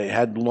something, and it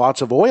had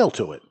lots of oil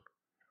to it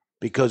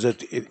because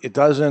it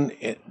doesn't,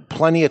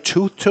 plenty of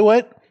tooth to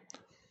it.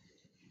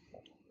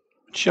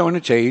 Showing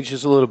its age.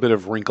 There's a little bit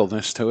of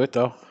wrinkleness to it,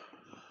 though.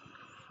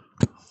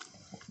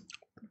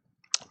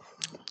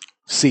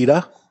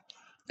 Cedar.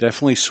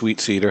 Definitely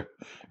sweet cedar.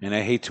 And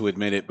I hate to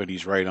admit it, but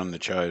he's right on the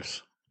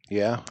chives.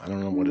 Yeah, I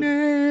don't know what it is.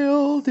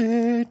 Nailed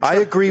it. I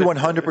agree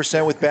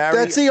 100% with Barry.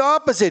 That's the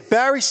opposite.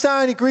 Barry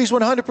Stein agrees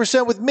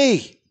 100% with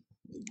me.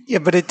 Yeah,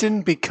 but it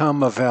didn't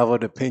become a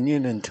valid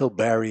opinion until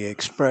Barry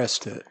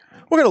expressed it.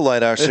 We're going to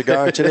light our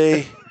cigar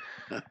today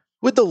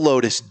with the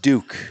Lotus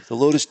Duke. The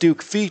Lotus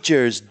Duke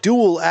features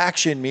dual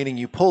action, meaning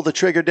you pull the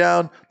trigger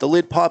down, the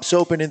lid pops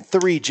open, and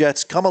 3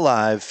 jets come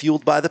alive,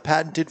 fueled by the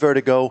patented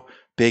Vertigo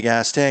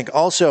big-ass tank.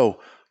 Also,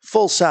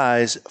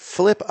 full-size,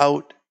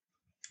 flip-out,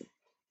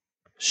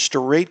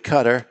 straight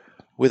cutter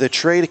with a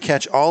tray to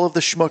catch all of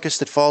the schmuckus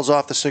that falls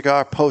off the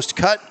cigar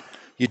post-cut.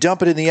 You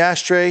dump it in the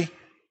ashtray, and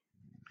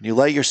you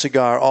light your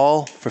cigar,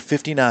 all for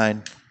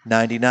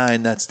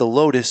 $59.99. That's the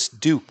Lotus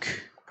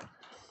Duke.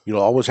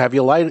 You'll always have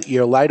your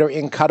lighter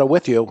in cutter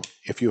with you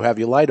if you have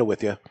your lighter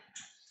with you.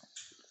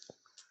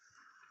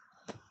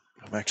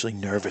 I'm actually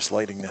nervous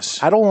lighting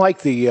this. I don't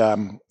like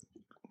the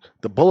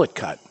bullet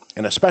cut,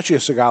 and especially a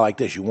cigar like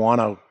this. You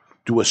want to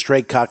do a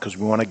straight cut because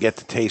we want to get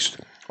the taste,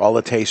 all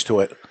the taste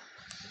to it.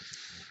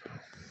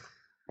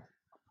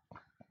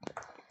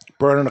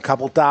 Burning a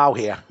couple thou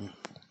here.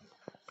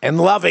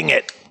 And loving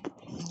it.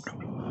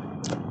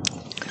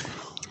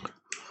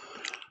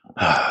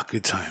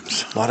 Good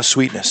times. A lot of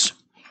sweetness.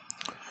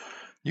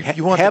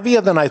 You want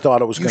heavier than I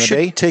thought it was going to be.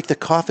 You should take the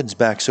coffins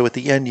back so at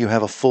the end you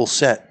have a full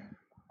set.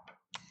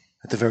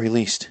 At the very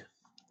least.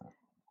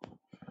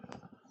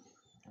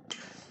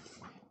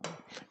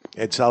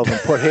 Ed Sullivan,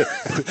 put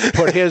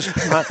his.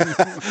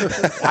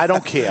 I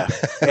don't care,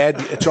 Ed.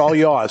 It's all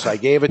yours. I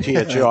gave it to you.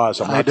 It's yours.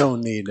 I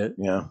don't need it.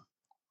 Yeah.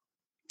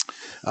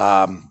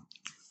 I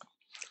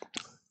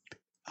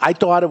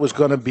thought it was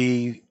going to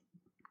be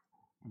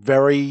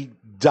very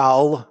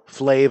dull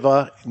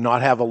flavor,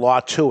 not have a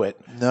lot to it.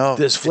 No,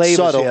 there's flavors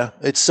subtle. here.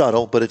 It's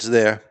subtle, but it's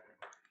there.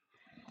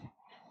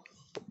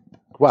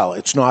 Well,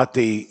 it's not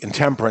the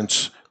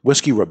Intemperance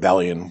Whiskey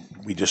Rebellion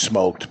we just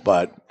smoked,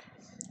 but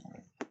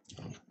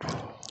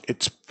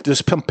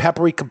there's some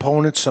peppery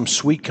components, some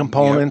sweet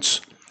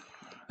components. Yep.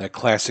 That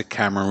classic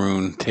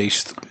Cameroon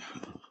taste,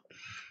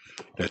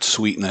 that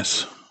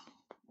sweetness.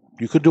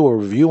 You could do a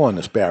review on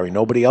this, Barry.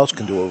 Nobody else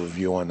can do a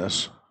review on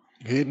this.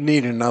 You'd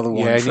need another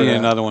one. Yeah, I for need that.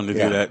 another one to do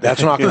that.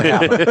 That's not going to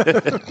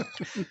happen.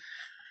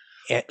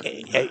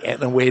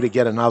 And a way to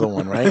get another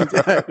one, right?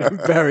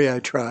 Barry, I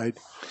tried.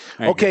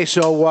 Okay,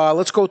 so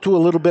let's go through a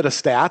little bit of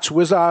stats.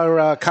 Where's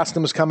our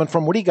customers coming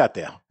from? What do you got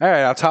there? All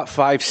right, our top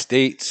 5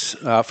 states.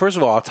 First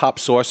of all, our top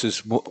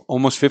sources,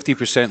 almost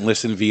 50%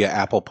 listen via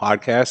Apple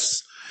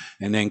Podcasts,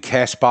 and then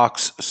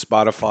CastBox,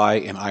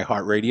 Spotify, and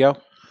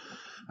iHeartRadio.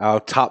 Our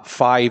top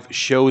 5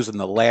 shows in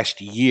the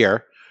last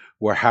year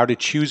were How to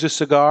Choose a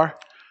Cigar,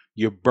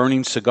 Your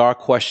Burning Cigar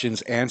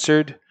Questions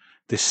Answered,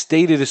 The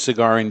State of the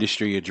Cigar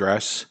Industry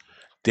Address,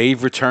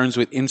 Dave Returns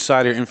with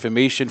Insider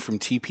Information from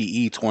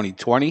TPE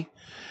 2020,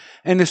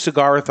 and the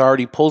Cigar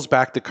Authority pulls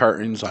back the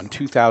curtains on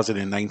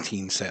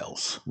 2019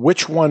 sales.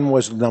 Which one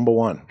was number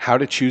one? How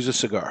to Choose a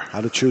Cigar. How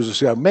to Choose a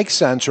Cigar. Makes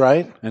sense,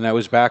 right? And that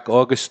was back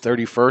August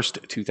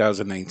 31st,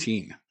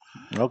 2019.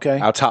 Okay.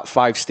 Our top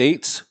 5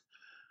 states,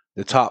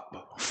 the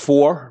top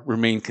 4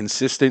 remain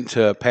consistent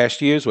to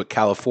past years with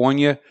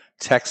California,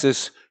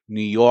 Texas,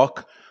 New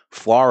York,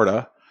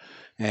 Florida,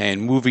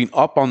 and moving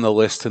up on the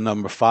list to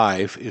number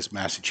 5 is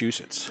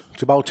Massachusetts.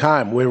 It's about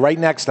time. We're right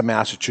next to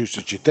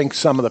Massachusetts. You'd think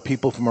some of the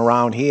people from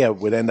around here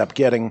would end up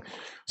getting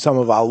some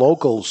of our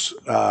locals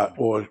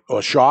or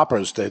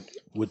shoppers that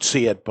would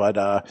see it,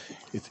 but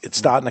it's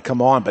starting to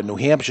come on. But New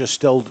Hampshire's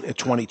still at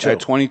 22. At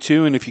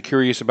 22, and if you're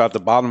curious about the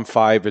bottom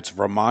 5, it's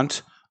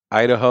Vermont,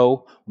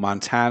 Idaho,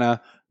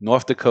 Montana,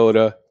 North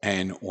Dakota,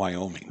 and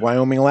Wyoming.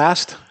 Wyoming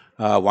last?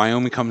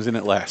 Wyoming comes in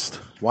at last.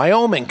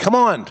 Wyoming, come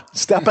on,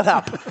 step it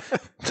up.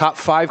 top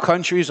 5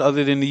 countries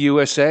other than the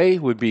USA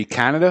would be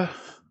Canada.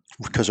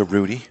 Because of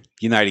Rudy.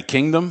 United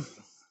Kingdom,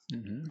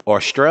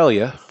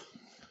 Australia,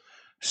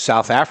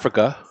 South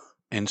Africa,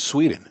 and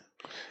Sweden.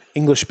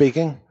 English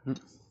speaking.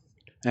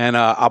 And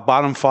our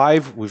bottom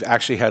 5, we've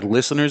actually had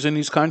listeners in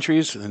these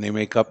countries, and they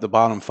make up the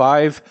bottom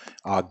 5.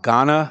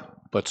 Ghana,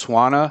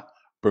 Botswana,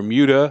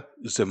 Bermuda,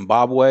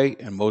 Zimbabwe,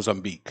 and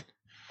Mozambique.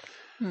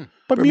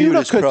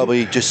 Bermuda's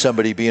probably just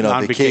somebody being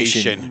on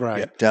vacation.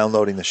 Right.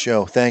 Downloading the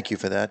show. Thank you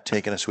for that,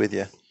 taking us with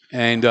you.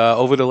 And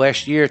over the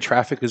last year,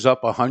 traffic is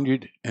up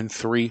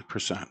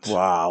 103%.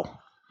 Wow.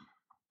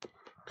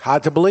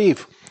 Hard to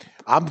believe.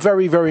 I'm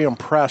very, very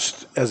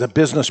impressed as a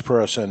business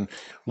person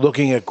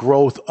looking at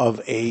growth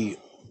of a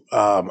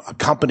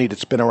company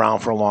that's been around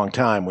for a long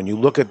time. When you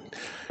look at,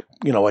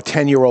 a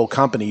 10-year-old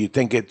company, you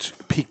think it's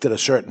peaked at a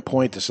certain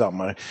point or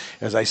something.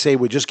 As I say,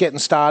 we're just getting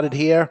started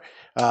here.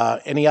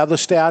 Any other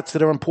stats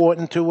that are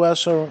important to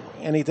us or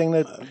anything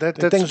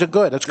that things are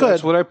good? That's good.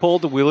 That's what I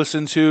pulled. We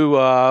listen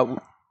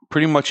to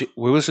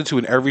we listen to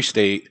in every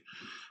state.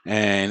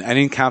 And I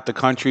didn't count the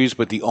countries,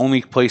 but the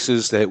only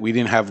places that we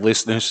didn't have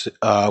listeners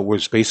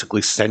was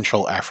basically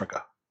Central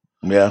Africa.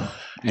 Yeah.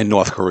 And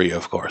North Korea,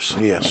 of course.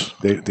 Yes.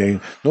 They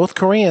North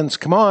Koreans,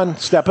 come on,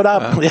 step it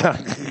up. Yeah.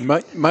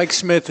 Mike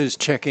Smith is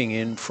checking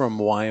in from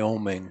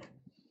Wyoming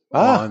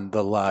on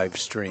the live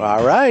stream.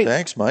 All right.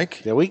 Thanks,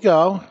 Mike. There we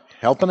go.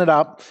 Helping it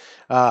up.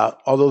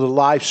 Although the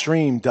live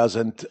stream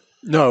doesn't.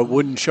 No, it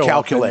wouldn't show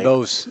calculate up in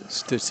those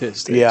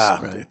statistics. Yeah,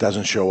 right. It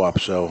doesn't show up.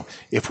 So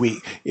if we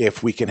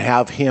can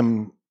have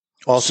him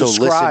also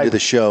listen to the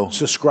show,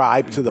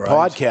 subscribe to the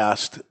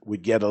podcast,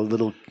 we'd get a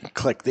little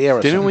click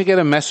there. Didn't we get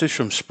a message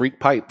from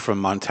Spreakpipe from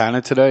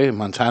Montana today?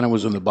 Montana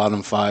was in the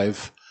bottom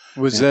 5.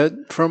 Was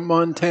that from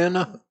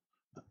Montana?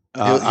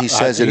 He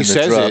says it in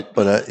the drop,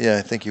 but yeah,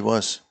 I think he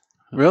was.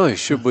 Really?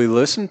 Should we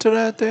listen to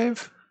that,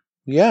 Dave?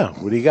 Yeah.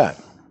 What do you got?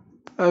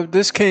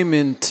 This came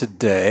in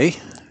today,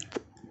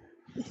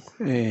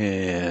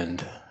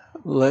 and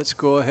let's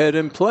go ahead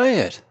and play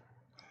it.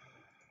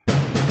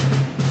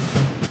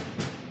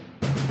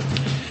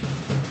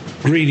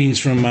 Greetings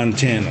from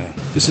Montana.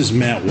 This is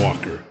Matt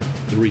Walker,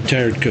 the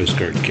retired Coast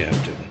Guard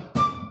captain.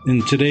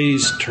 In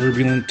today's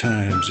turbulent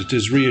times, it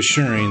is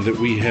reassuring that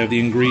we have the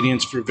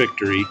ingredients for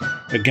victory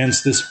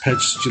against this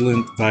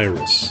pestilent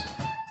virus.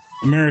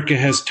 America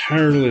has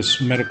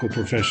tireless medical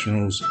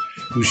professionals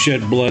who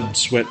shed blood,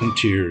 sweat, and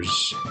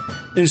tears.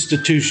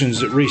 Institutions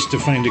that race to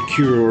find a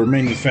cure or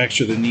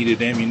manufacture the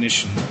needed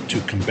ammunition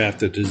to combat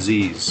the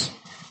disease.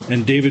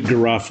 And David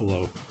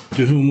Garofalo,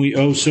 to whom we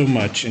owe so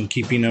much in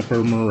keeping up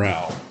our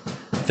morale.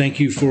 Thank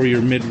you for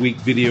your midweek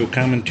video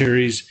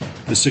commentaries,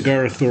 the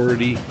Cigar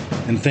Authority,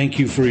 and thank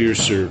you for your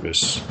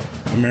service.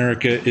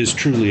 America is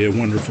truly a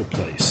wonderful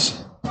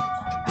place.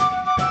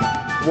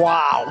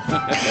 Wow.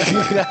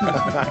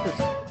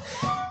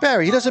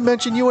 Barry, he doesn't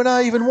mention you and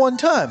I even one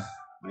time.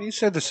 You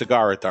said the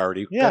Cigar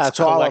Authority. Yeah, That's it's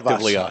all of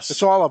collectively us.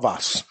 It's all of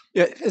us.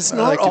 Yeah, it's I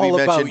not like to be all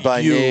mentioned about by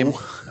you. name.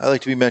 I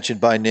like to be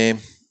mentioned by name,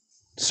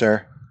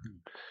 sir.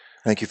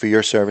 Thank you for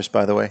your service,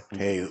 by the way.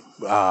 Hey,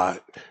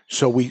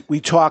 so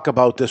we talk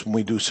about this when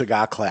we do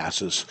cigar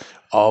classes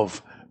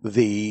of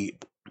the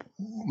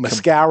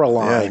mascara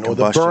line or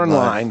the burn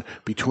line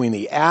between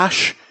the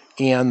ash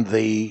and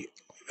the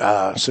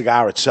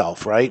cigar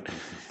itself, right?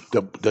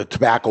 The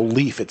tobacco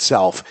leaf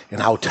itself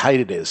and how tight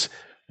it is.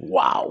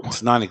 Wow.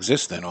 It's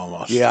non-existent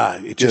almost. Yeah.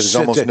 There's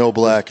almost no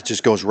black. It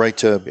just goes right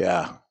to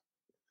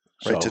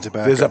to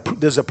tobacco.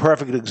 There's a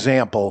perfect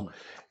example.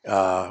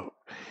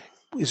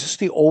 Is this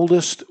the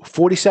oldest?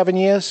 47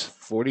 years?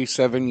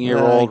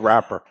 47-year-old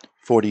wrapper.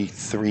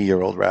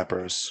 43-year-old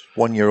wrapper is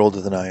 1 year older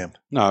than I am.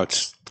 No,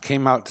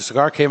 the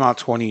cigar came out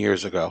 20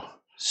 years ago.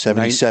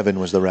 77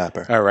 was the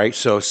wrapper. All right.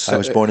 So I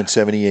was born in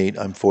 78.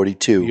 I'm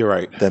 42. You're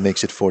right. That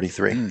makes it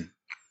 43.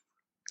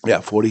 Yeah,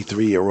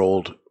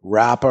 43-year-old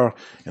wrapper,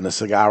 and the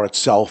cigar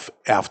itself,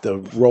 after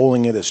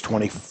rolling it, is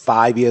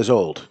 25 years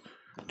old.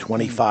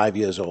 25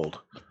 years old.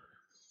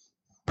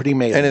 Pretty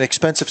amazing. And an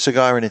expensive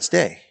cigar in its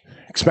day.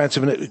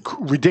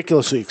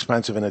 Ridiculously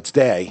expensive in its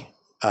day.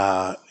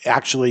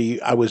 Actually,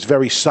 I was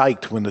very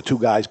psyched when the two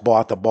guys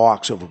bought the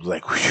box. It was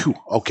like, whew,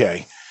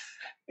 okay.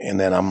 And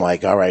then I'm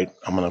like, all right,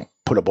 I'm going to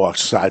put a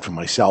box aside for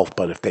myself.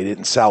 But if they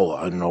didn't sell,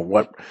 I don't know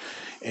what.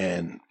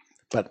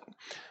 But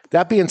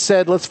that being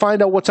said, let's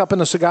find out what's up in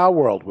the cigar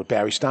world with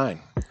Barry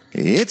Stein.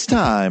 It's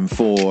time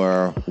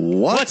for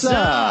What's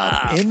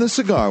Up in the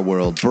Cigar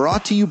World,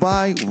 brought to you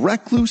by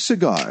Recluse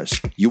Cigars.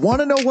 You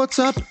want to know what's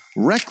up?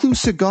 Recluse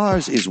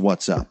Cigars is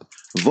what's up.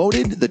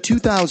 Voted the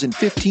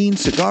 2015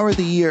 Cigar of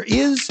the Year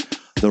is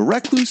the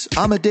Recluse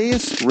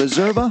Amadeus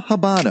Reserva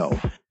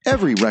Habano.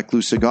 Every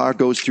Recluse cigar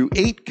goes through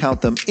 8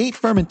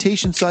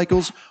 fermentation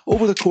cycles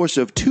over the course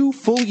of 2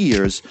 full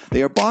years.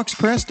 They are box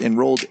pressed and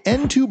rolled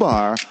N2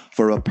 bar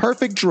for a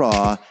perfect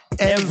draw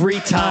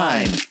every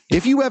time.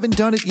 If you haven't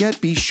done it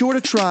yet, be sure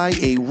to try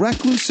a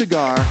Recluse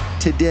cigar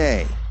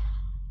today.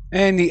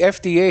 And the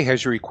FDA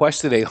has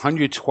requested a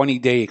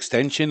 120-day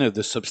extension of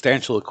the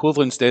substantial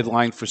equivalence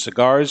deadline for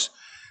cigars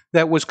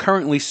that was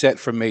currently set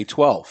for May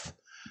 12th.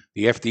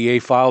 The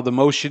FDA filed a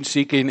motion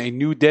seeking a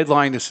new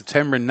deadline of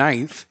September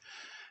 9th.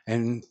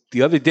 And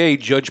the other day,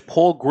 Judge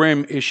Paul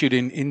Grimm issued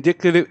an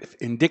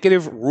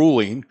indicative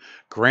ruling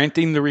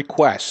granting the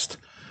request,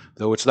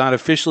 though it's not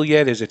official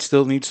yet as it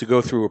still needs to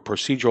go through a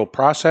procedural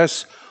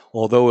process,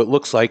 although it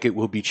looks like it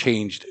will be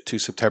changed to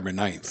September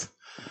 9th.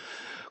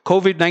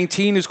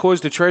 COVID-19 has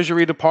caused the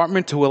Treasury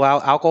Department to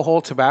allow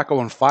alcohol, tobacco,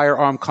 and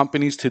firearm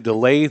companies to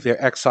delay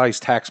their excise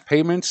tax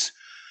payments.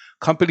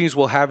 Companies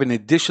will have an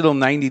additional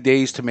 90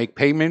 days to make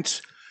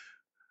payments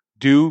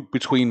due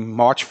between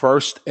March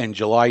 1st and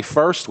July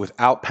 1st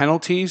without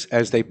penalties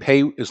as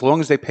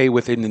long as they pay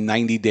within the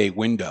 90-day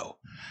window.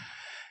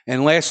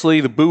 And lastly,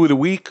 the boo of the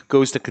week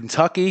goes to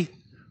Kentucky,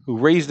 who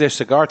raised their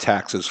cigar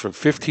taxes from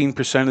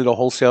 15% of the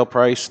wholesale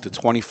price to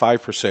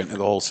 25% of the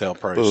wholesale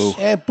price. Boo.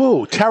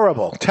 Boo.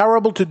 Terrible.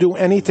 Terrible to do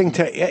anything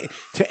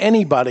to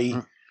anybody.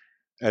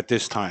 At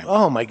this time.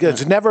 Oh, my goodness.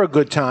 It's never a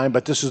good time,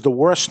 but this is the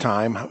worst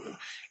time.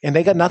 And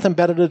they got nothing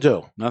better to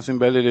do. Nothing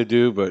better to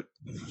do but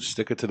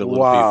stick it to the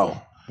little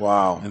people.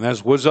 Wow. And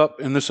that's what's up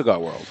in the cigar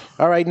world.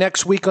 All right,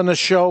 next week on the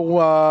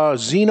show,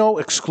 Zeno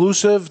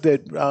exclusive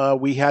that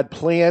we had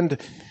planned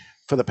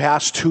for the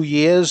past 2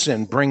 years,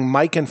 and bring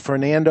Mike and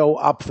Fernando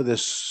up for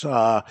this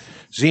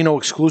Zeno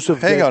exclusive.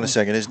 Hang on a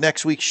second. Is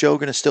next week's show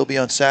going to still be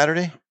on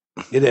Saturday?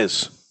 It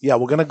is. Yeah,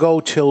 we're going to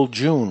go till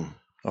June.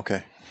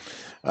 Okay.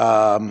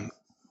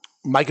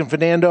 Mike and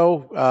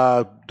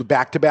Fernando, the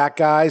back-to-back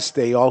guys,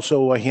 they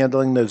also are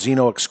handling the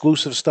Zeno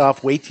exclusive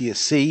stuff. Wait till you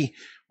see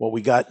what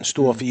we got in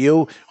store for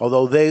you.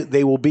 Although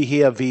they will be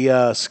here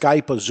via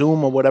Skype or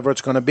Zoom or whatever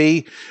it's going to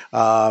be.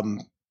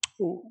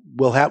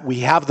 We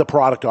have the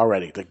product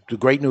already. The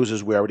great news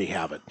is we already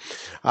have it.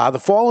 The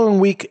following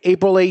week,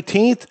 April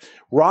 18th,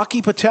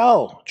 Rocky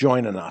Patel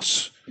joining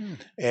us.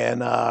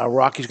 And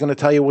Rocky's going to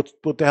tell you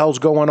what the hell's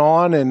going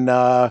on,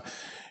 and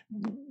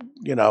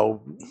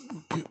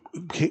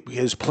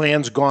his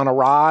plan's gone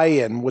awry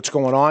and what's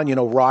going on.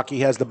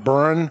 Rocky has the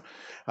Burn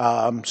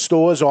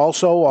stores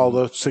also, all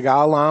the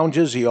cigar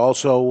lounges. He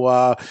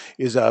also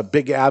is a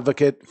big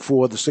advocate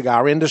for the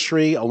cigar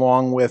industry,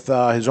 along with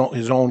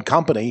his own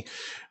company.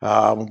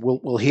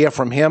 We'll hear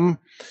from him.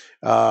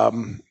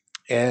 And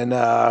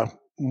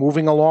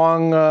moving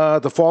along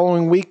the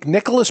following week,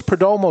 Nicholas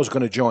Perdomo is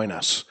going to join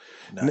us.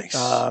 Nice.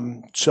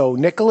 So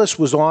Nicholas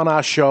was on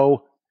our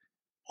show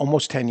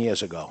almost 10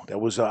 years ago. That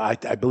was, I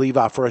believe,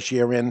 our first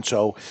year in.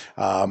 So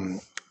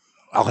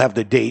I'll have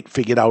the date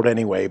figured out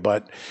anyway.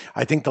 But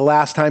I think the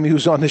last time he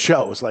was on the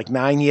show was like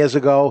 9 years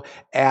ago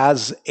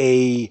as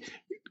a...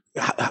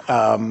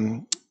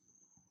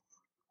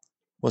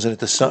 wasn't it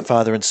the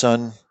father and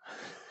son?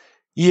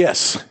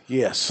 Yes.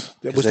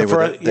 It was they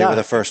were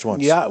the first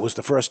ones. Yeah, it was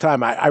the first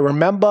time. I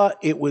remember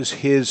it was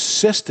his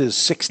sister's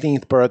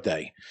 16th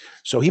birthday.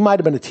 So he might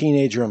have been a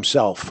teenager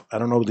himself. I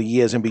don't know the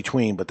years in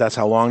between, but that's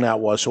how long that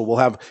was. So we'll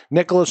have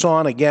Nicholas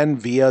on again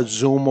via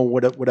Zoom or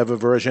whatever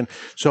version.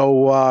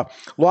 So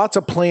lots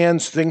of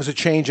plans. Things are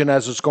changing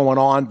as it's going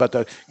on, but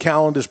the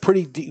calendar's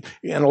pretty deep.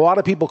 And a lot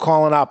of people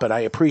calling up, and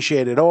I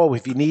appreciate it. Oh,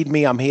 if you need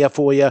me, I'm here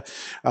for you.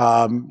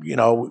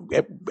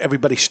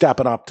 Everybody's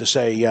stepping up to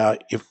say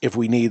if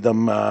we need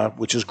them,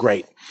 which is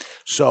great.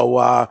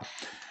 So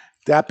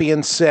that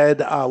being said,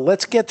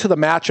 let's get to the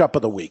matchup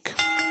of the week.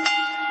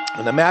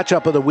 And the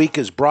matchup of the week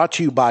is brought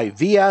to you by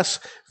VS.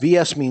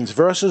 VS means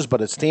versus, but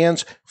it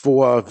stands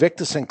for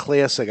Victor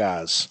Sinclair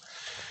Cigars.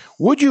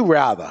 Would you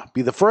rather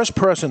be the first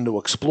person to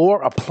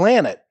explore a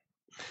planet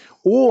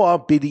or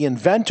be the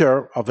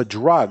inventor of a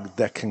drug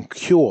that can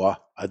cure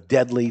a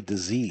deadly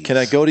disease? Can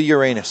I go to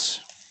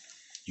Uranus?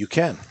 You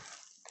can.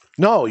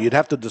 No, you'd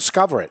have to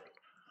discover it.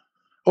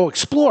 Oh,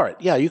 explore it.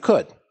 Yeah, you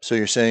could. So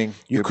you're saying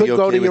you could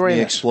go to Uranus.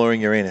 Me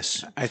exploring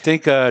Uranus? I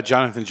think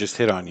Jonathan just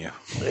hit on you.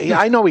 Yeah,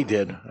 I know he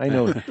did. I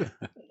know.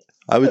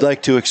 I would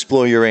like to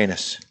explore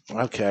Uranus.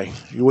 Okay.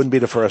 You wouldn't be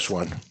the first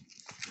one.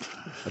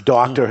 A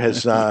doctor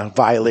has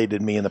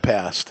violated me in the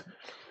past.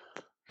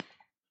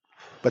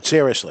 But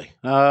seriously.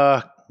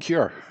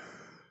 Cure.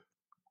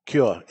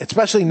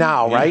 Especially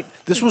now, right?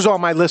 This was on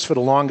my list for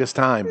the longest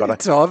time. But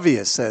it's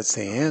obvious that's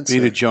the answer. Be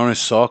the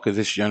Jonas Salk of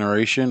this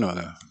generation or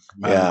the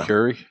Madame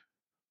Curie?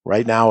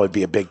 Right now, it'd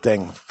be a big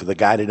thing for the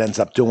guy that ends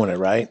up doing it,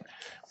 right?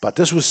 But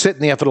this was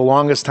sitting there for the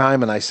longest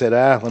time, and I said,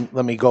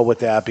 let me go with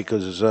that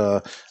because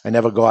I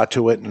never got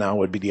to it, and now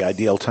would be the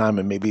ideal time,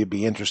 and maybe it'd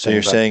be interesting. So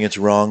you're saying it's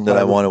wrong that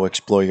I want to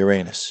explore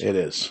Uranus? It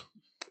is.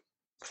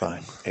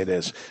 Fine. It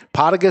is.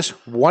 Potagus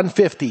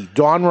 150,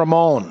 Don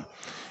Ramon.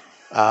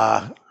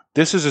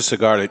 This is a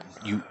cigar that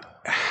you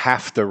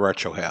have to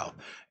retrohale.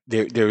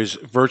 There is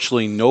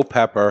virtually no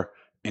pepper,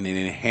 and it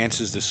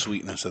enhances the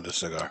sweetness of the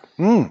cigar.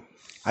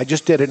 I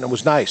just did it, and it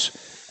was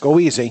nice. Go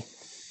easy.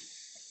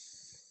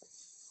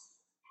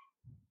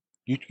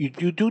 You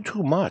do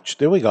too much.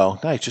 There we go.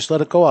 Nice. Just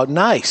let it go out.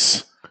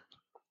 Nice.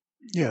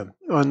 Yeah.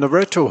 On the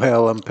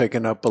retrohale, I'm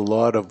picking up a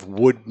lot of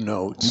wood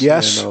notes.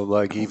 Yes.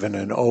 Like even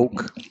an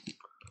oak.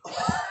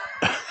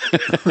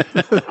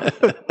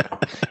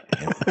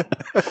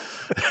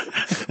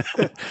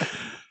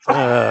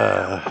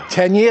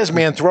 10 years,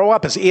 man. Throw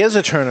up. His ears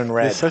are turning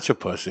red. You're such a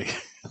pussy.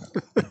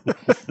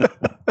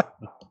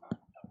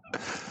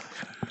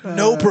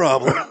 No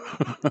problem.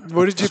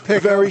 What did you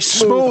pick? Very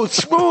smooth.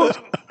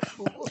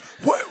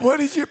 What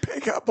did you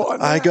pick up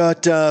on? I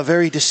got a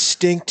very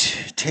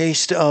distinct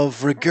taste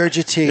of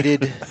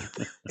regurgitated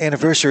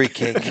anniversary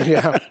cake.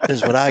 Yeah.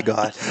 Is what I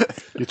got.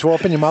 You throw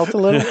up in your mouth a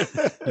little?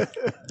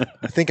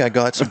 I think I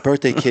got some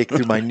birthday cake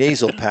through my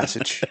nasal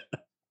passage.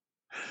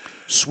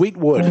 Sweet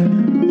wood.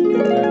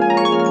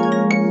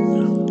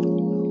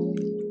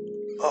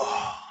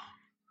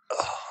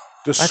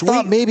 I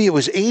thought maybe it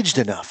was aged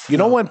enough. You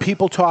know when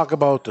people talk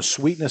about the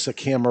sweetness of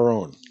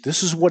Cameroon,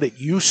 this is what it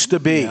used to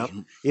be. Yep.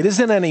 It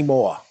isn't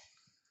anymore.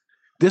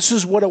 This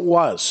is what it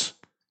was.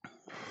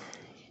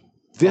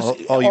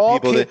 All you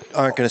people that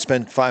aren't going to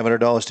spend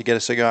 $500 to get a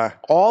cigar.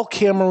 All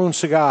Cameroon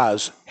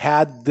cigars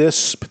had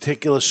this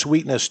particular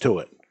sweetness to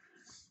it.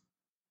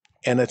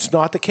 And it's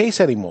not the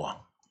case anymore.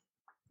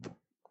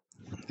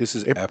 This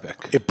is epic.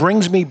 It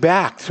brings me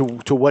back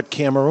to what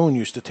Cameroon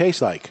used to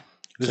taste like.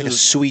 It's like a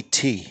sweet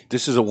tea.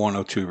 This is a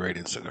 102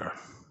 rated cigar.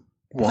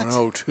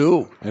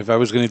 102? If I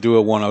was going to do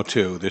a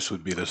 102, this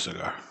would be the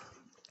cigar.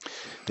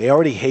 They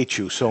already hate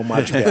you so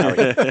much,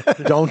 Barry.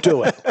 Don't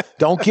do it.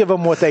 Don't give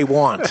them what they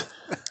want.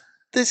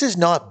 This is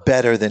not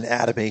better than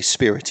Atabey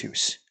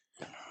Spiritus,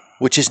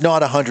 which is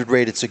not a 100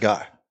 rated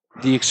cigar.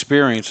 The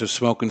experience of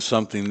smoking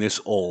something this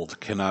old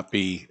cannot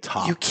be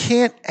topped. You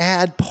can't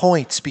add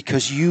points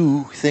because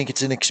you think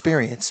it's an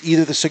experience.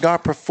 Either the cigar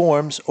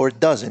performs or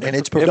it doesn't, and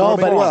it's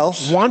performing well.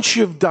 Once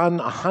you've done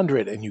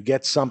 100 and you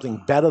get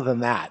something better than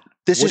that.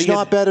 This is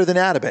not better than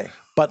Atabey.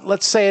 But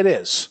let's say it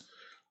is.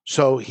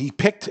 So he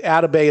picked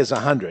Atabey as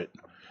 100,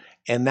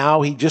 and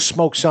now he just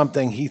smoked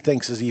something he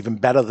thinks is even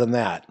better than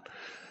that.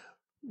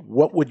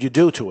 What would you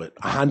do to it?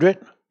 100?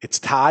 It's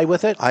tie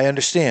with it? I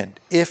understand.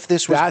 If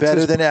this was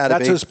better than Atabey,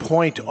 that's his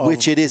point.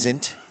 Which it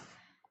isn't,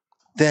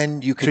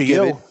 then you could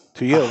give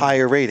it a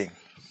higher rating.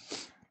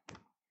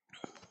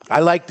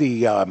 I like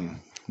the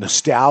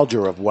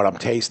nostalgia of what I'm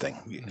tasting.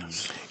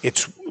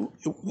 It's.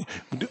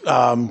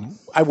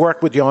 I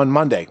worked with you on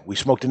Monday. We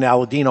smoked an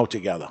Aladino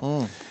together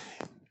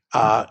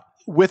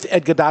with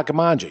Edgar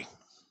Dakamanji.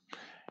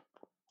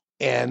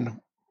 And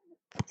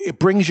it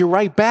brings you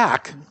right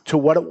back to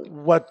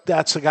what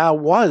that cigar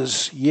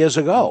was years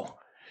ago.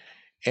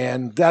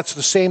 And that's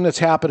the same that's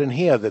happening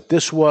here, that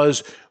this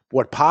was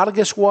what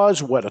Partagas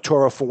was, what a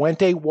Toro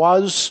Fuente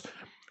was.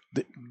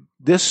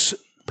 This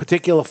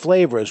particular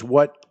flavor is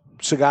what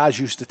cigars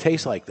used to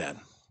taste like then.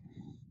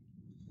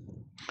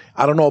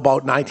 I don't know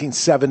about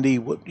 1970.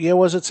 What year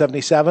was it?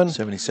 77?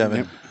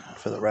 77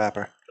 for the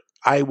wrapper.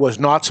 I was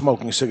not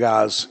smoking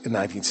cigars in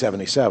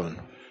 1977.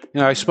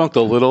 You know, I smoked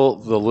the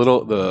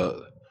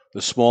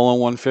smaller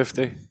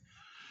 150.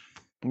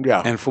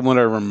 Yeah. And from what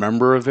I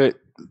remember of it,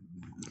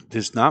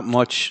 there's not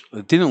much.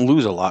 It didn't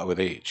lose a lot with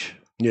age.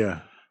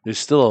 Yeah. There's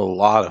still a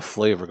lot of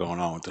flavor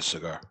going on with the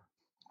cigar.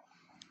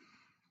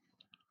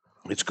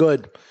 It's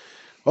good.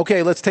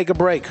 Okay, let's take a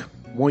break.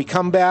 When we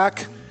come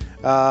back,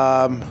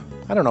 I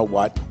don't know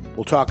what.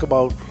 We'll talk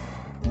about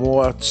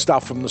more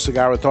stuff from the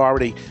Cigar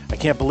Authority. I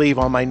can't believe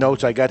on my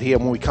notes I got here.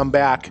 When we come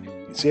back,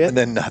 see it? And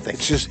then nothing.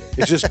 It's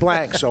just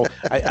blank. So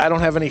I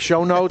don't have any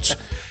show notes.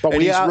 But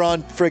he's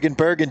Ron friggin'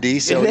 Burgundy,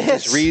 so he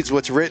just reads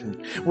what's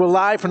written. We're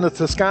live from the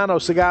Toscano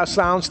Cigar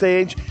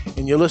Soundstage,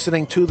 and you're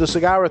listening to the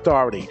Cigar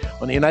Authority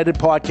on the United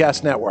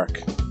Podcast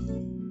Network.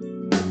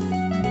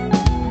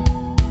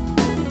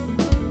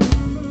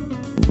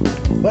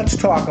 Let's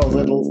talk a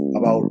little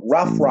about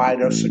Rough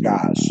Rider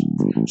cigars.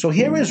 So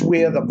here is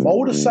where the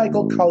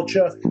motorcycle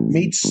culture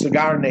meets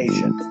Cigar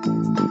Nation.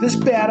 This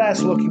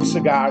badass-looking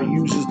cigar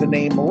uses the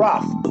name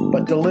Rough,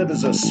 but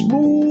delivers a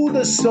smooth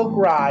as silk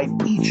ride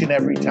each and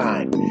every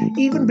time.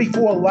 Even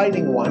before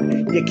lighting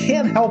one, you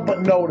can't help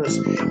but notice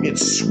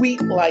its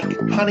sweet like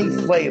honey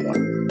flavor.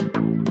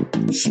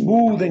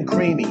 Smooth and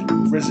creamy,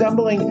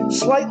 resembling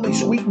slightly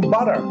sweetened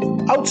butter.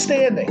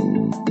 Outstanding.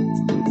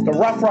 The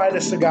Rough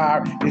Rider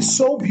cigar is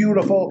so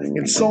beautiful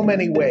in so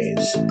many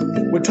ways.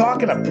 We're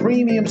talking a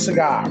premium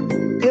cigar,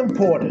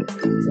 imported,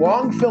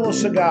 long filler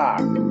cigar,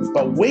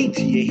 but wait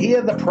till you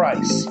hear the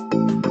price.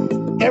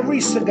 Every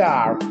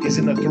cigar is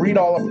in the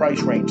 $3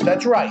 price range.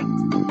 That's right.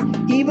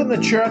 Even the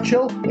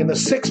Churchill in the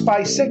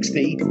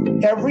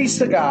 6x60, every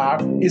cigar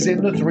is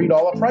in the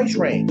 $3 price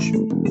range.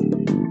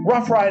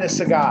 Rough Rider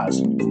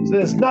cigars.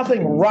 There's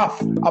nothing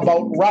rough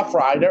about Rough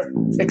Rider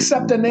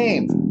except the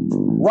name.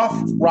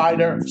 Rough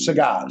Rider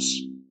Cigars.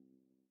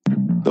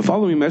 The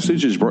following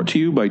message is brought to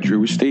you by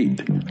Drew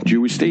Estate.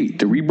 Drew Estate,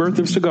 the rebirth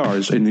of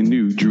cigars in the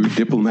new Drew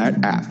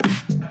Diplomat app.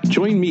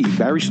 Join me,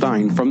 Barry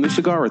Stein, from the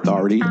Cigar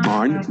Authority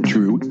on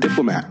Drew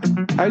Diplomat.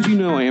 As you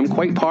know, I am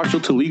quite partial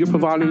to Liga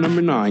Privada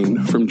number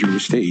 9 from Drew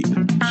Estate.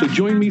 So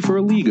join me for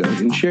a Liga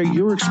and share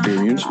your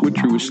experience with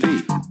Drew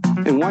Estate.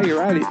 And while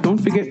you're at it, don't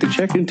forget to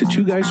check into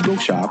Two Guys Smoke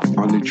Shop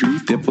on the Drew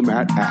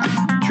Diplomat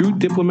app. Drew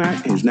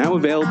Diplomat is now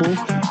available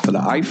for the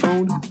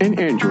iPhone and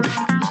Android.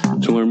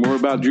 To learn more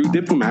about Drew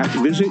Diplomat,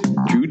 visit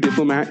drewdiplomat.com.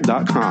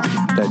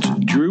 drewdiplomat.com. That's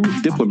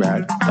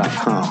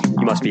drewdiplomat.com.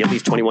 You must be at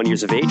least 21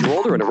 years of age or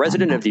older and a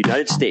resident of the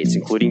United States,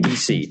 including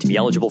D.C. To be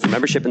eligible for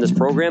membership in this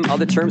program,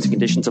 other terms and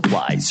conditions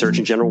apply.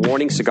 Surgeon General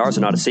warning, cigars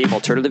are not a safe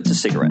alternative to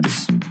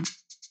cigarettes.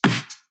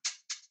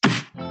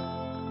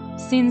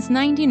 Since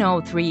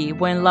 1903,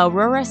 when La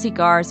Aurora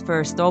Cigars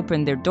first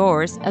opened their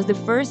doors as the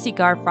first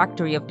cigar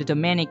factory of the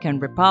Dominican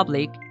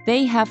Republic,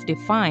 they have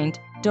defined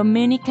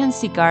Dominican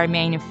cigar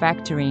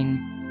manufacturing.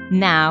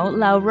 Now,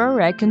 La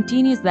Aurora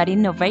continues that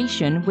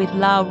innovation with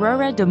La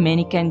Aurora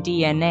Dominican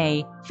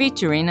DNA,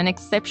 featuring an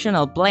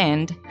exceptional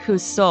blend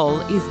whose soul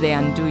is the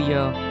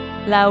Andullo.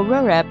 La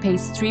Aurora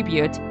pays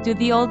tribute to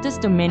the oldest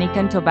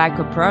Dominican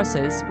tobacco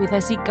process with a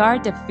cigar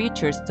that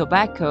features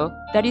tobacco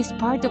that is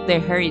part of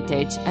their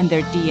heritage and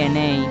their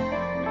DNA.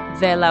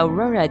 The La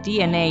Aurora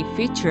DNA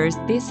features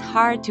this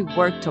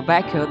hard-to-work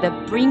tobacco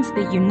that brings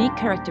the unique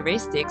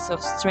characteristics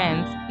of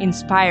strength,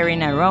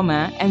 inspiring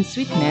aroma, and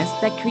sweetness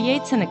that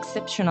creates an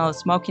exceptional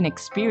smoking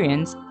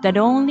experience that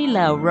only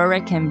La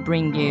Aurora can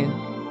bring you.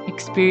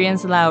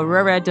 Experience La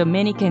Aurora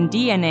Dominican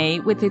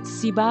DNA with its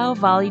Cibao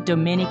Valley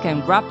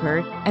Dominican wrapper,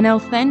 an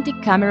authentic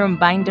Cameron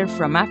binder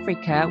from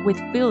Africa with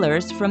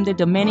fillers from the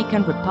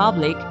Dominican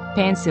Republic,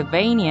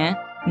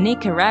 Pennsylvania,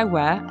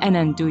 Nicaragua, and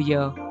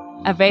Andullo.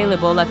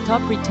 Available at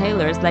top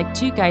retailers like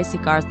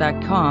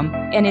TwoGuysCigars.com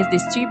and is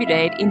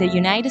distributed in the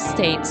United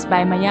States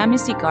by Miami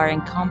Cigar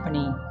and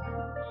Company.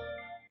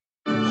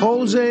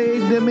 Jose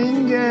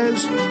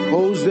Dominguez,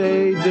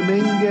 Jose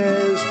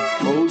Dominguez,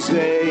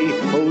 Jose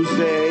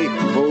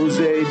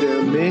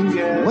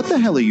Dominguez. What the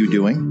hell are you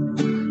doing?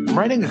 I'm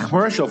writing a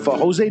commercial for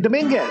Jose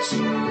Dominguez.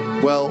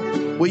 Well,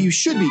 what you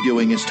should be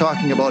doing is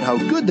talking about how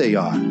good they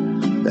are.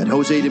 That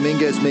Jose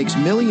Dominguez makes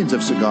millions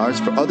of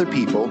cigars for other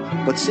people,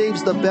 but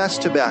saves the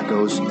best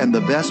tobaccos and the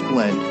best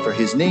blend for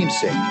his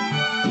namesake,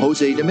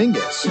 Jose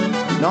Dominguez.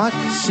 Not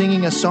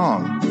singing a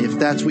song, if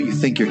that's what you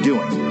think you're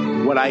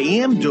doing. What I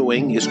am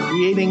doing is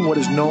creating what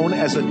is known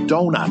as a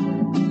donut.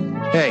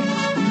 Hey,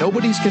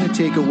 nobody's going to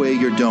take away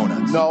your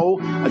donut. No,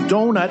 a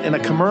donut in a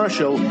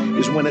commercial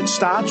is when it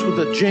starts with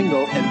a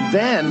jingle and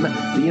then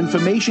the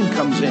information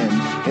comes in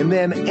and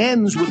then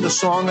ends with the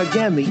song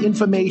again. The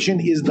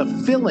information is the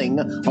filling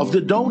of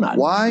the donut.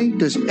 Why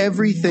does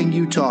everything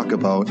you talk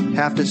about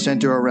have to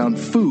center around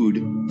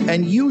food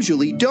and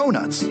usually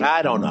donuts?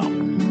 I don't know.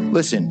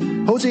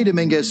 Listen, Jose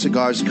Dominguez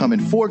cigars come in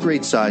 4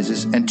 great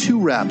sizes and 2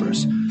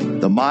 wrappers.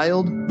 The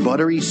mild,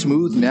 buttery,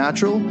 smooth,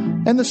 natural,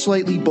 and the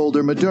slightly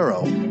bolder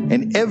Maduro.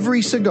 And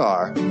every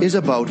cigar is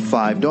about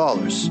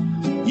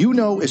 $5. You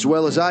know as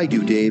well as I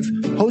do, Dave,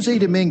 Jose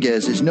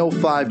Dominguez is no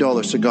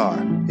 $5 cigar.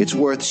 It's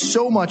worth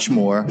so much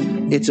more,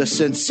 it's a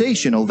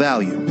sensational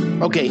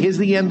value. Okay, here's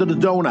the end of the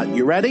donut.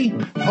 You ready?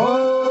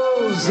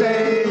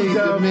 Jose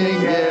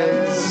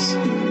Dominguez.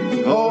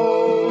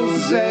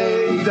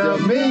 Jose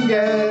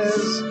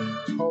Dominguez.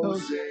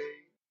 Jose.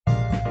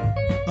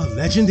 A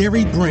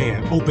legendary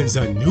brand opens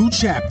a new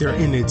chapter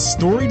in its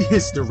storied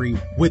history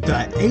with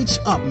the H.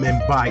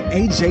 Upman by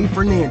A.J.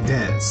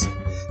 Fernandez.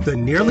 The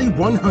nearly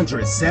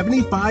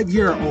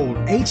 175-year-old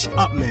H.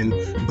 Upman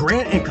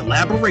brand, in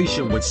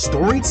collaboration with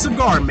storied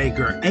cigar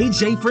maker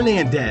A.J.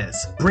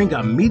 Fernandez, bring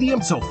a medium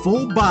to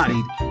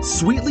full-bodied,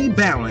 sweetly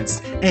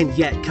balanced, and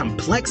yet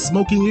complex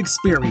smoking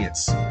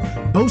experience.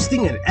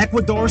 Boasting an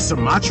Ecuador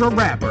Sumatra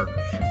wrapper,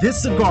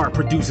 this cigar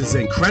produces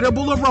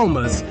incredible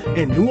aromas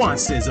and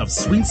nuances of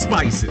sweet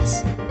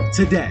spices.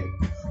 Today,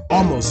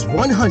 almost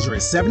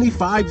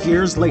 175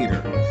 years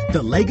later,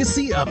 the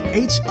legacy of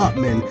H.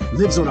 Upman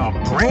lives on a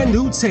brand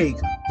new take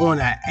on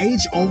an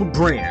age-old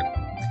brand.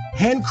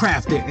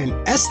 Handcrafted in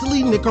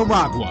Esteli,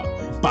 Nicaragua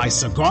by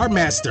cigar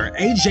master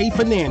A.J.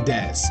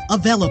 Fernandez.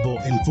 Available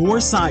in 4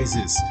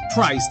 sizes,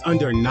 priced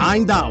under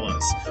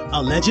 $9.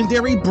 A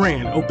legendary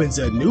brand opens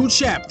a new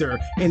chapter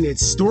in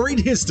its storied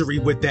history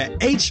with the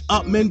H.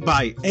 Upman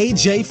by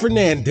A.J.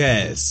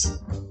 Fernandez.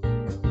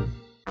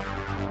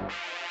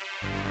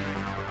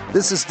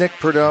 This is Nick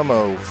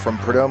Perdomo from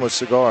Perdomo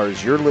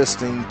Cigars. You're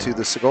listening to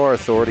the Cigar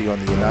Authority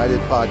on the United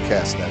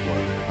Podcast Network.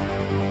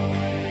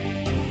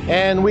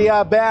 And we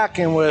are back,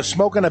 and we're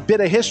smoking a bit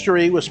of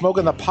history. We're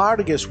smoking the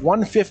Partagas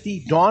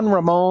 150 Don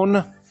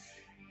Ramon.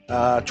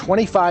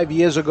 25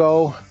 years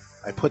ago,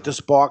 I put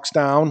this box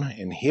down,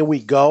 and here we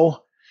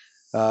go.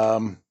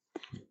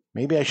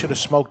 Maybe I should have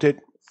smoked it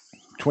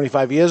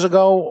 25 years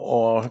ago,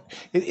 or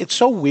it's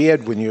so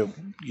weird when you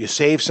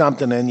save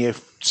something and you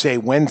say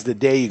when's the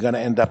day you're going to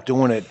end up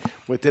doing it.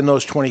 Within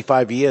those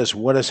 25 years,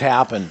 what has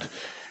happened?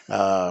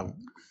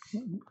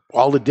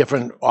 All the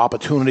different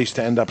opportunities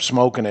to end up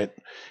smoking it.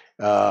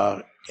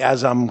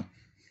 As I'm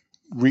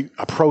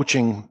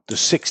approaching the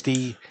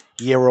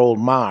 60-year-old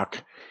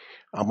mark,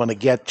 I'm going to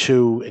get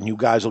to, and you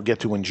guys will get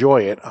to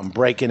enjoy it, I'm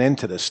breaking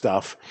into this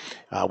stuff.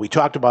 We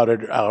talked about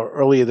it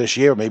earlier this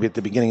year, maybe at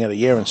the beginning of the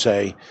year, and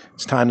say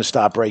it's time to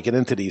stop breaking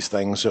into these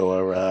things,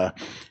 or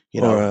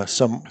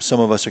some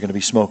of us are going to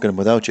be smoking them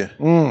without you.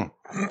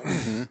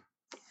 Mm-hmm.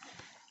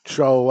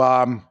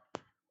 So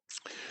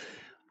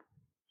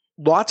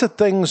lots of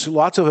things,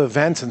 lots of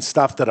events and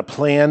stuff that are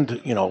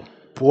planned,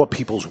 for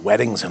people's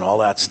weddings and all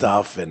that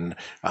stuff, and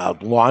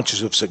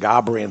launches of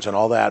cigar brands and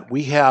all that.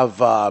 We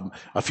have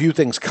a few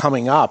things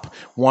coming up.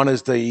 One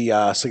is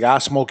the Cigar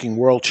Smoking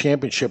World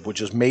Championship,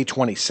 which is May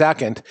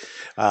 22nd.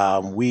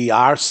 We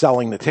are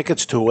selling the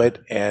tickets to it,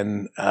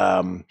 and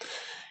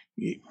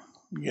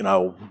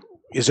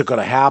is it going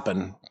to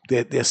happen?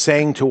 They're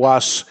saying to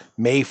us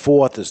May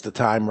 4th is the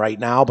time right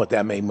now, but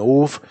that may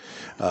move.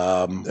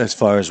 As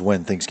far as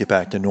when things get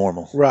back to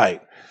normal.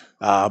 Right.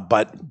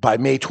 But by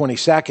May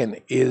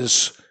 22nd,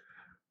 is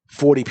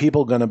 40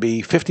 people going to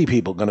be, 50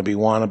 people going to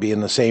want to be in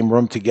the same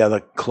room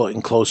together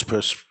in close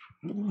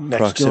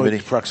proximity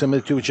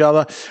to each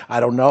other?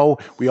 I don't know.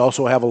 We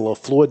also have a La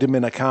Flor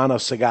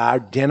Dominicana cigar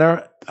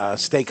dinner,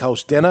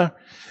 steakhouse dinner.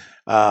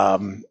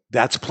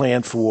 That's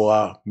planned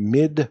for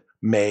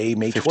mid-May,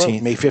 May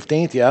 12th, May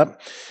 15th, yeah.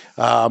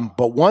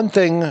 But one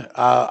thing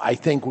I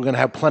think we're going to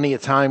have plenty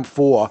of time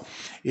for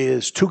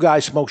is Two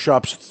Guys Smoke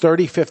Shop's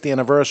 35th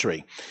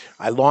anniversary.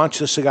 I launched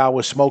the Cigar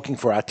We're Smoking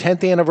for our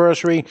 10th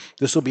anniversary.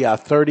 This will be our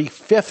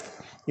 35th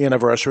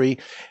anniversary,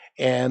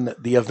 and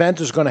the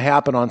event is going to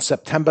happen on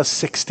September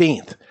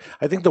 16th.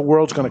 I think the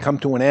world's going to come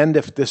to an end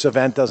if this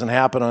event doesn't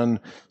happen on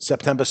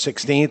September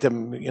 16th,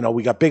 and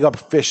we got bigger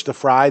fish to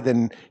fry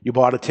than you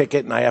bought a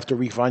ticket and I have to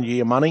refund you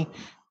your money.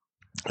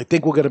 I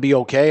think we're going to be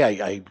okay.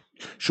 I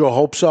sure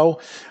hope so.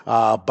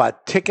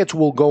 But tickets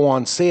will go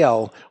on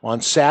sale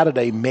on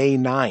Saturday, May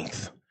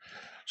 9th.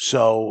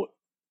 So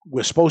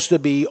we're supposed to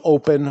be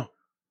open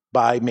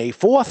by May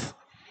 4th.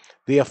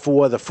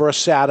 Therefore, the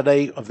first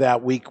Saturday of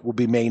that week will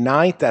be May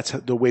 9th. That's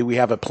the way we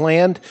have it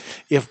planned.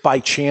 If by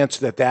chance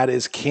that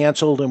is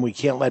canceled and we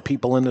can't let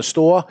people in the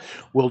store,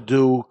 we'll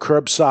do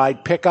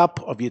curbside pickup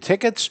of your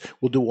tickets.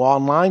 We'll do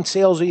online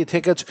sales of your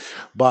tickets.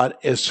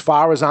 But as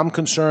far as I'm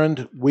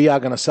concerned, we are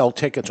going to sell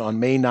tickets on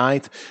May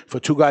 9th for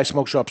Two Guys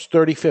Smoke Shop's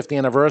 35th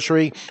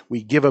anniversary.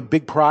 We give a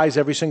big prize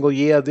every single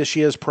year. This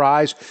year's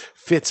prize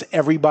fits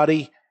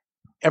everybody.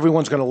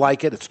 Everyone's going to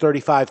like it. It's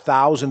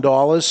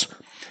 $35,000.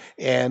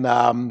 And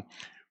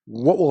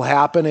what will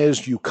happen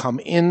is you come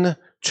in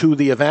to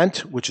the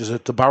event, which is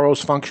at the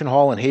Burroughs Function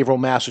Hall in Haverhill,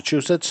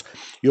 Massachusetts.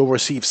 You'll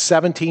receive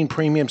 17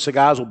 premium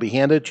cigars will be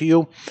handed to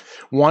you,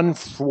 one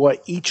for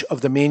each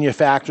of the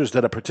manufacturers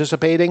that are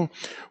participating.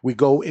 We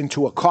go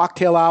into a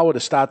cocktail hour that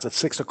starts at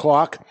 6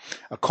 o'clock,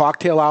 a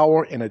cocktail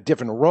hour in a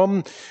different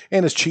room,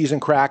 and there's cheese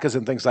and crackers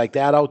and things like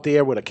that out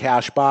there with a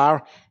cash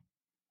bar.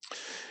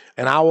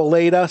 An hour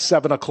later,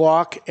 7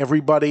 o'clock,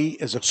 everybody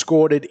is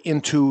escorted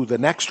into the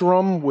next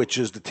room, which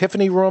is the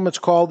Tiffany room, it's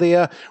called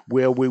there,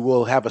 where we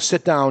will have a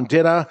sit-down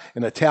dinner,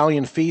 an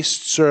Italian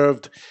feast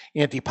served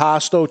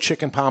antipasto,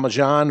 chicken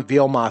parmesan,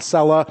 veal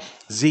marsala,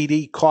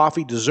 ziti,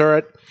 coffee,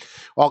 dessert,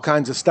 all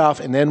kinds of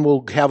stuff. And then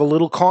we'll have a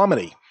little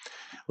comedy,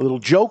 a little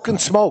joke and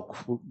smoke.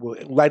 We'll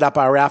light up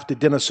our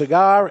after-dinner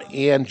cigar.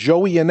 And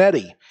Joey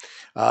Yannetti,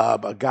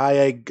 a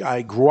guy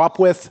I grew up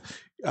with,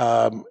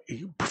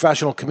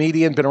 professional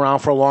comedian, been around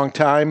for a long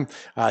time.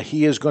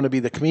 He is going to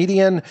be the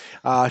comedian.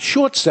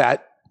 Short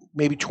set,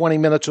 maybe 20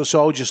 minutes or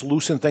so, just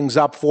loosen things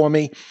up for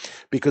me,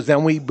 because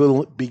then we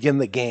begin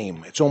the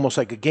game. It's almost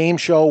like a game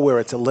show where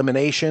it's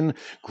elimination.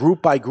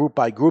 Group by group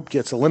by group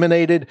gets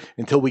eliminated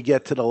until we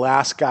get to the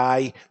last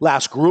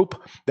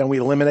group. Then we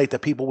eliminate the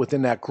people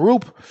within that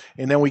group,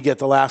 and then we get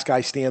the last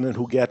guy standing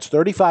who gets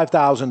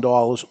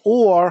 $35,000,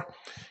 or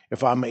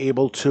if I'm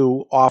able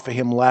to offer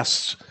him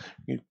less,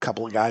 a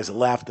couple of guys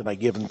left, and I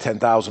give them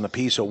 $10,000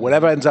 apiece, or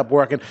whatever ends up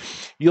working.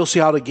 You'll see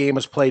how the game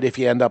is played if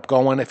you end up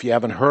going. If you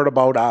haven't heard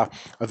about our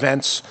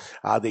events,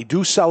 they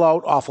do sell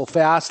out awful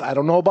fast. I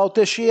don't know about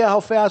this year, how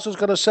fast it's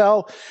going to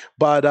sell,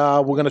 but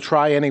we're going to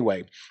try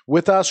anyway.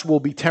 With us will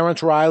be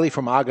Terrence Riley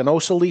from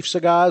Arganosa Leaf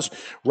Cigars,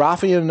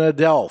 Rafael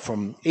Nadell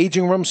from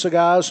Aging Room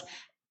Cigars,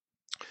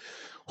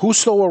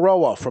 Justo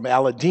Aroa from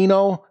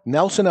Aladino,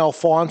 Nelson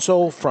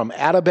Alfonso from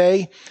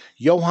Atabay,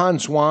 Johan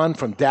Zwan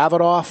from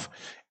Davidoff,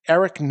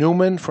 Eric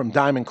Newman from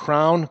Diamond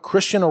Crown,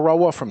 Christian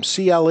Aroa from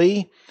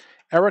CLE,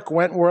 Eric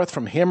Wentworth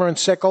from Hammer and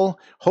Sickle,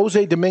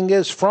 Jose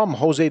Dominguez from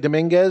Jose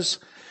Dominguez,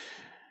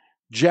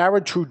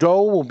 Jared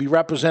Trudeau will be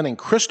representing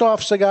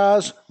Christoph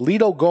Cigars,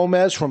 Lido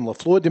Gomez from La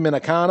Flor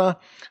Dominicana,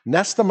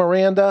 Nesta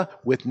Miranda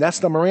with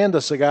Nesta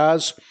Miranda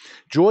Cigars,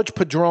 George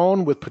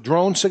Padron with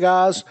Padron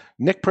Cigars,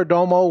 Nick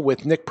Perdomo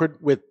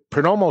with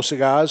Perdomo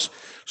Cigars,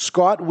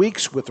 Scott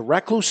Weeks with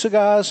Recluse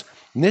Cigars,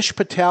 Nish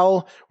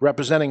Patel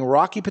representing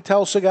Rocky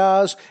Patel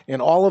Cigars,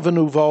 and Oliver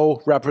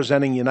Nouveau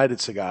representing United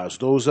Cigars.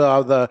 Those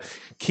are the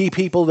key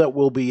people that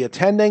will be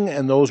attending,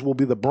 and those will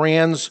be the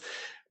brands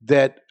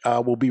that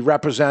will be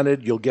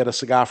represented. You'll get a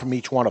cigar from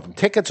each one of them.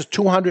 Tickets are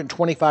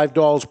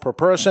 $225 per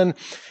person.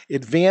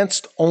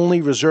 Advanced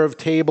only reserved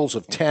tables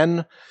of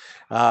 10,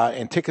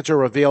 and tickets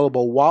are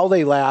available while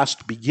they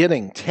last,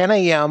 beginning 10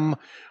 a.m.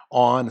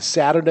 on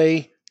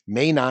Saturday,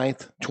 May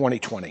 9th,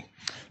 2020.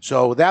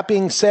 So with that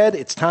being said,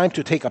 it's time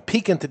to take a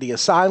peek into the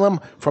asylum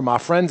from our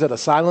friends at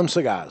Asylum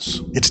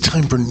Cigars. It's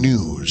time for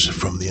news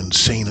from the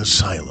insane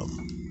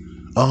asylum.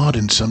 Odd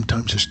and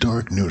sometimes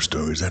historic news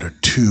stories that are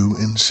too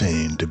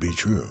insane to be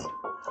true.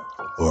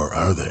 Or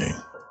are they?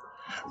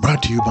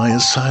 Brought to you by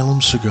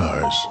Asylum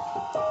Cigars.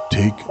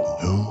 Take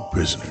no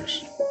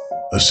prisoners.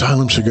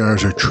 Asylum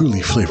Cigars are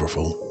truly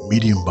flavorful,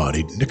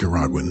 medium-bodied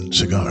Nicaraguan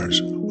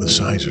cigars with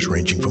sizes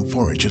ranging from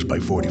 4 inches by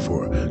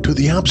 44 to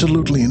the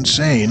absolutely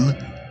insane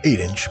 8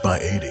 inch by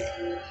 80.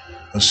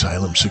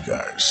 Asylum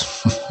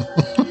Cigars.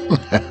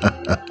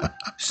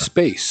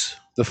 Space,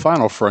 the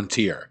final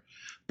frontier.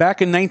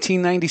 Back in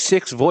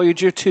 1996,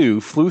 Voyager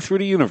 2 flew through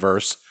the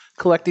universe,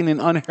 collecting an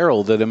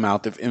unheralded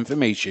amount of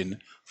information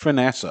for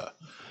NASA.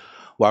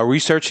 While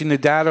researching the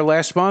data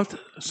last month,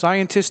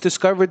 scientists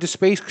discovered the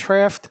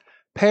spacecraft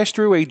passed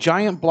through a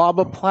giant blob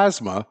of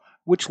plasma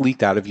which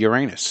leaked out of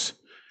Uranus.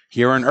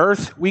 Here on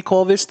Earth, we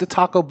call this the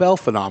Taco Bell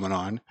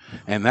phenomenon,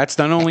 and that's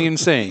not only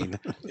insane,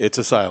 it's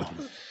Asylum.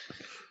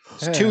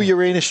 It's 2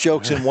 Uranus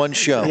jokes in one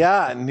show.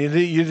 Yeah, and you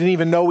didn't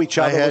even know each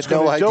other was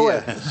going to do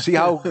it. See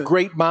how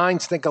great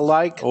minds think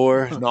alike?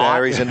 Or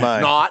Barry's and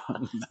mine. Not.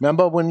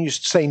 Remember when you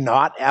used to say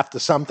not after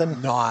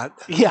something? Not.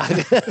 Yeah.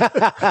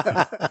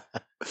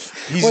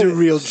 He's a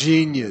real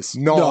genius.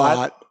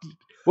 Not.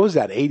 What was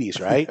that,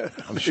 80s, right?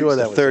 I'm sure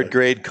that was third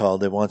grade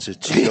called. It wants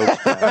its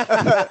jokes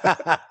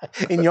back.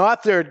 In your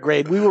third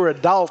grade, we were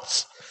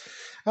adults.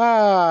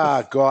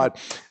 Ah, God.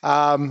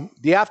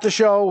 The after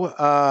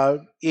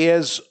show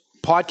is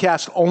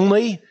podcast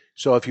only.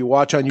 So if you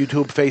watch on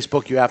YouTube,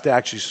 Facebook, you have to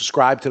actually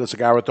subscribe to the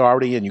Cigar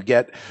Authority and you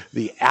get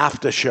the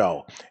after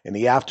show. And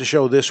the after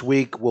show this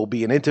week will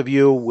be an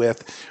interview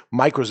with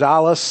Mike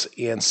Rosales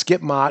and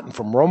Skip Martin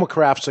from Roma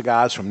Craft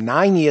Cigars from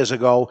 9 years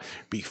ago,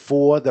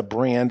 before the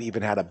brand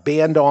even had a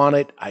band on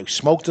it. I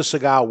smoked a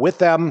cigar with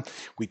them.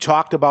 We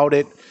talked about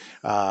it.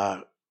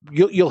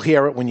 You'll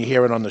hear it when you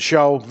hear it on the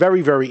show.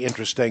 Very, very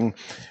interesting.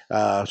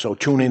 So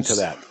tune into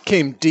that.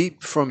 Came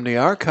deep from the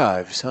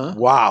archives, huh?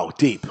 Wow,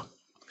 deep.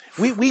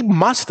 We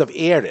must have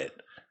aired it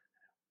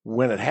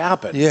when it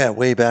happened. Yeah,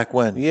 way back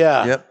when.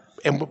 Yeah. Yep.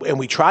 And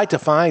we tried to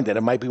find it.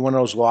 It might be one of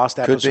those lost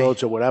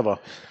episodes or whatever.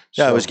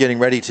 Yeah, I was getting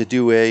ready to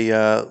do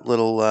a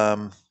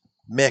little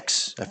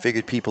mix. I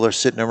figured people are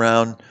sitting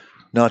around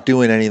not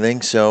doing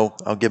anything, so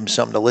I'll give them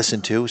something to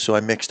listen to. So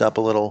I mixed up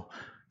a little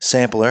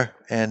sampler,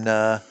 and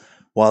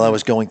while I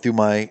was going through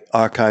my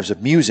archives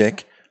of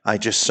music, I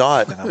just saw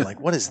it, and I'm like,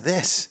 what is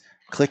this?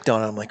 Clicked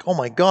on it. I'm like, oh,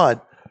 my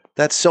God,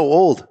 that's so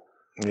old.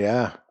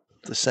 Yeah.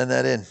 To send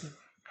that in.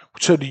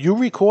 So did you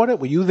record it?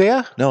 Were you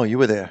there? No, you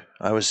were there.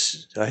 I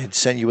had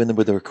sent you in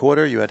with the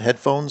recorder. You had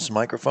headphones,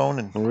 microphone,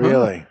 and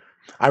really.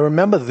 I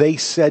remember they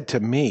said to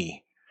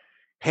me,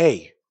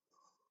 "Hey,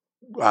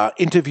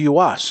 interview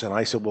us." And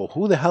I said, "Well,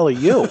 who the hell are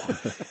you?"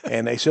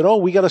 And they said, "Oh,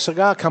 we got a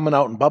cigar coming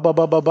out and blah blah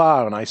blah blah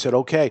blah." And I said,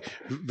 "Okay,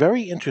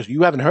 very interesting.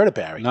 You haven't heard it,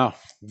 Barry? No.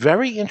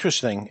 Very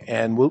interesting.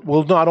 And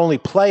we'll not only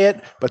play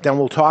it, but then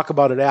we'll talk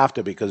about it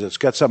after because it's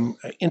got some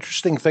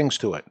interesting things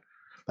to it."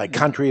 Like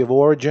country of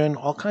origin,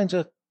 all kinds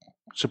of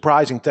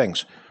surprising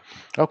things.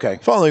 Okay.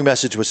 Following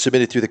message was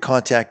submitted through the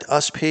Contact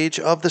Us page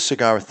of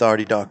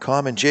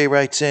thecigarauthority.com, and Jay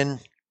writes in,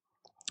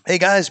 "Hey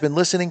guys, been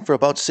listening for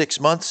about 6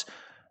 months,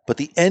 but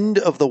the End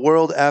of the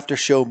World after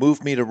show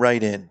moved me to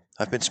write in.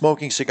 I've been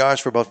smoking cigars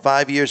for about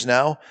 5 years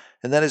now,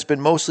 and that has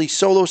been mostly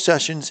solo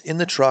sessions in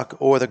the truck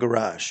or the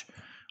garage.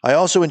 I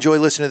also enjoy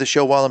listening to the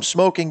show while I'm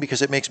smoking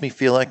because it makes me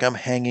feel like I'm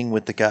hanging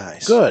with the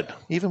guys." Good.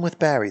 Even with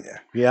Barry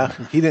there. Yeah,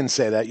 he didn't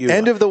say that.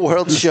 End of the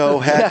World show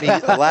had me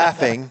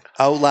laughing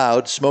out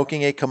loud,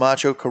 smoking a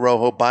Camacho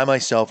Corojo by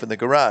myself in the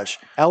garage.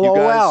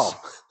 LOL.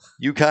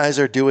 You guys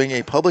are doing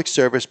a public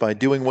service by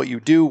doing what you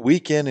do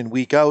week in and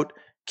week out.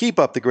 Keep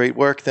up the great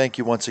work. Thank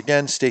you once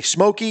again. Stay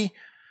smoky.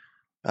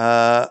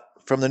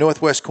 From the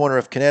northwest corner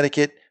of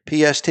Connecticut.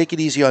 P.S. Take it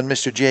easy on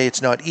Mr. J.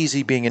 It's not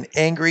easy being an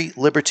angry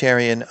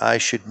libertarian. I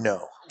should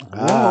know.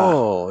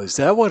 Oh, is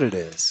that what it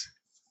is?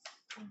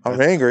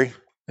 I'm angry.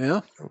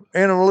 Yeah.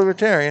 And I'm a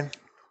libertarian.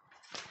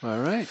 All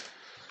right.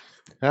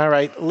 All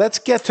right. Let's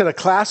get to the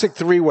Classic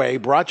Three-Way,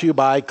 brought to you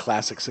by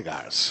Classic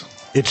Cigars.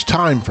 It's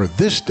time for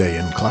This Day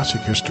in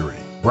Classic History,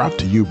 brought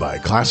to you by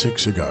Classic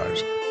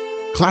Cigars.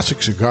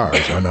 Classic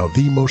Cigars are now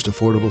the most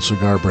affordable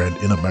cigar brand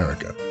in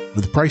America.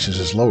 With prices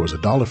as low as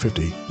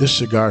 $1.50, this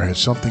cigar has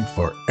something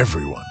for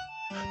everyone.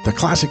 The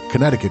Classic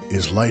Connecticut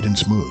is light and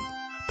smooth.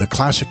 The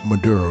Classic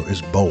Maduro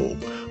is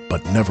bold,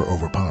 but never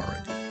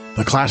overpowering.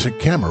 The Classic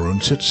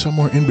Cameroon sits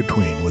somewhere in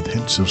between with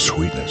hints of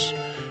sweetness.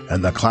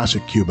 And the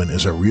Classic Cuban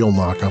is a real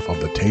knockoff of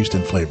the taste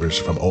and flavors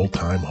from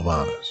old-time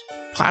Havanas.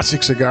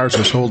 Classic cigars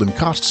are sold in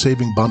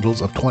cost-saving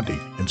bundles of 20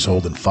 and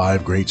sold in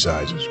 5 great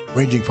sizes,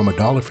 ranging from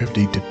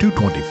 $1.50 to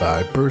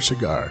 $2.25 per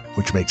cigar,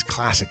 which makes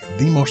Classic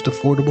the most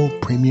affordable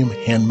premium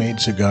handmade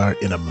cigar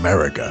in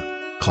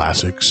America.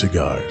 Classic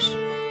Cigars.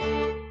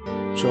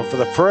 So for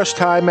the first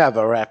time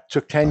ever, it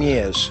took 10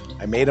 years,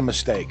 I made a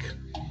mistake.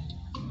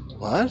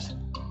 What?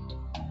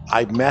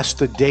 I messed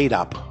the date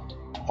up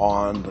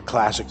on the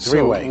Classic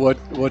Three-Way. So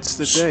what's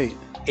the date?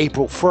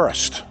 April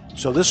 1st.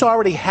 So this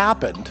already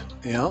happened.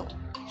 Yeah.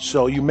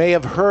 So you may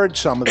have heard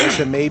some of this,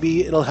 and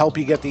maybe it'll help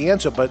you get the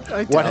answer. But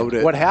I doubt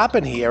it. What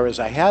happened here is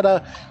I had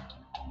a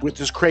with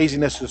this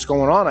craziness that's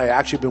going on, I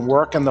actually been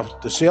working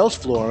the sales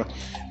floor,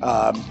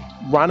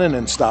 running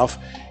and stuff.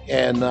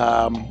 And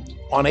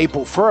on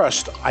April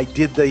 1st, I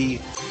did the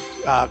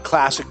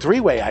Classic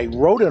 3-Way. I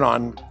wrote it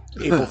on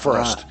April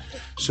 1st.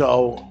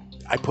 So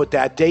I put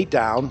that date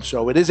down.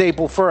 So it is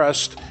April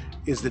 1st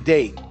is the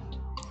date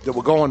that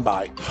we're going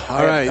by.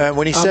 All right. And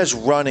when he says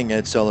running,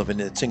 Ed Sullivan,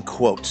 it's in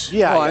quotes.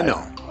 Yeah. I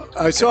know.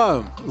 I saw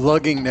him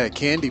lugging that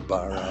candy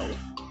bar out.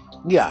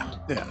 Yeah.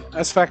 Yeah.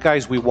 As fat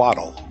guys, we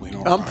waddle.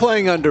 I'm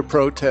playing under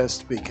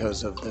protest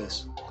because of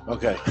this.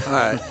 Okay. All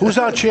right. Who's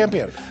our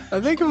champion? I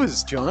think it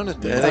was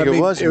Jonathan. Yeah, I think it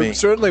was me. It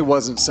certainly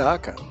wasn't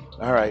Saka.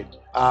 All right.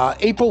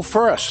 April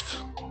 1st.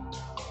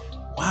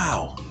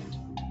 Wow.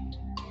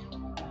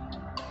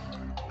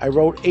 I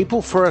wrote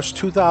April 1st,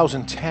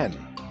 2010.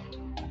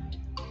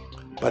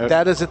 But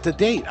that isn't the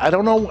date. I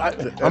don't know.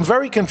 I'm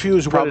very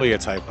confused. Probably a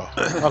typo.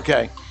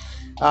 Okay.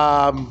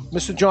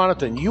 Mr.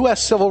 Jonathan,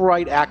 U.S. civil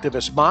rights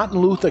activist Martin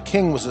Luther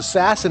King was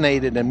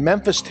assassinated in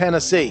Memphis,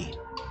 Tennessee.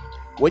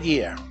 What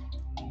year?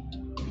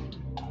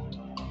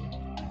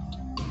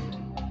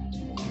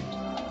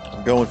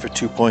 I'm going for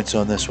 2 points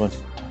on this one.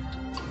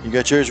 You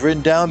got yours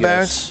written down,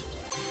 Yes. Barons?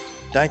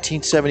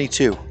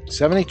 1972.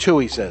 72,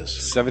 he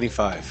says.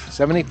 75.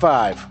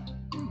 75.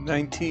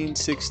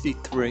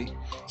 1963.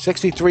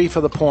 63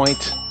 for the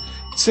point.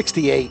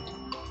 68.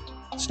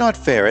 It's not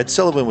fair. Ed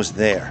Sullivan was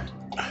there.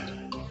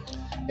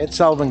 Ed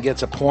Sullivan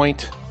gets a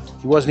point.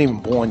 He wasn't even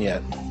born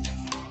yet.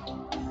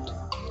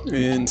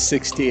 In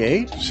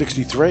 68?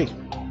 63.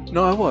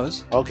 No, I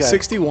was. Okay.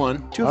 61.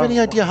 Do you have any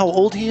idea how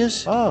old he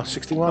is? Oh,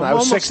 61. I'm I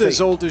was almost 60. as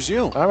old as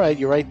you. All right,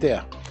 you're right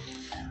there.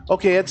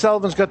 Okay, Ed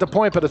Sullivan's got the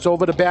point, but it's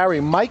over to Barry.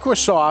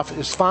 Microsoft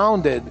is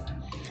founded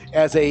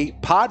as a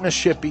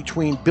partnership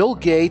between Bill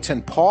Gates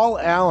and Paul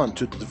Allen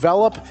to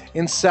develop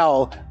and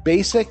sell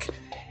basic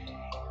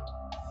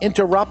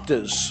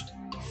interrupters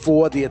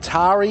for the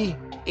Atari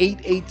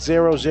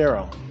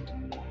 8800.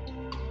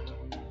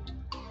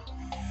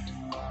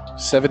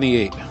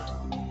 78.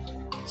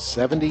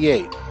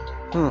 78.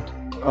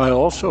 I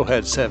also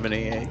had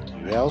 78.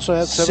 You also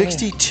had 70?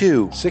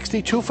 62.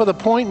 62 for the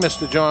point,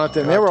 Mr.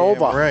 Jonathan. They were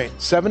Goddamn over.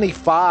 right.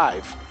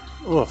 75.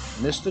 Oof.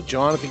 Mr.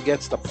 Jonathan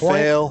gets the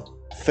point.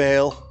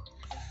 Fail.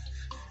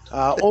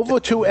 Over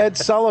to Ed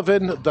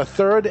Sullivan, the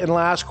third and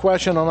last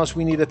question, unless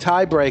we need a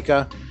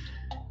tiebreaker.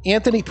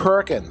 Anthony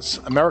Perkins,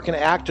 American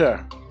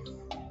actor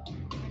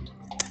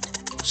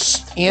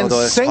and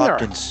that's singer.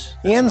 Hopkins.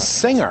 And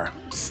singer.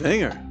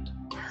 Singer.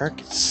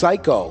 Perkins.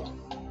 Psycho.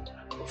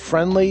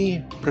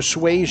 Friendly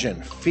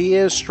Persuasion.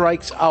 Fear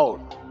Strikes Out.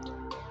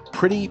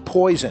 Pretty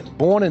Poison.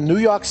 Born in New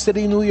York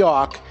City, New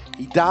York.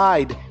 He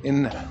died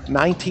in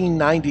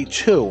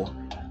 1992,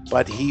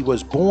 but he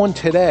was born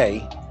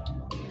today,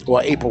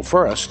 or April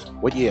 1st.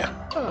 What year?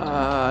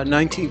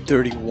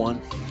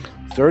 1931.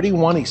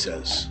 31, he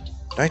says.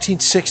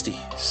 1960.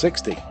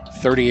 60.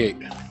 38.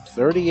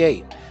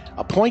 38.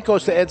 A point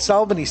goes to Ed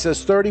Sullivan. He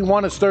says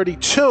 31 is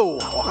 32. Oh,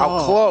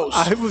 how close.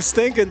 I was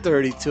thinking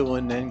 32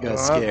 and then got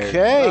scared.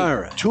 Okay. All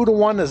right.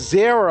 2-1 to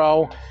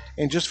 0.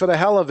 And just for the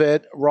hell of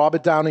it,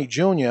 Robert Downey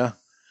Jr.,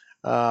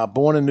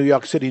 born in New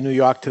York City, New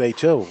York today,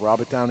 too.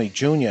 Robert Downey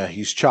Jr.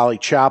 He's Charlie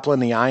Chaplin,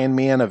 the Iron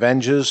Man,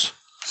 Avengers.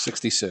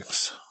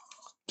 66.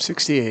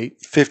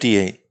 68.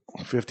 58.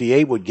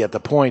 58 would get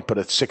the point, but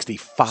at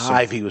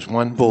 65, he was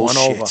one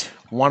over.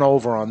 One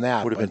over on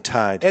that. Would have been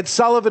tied. Ed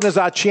Sullivan is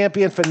our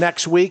champion for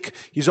next week.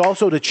 He's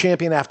also the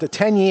champion after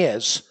 10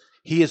 years.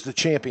 He is the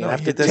champion. No,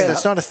 after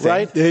that's not a thing.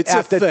 Right? It's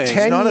after a thing. 10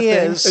 It's not a thing.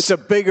 years. It's a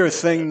bigger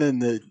thing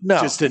than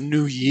just a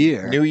new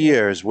year. New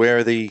Year is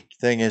where the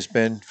thing has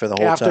been for the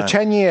whole After time.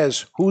 10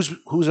 years,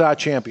 who's our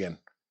champion?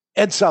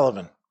 Ed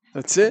Sullivan.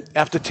 That's it.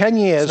 After 10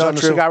 years not on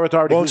the true. Cigar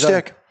Authority. Won't who's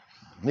our- stick.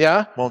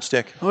 Yeah? Won't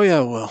stick. Oh, yeah,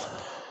 well.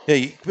 Yeah,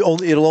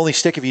 it'll only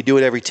stick if you do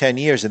it every 10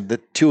 years, and the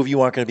two of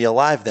you aren't going to be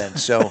alive then.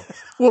 So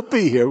We'll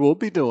be here. We'll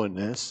be doing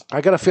this.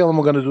 I got a feeling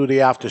we're going to do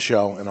the after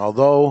show. And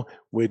although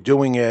we're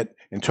doing it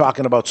and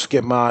talking about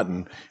Skip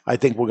Martin, I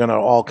think we're going to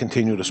all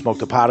continue to smoke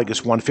the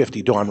Partagas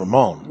 150 Don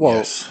Ramon.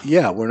 Well,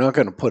 yeah, we're not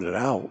going to put it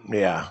out.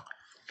 Yeah.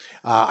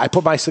 I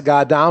put my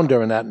cigar down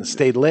during that and it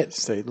stayed lit.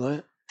 Stayed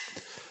lit.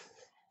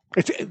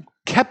 It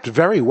kept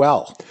very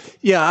well.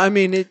 Yeah, I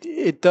mean,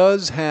 it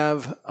does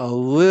have a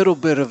little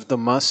bit of the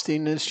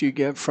mustiness you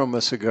get from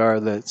a cigar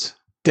that's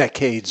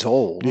decades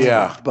old.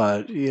 Yeah.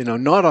 But,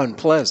 not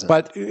unpleasant.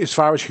 But as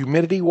far as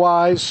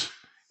humidity-wise,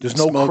 there's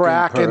no Smoking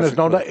cracking. There's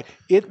no. perfectly.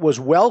 It was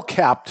well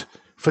kept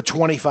for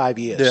 25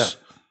 years. Yeah.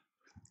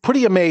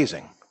 Pretty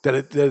amazing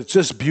that it's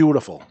just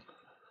beautiful.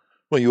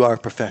 well, you are a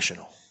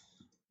professional.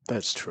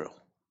 That's true.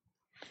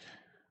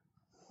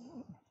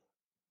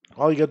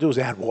 All you got to do is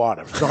add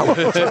water. Add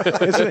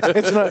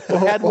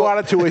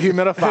water to a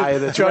humidifier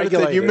that's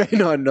Jonathan, regulated. you may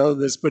not know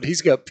this, but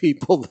he's got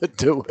people that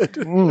do it.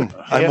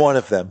 I'm one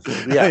of them.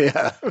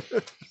 Yeah.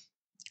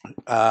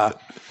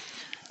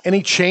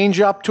 Any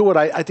change up to it?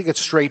 I think it's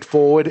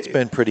straightforward. It's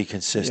been pretty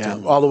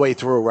consistent. all the way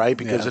through, right?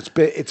 Because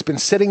it's been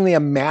sitting there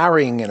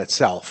marrying in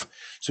itself.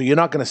 So you're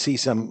not going to see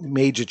some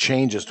major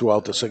changes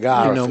throughout the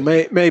cigar. You know,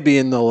 maybe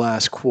in the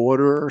last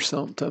quarter or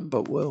something,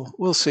 but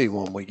we'll see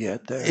when we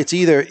get there. It's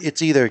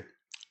either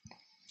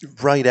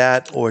right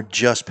at or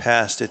just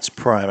past its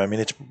prime. I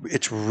mean,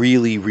 it's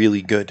really,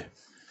 really good.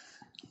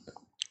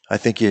 I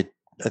think you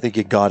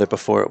got it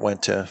before it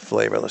went to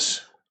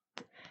flavorless.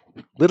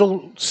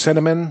 Little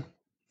cinnamon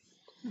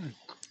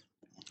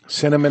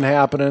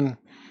happening.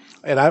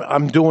 And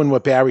I'm doing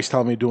what Barry's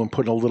telling me to do and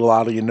putting a little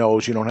out of your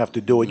nose. You don't have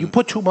to do it. You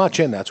put too much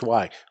in, that's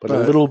why. But a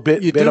little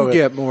bit. You bit do of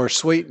get more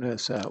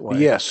sweetness that way.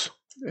 Yes.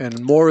 And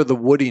more of the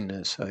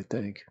woodiness, I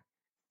think.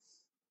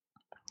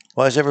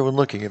 Why is everyone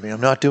looking at me?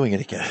 I'm not doing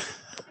it again.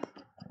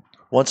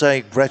 Once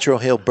I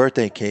retrohale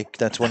birthday cake,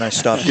 that's when I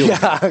stopped doing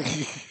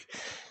it.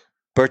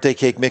 Birthday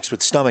cake mixed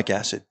with stomach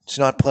acid. It's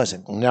not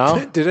pleasant.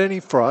 No? Did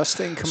any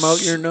frosting come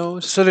out your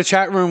nose? So the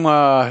chat room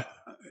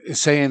is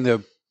saying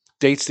the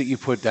dates that you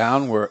put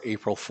down were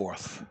April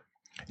 4th.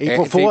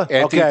 April 4th?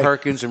 Anthony Okay.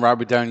 Perkins and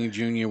Robert Downey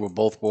Jr. were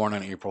both born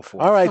on April 4th.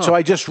 All right, so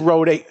I just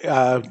wrote April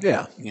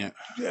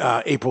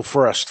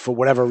 1st for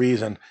whatever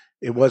reason.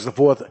 It was the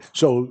 4th.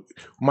 So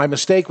my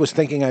mistake was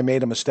thinking I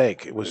made a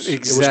mistake. It was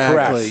Exactly.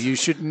 correct. You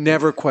should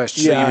never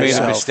question So you made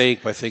yourself. a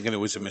mistake by thinking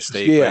it was a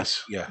mistake.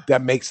 Yes. Right? Yeah.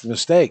 That makes the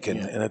mistake, and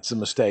it's a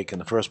mistake in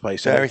the first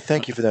place. Barry,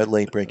 thank you for that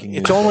late breaking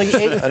news. It's only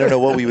I don't know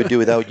what we would do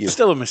without you. It's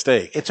still a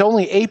mistake. It's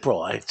only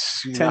April. I'm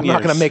 10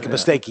 not going to years. make a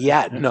mistake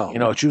yet. No. You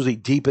know, it's usually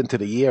deep into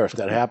the year if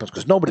that happens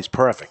because nobody's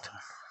perfect.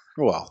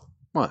 Well,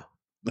 what?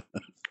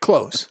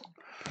 Close.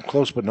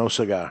 Close, but no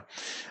cigar.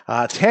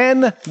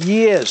 10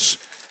 years.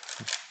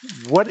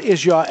 What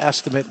is your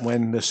estimate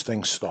when this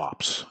thing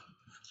stops?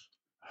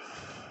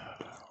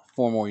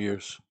 4 more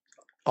years.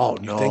 Oh,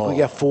 no. You think we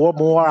get 4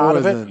 more out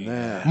of it? Than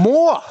that.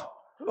 More?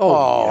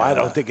 Oh, I yeah.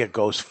 don't think it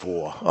goes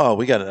 4. Oh,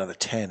 we got another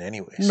 10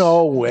 anyways.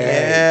 No way.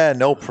 Yeah,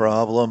 no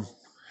problem.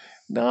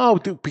 No,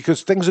 dude,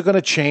 because things are going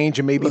to change,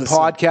 and maybe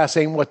podcasts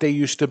ain't what they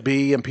used to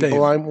be, and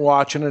people aren't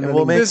watching it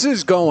anymore. This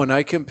is going.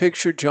 I can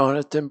picture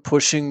Jonathan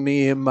pushing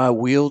me in my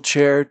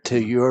wheelchair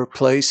to your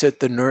place at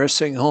the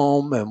nursing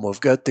home, and we've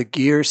got the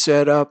gear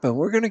set up, and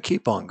we're going to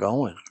keep on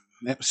going.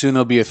 Soon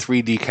there'll be a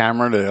 3D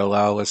camera to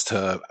allow us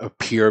to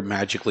appear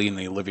magically in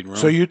the living room.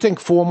 So you think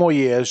 4 more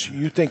years?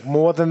 You think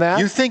more than that?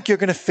 You think you're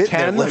going to fit in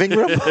 10? their living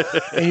room?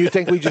 And you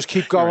think we just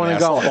keep going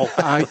and going?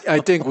 I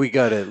think we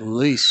got at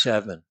least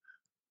 7.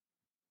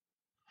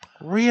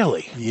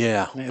 Really?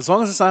 Yeah. As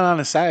long as it's not on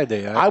a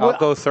Saturday, I'll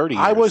go 30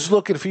 years. I was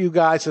looking for you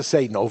guys to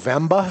say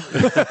November.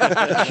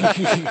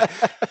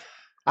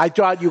 I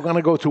thought you were going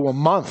to go to a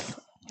month.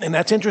 And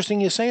that's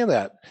interesting you're saying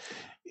that.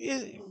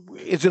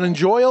 Is it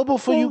enjoyable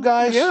for you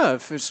guys? Yeah,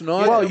 if it's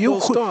not,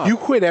 well, stop. you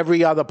quit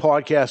every other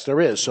podcast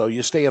there is, so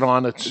you're staying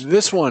on it.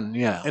 This one,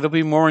 yeah. It'll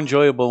be more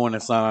enjoyable when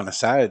it's not on a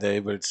Saturday,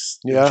 but it's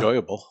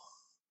enjoyable.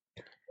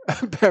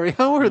 Barry,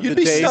 how are the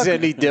days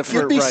any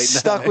different You'd be right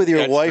stuck now? with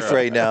your wife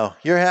right now.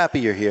 You're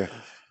happy you're here.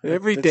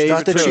 Every It's day,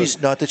 not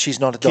that she's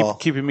not a doll.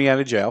 Keeping me out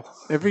of jail.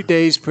 Every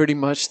day is pretty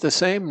much the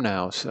same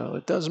now, so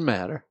it doesn't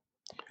matter.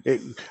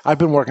 I've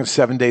been working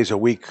 7 days a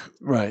week,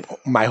 right,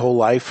 my whole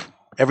life.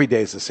 Every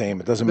day is the same.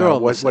 It doesn't They're matter all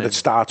the what it same.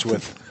 starts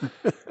with.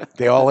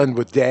 They all end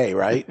with day,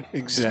 right?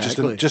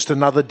 Exactly. Just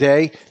another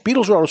day.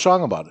 Beatles wrote a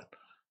song about it.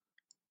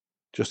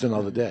 Just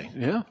another day.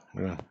 Yeah.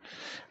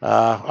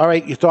 All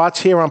right, your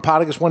thoughts here on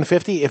Podagus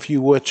 150. If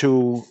you were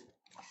to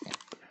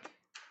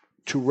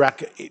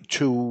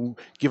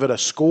give it a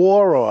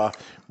score or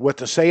what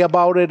to say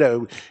about it,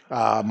 or,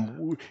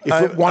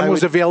 if one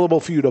was available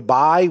for you to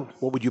buy,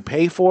 what would you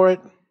pay for it?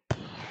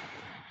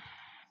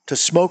 To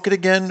smoke it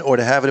again or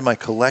to have it in my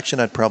collection,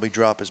 I'd probably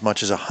drop as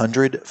much as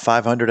 100.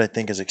 500 I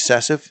think is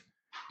excessive.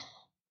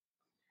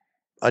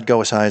 I'd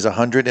go as high as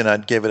 100, and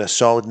I'd give it a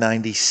solid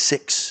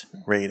 96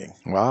 rating.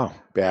 Wow.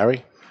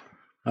 Barry?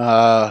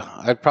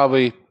 I'd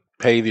probably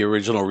pay the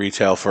original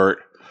retail for it.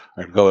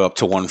 I'd go up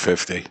to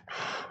 150.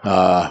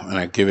 And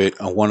I'd give it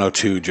a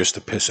 102 just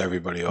to piss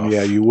everybody off.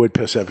 Yeah, you would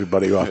piss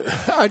everybody off.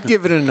 I'd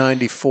give it a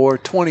 94,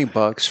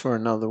 $20 for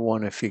another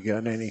one if you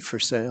got any for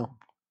sale.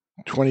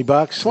 $20?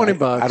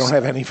 $20. I don't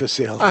have any for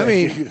sale. I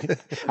mean,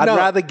 I'd no.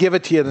 rather give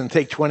it to you than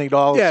take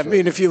 $20. Yeah, I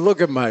mean, if you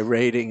look at my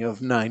rating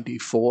of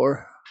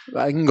 94,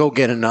 I can go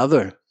get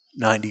another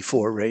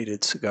 94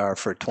 rated cigar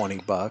for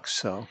 $20.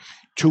 So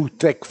too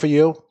thick for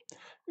you?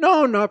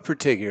 No, not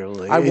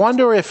particularly. I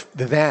wonder if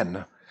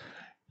then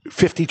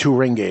 52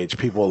 ring gauge,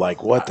 people are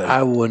like, what the?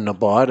 I wouldn't have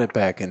bought it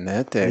back in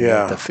that day.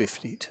 Yeah. The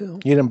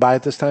 52. You didn't buy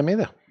it this time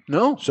either?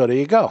 No. So there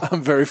you go.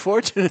 I'm very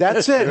fortunate.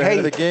 That's it. You're ahead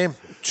of the game.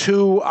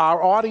 To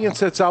our audience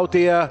that's out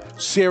there,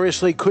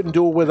 seriously, couldn't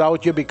do it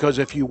without you, because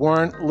if you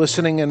weren't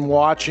listening and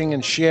watching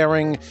and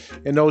sharing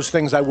and those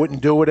things, I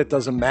wouldn't do it. It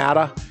doesn't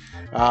matter.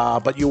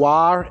 But you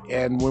are,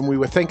 and when we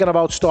were thinking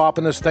about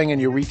stopping this thing and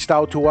you reached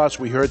out to us,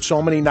 we heard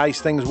so many nice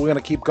things. We're going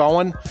to keep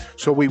going,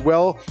 so we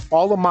will.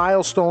 All the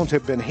milestones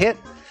have been hit.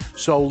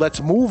 So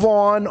let's move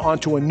on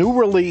to a new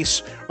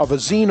release of a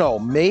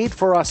Zino made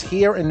for us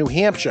here in New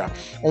Hampshire.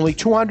 Only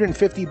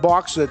 250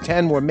 boxes of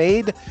 10 were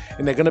made,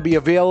 and they're going to be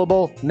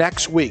available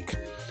next week.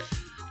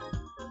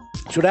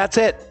 So that's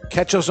it.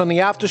 Catch us on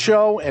the after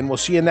show, and we'll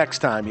see you next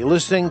time. You're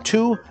listening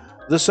to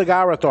The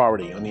Cigar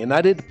Authority on the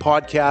United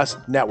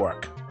Podcast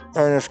Network.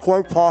 And it's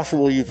quite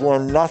possible you've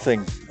learned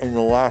nothing in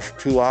the last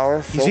 2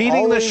 hours. He's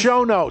eating the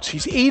show notes.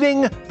 He's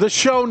eating the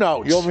show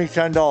notes. You owe me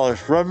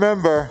 $10.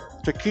 Remember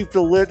to keep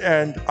the lit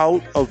end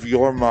out of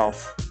your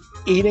mouth.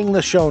 Eating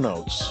the show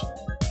notes.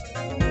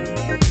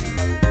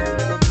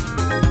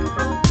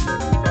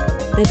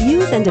 The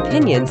views and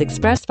opinions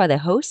expressed by the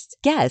hosts,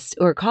 guests,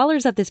 or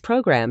callers of this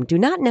program do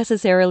not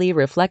necessarily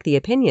reflect the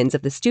opinions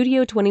of the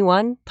Studio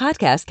 21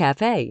 Podcast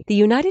Cafe, the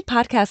United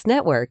Podcast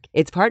Network,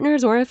 its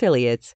partners, or affiliates.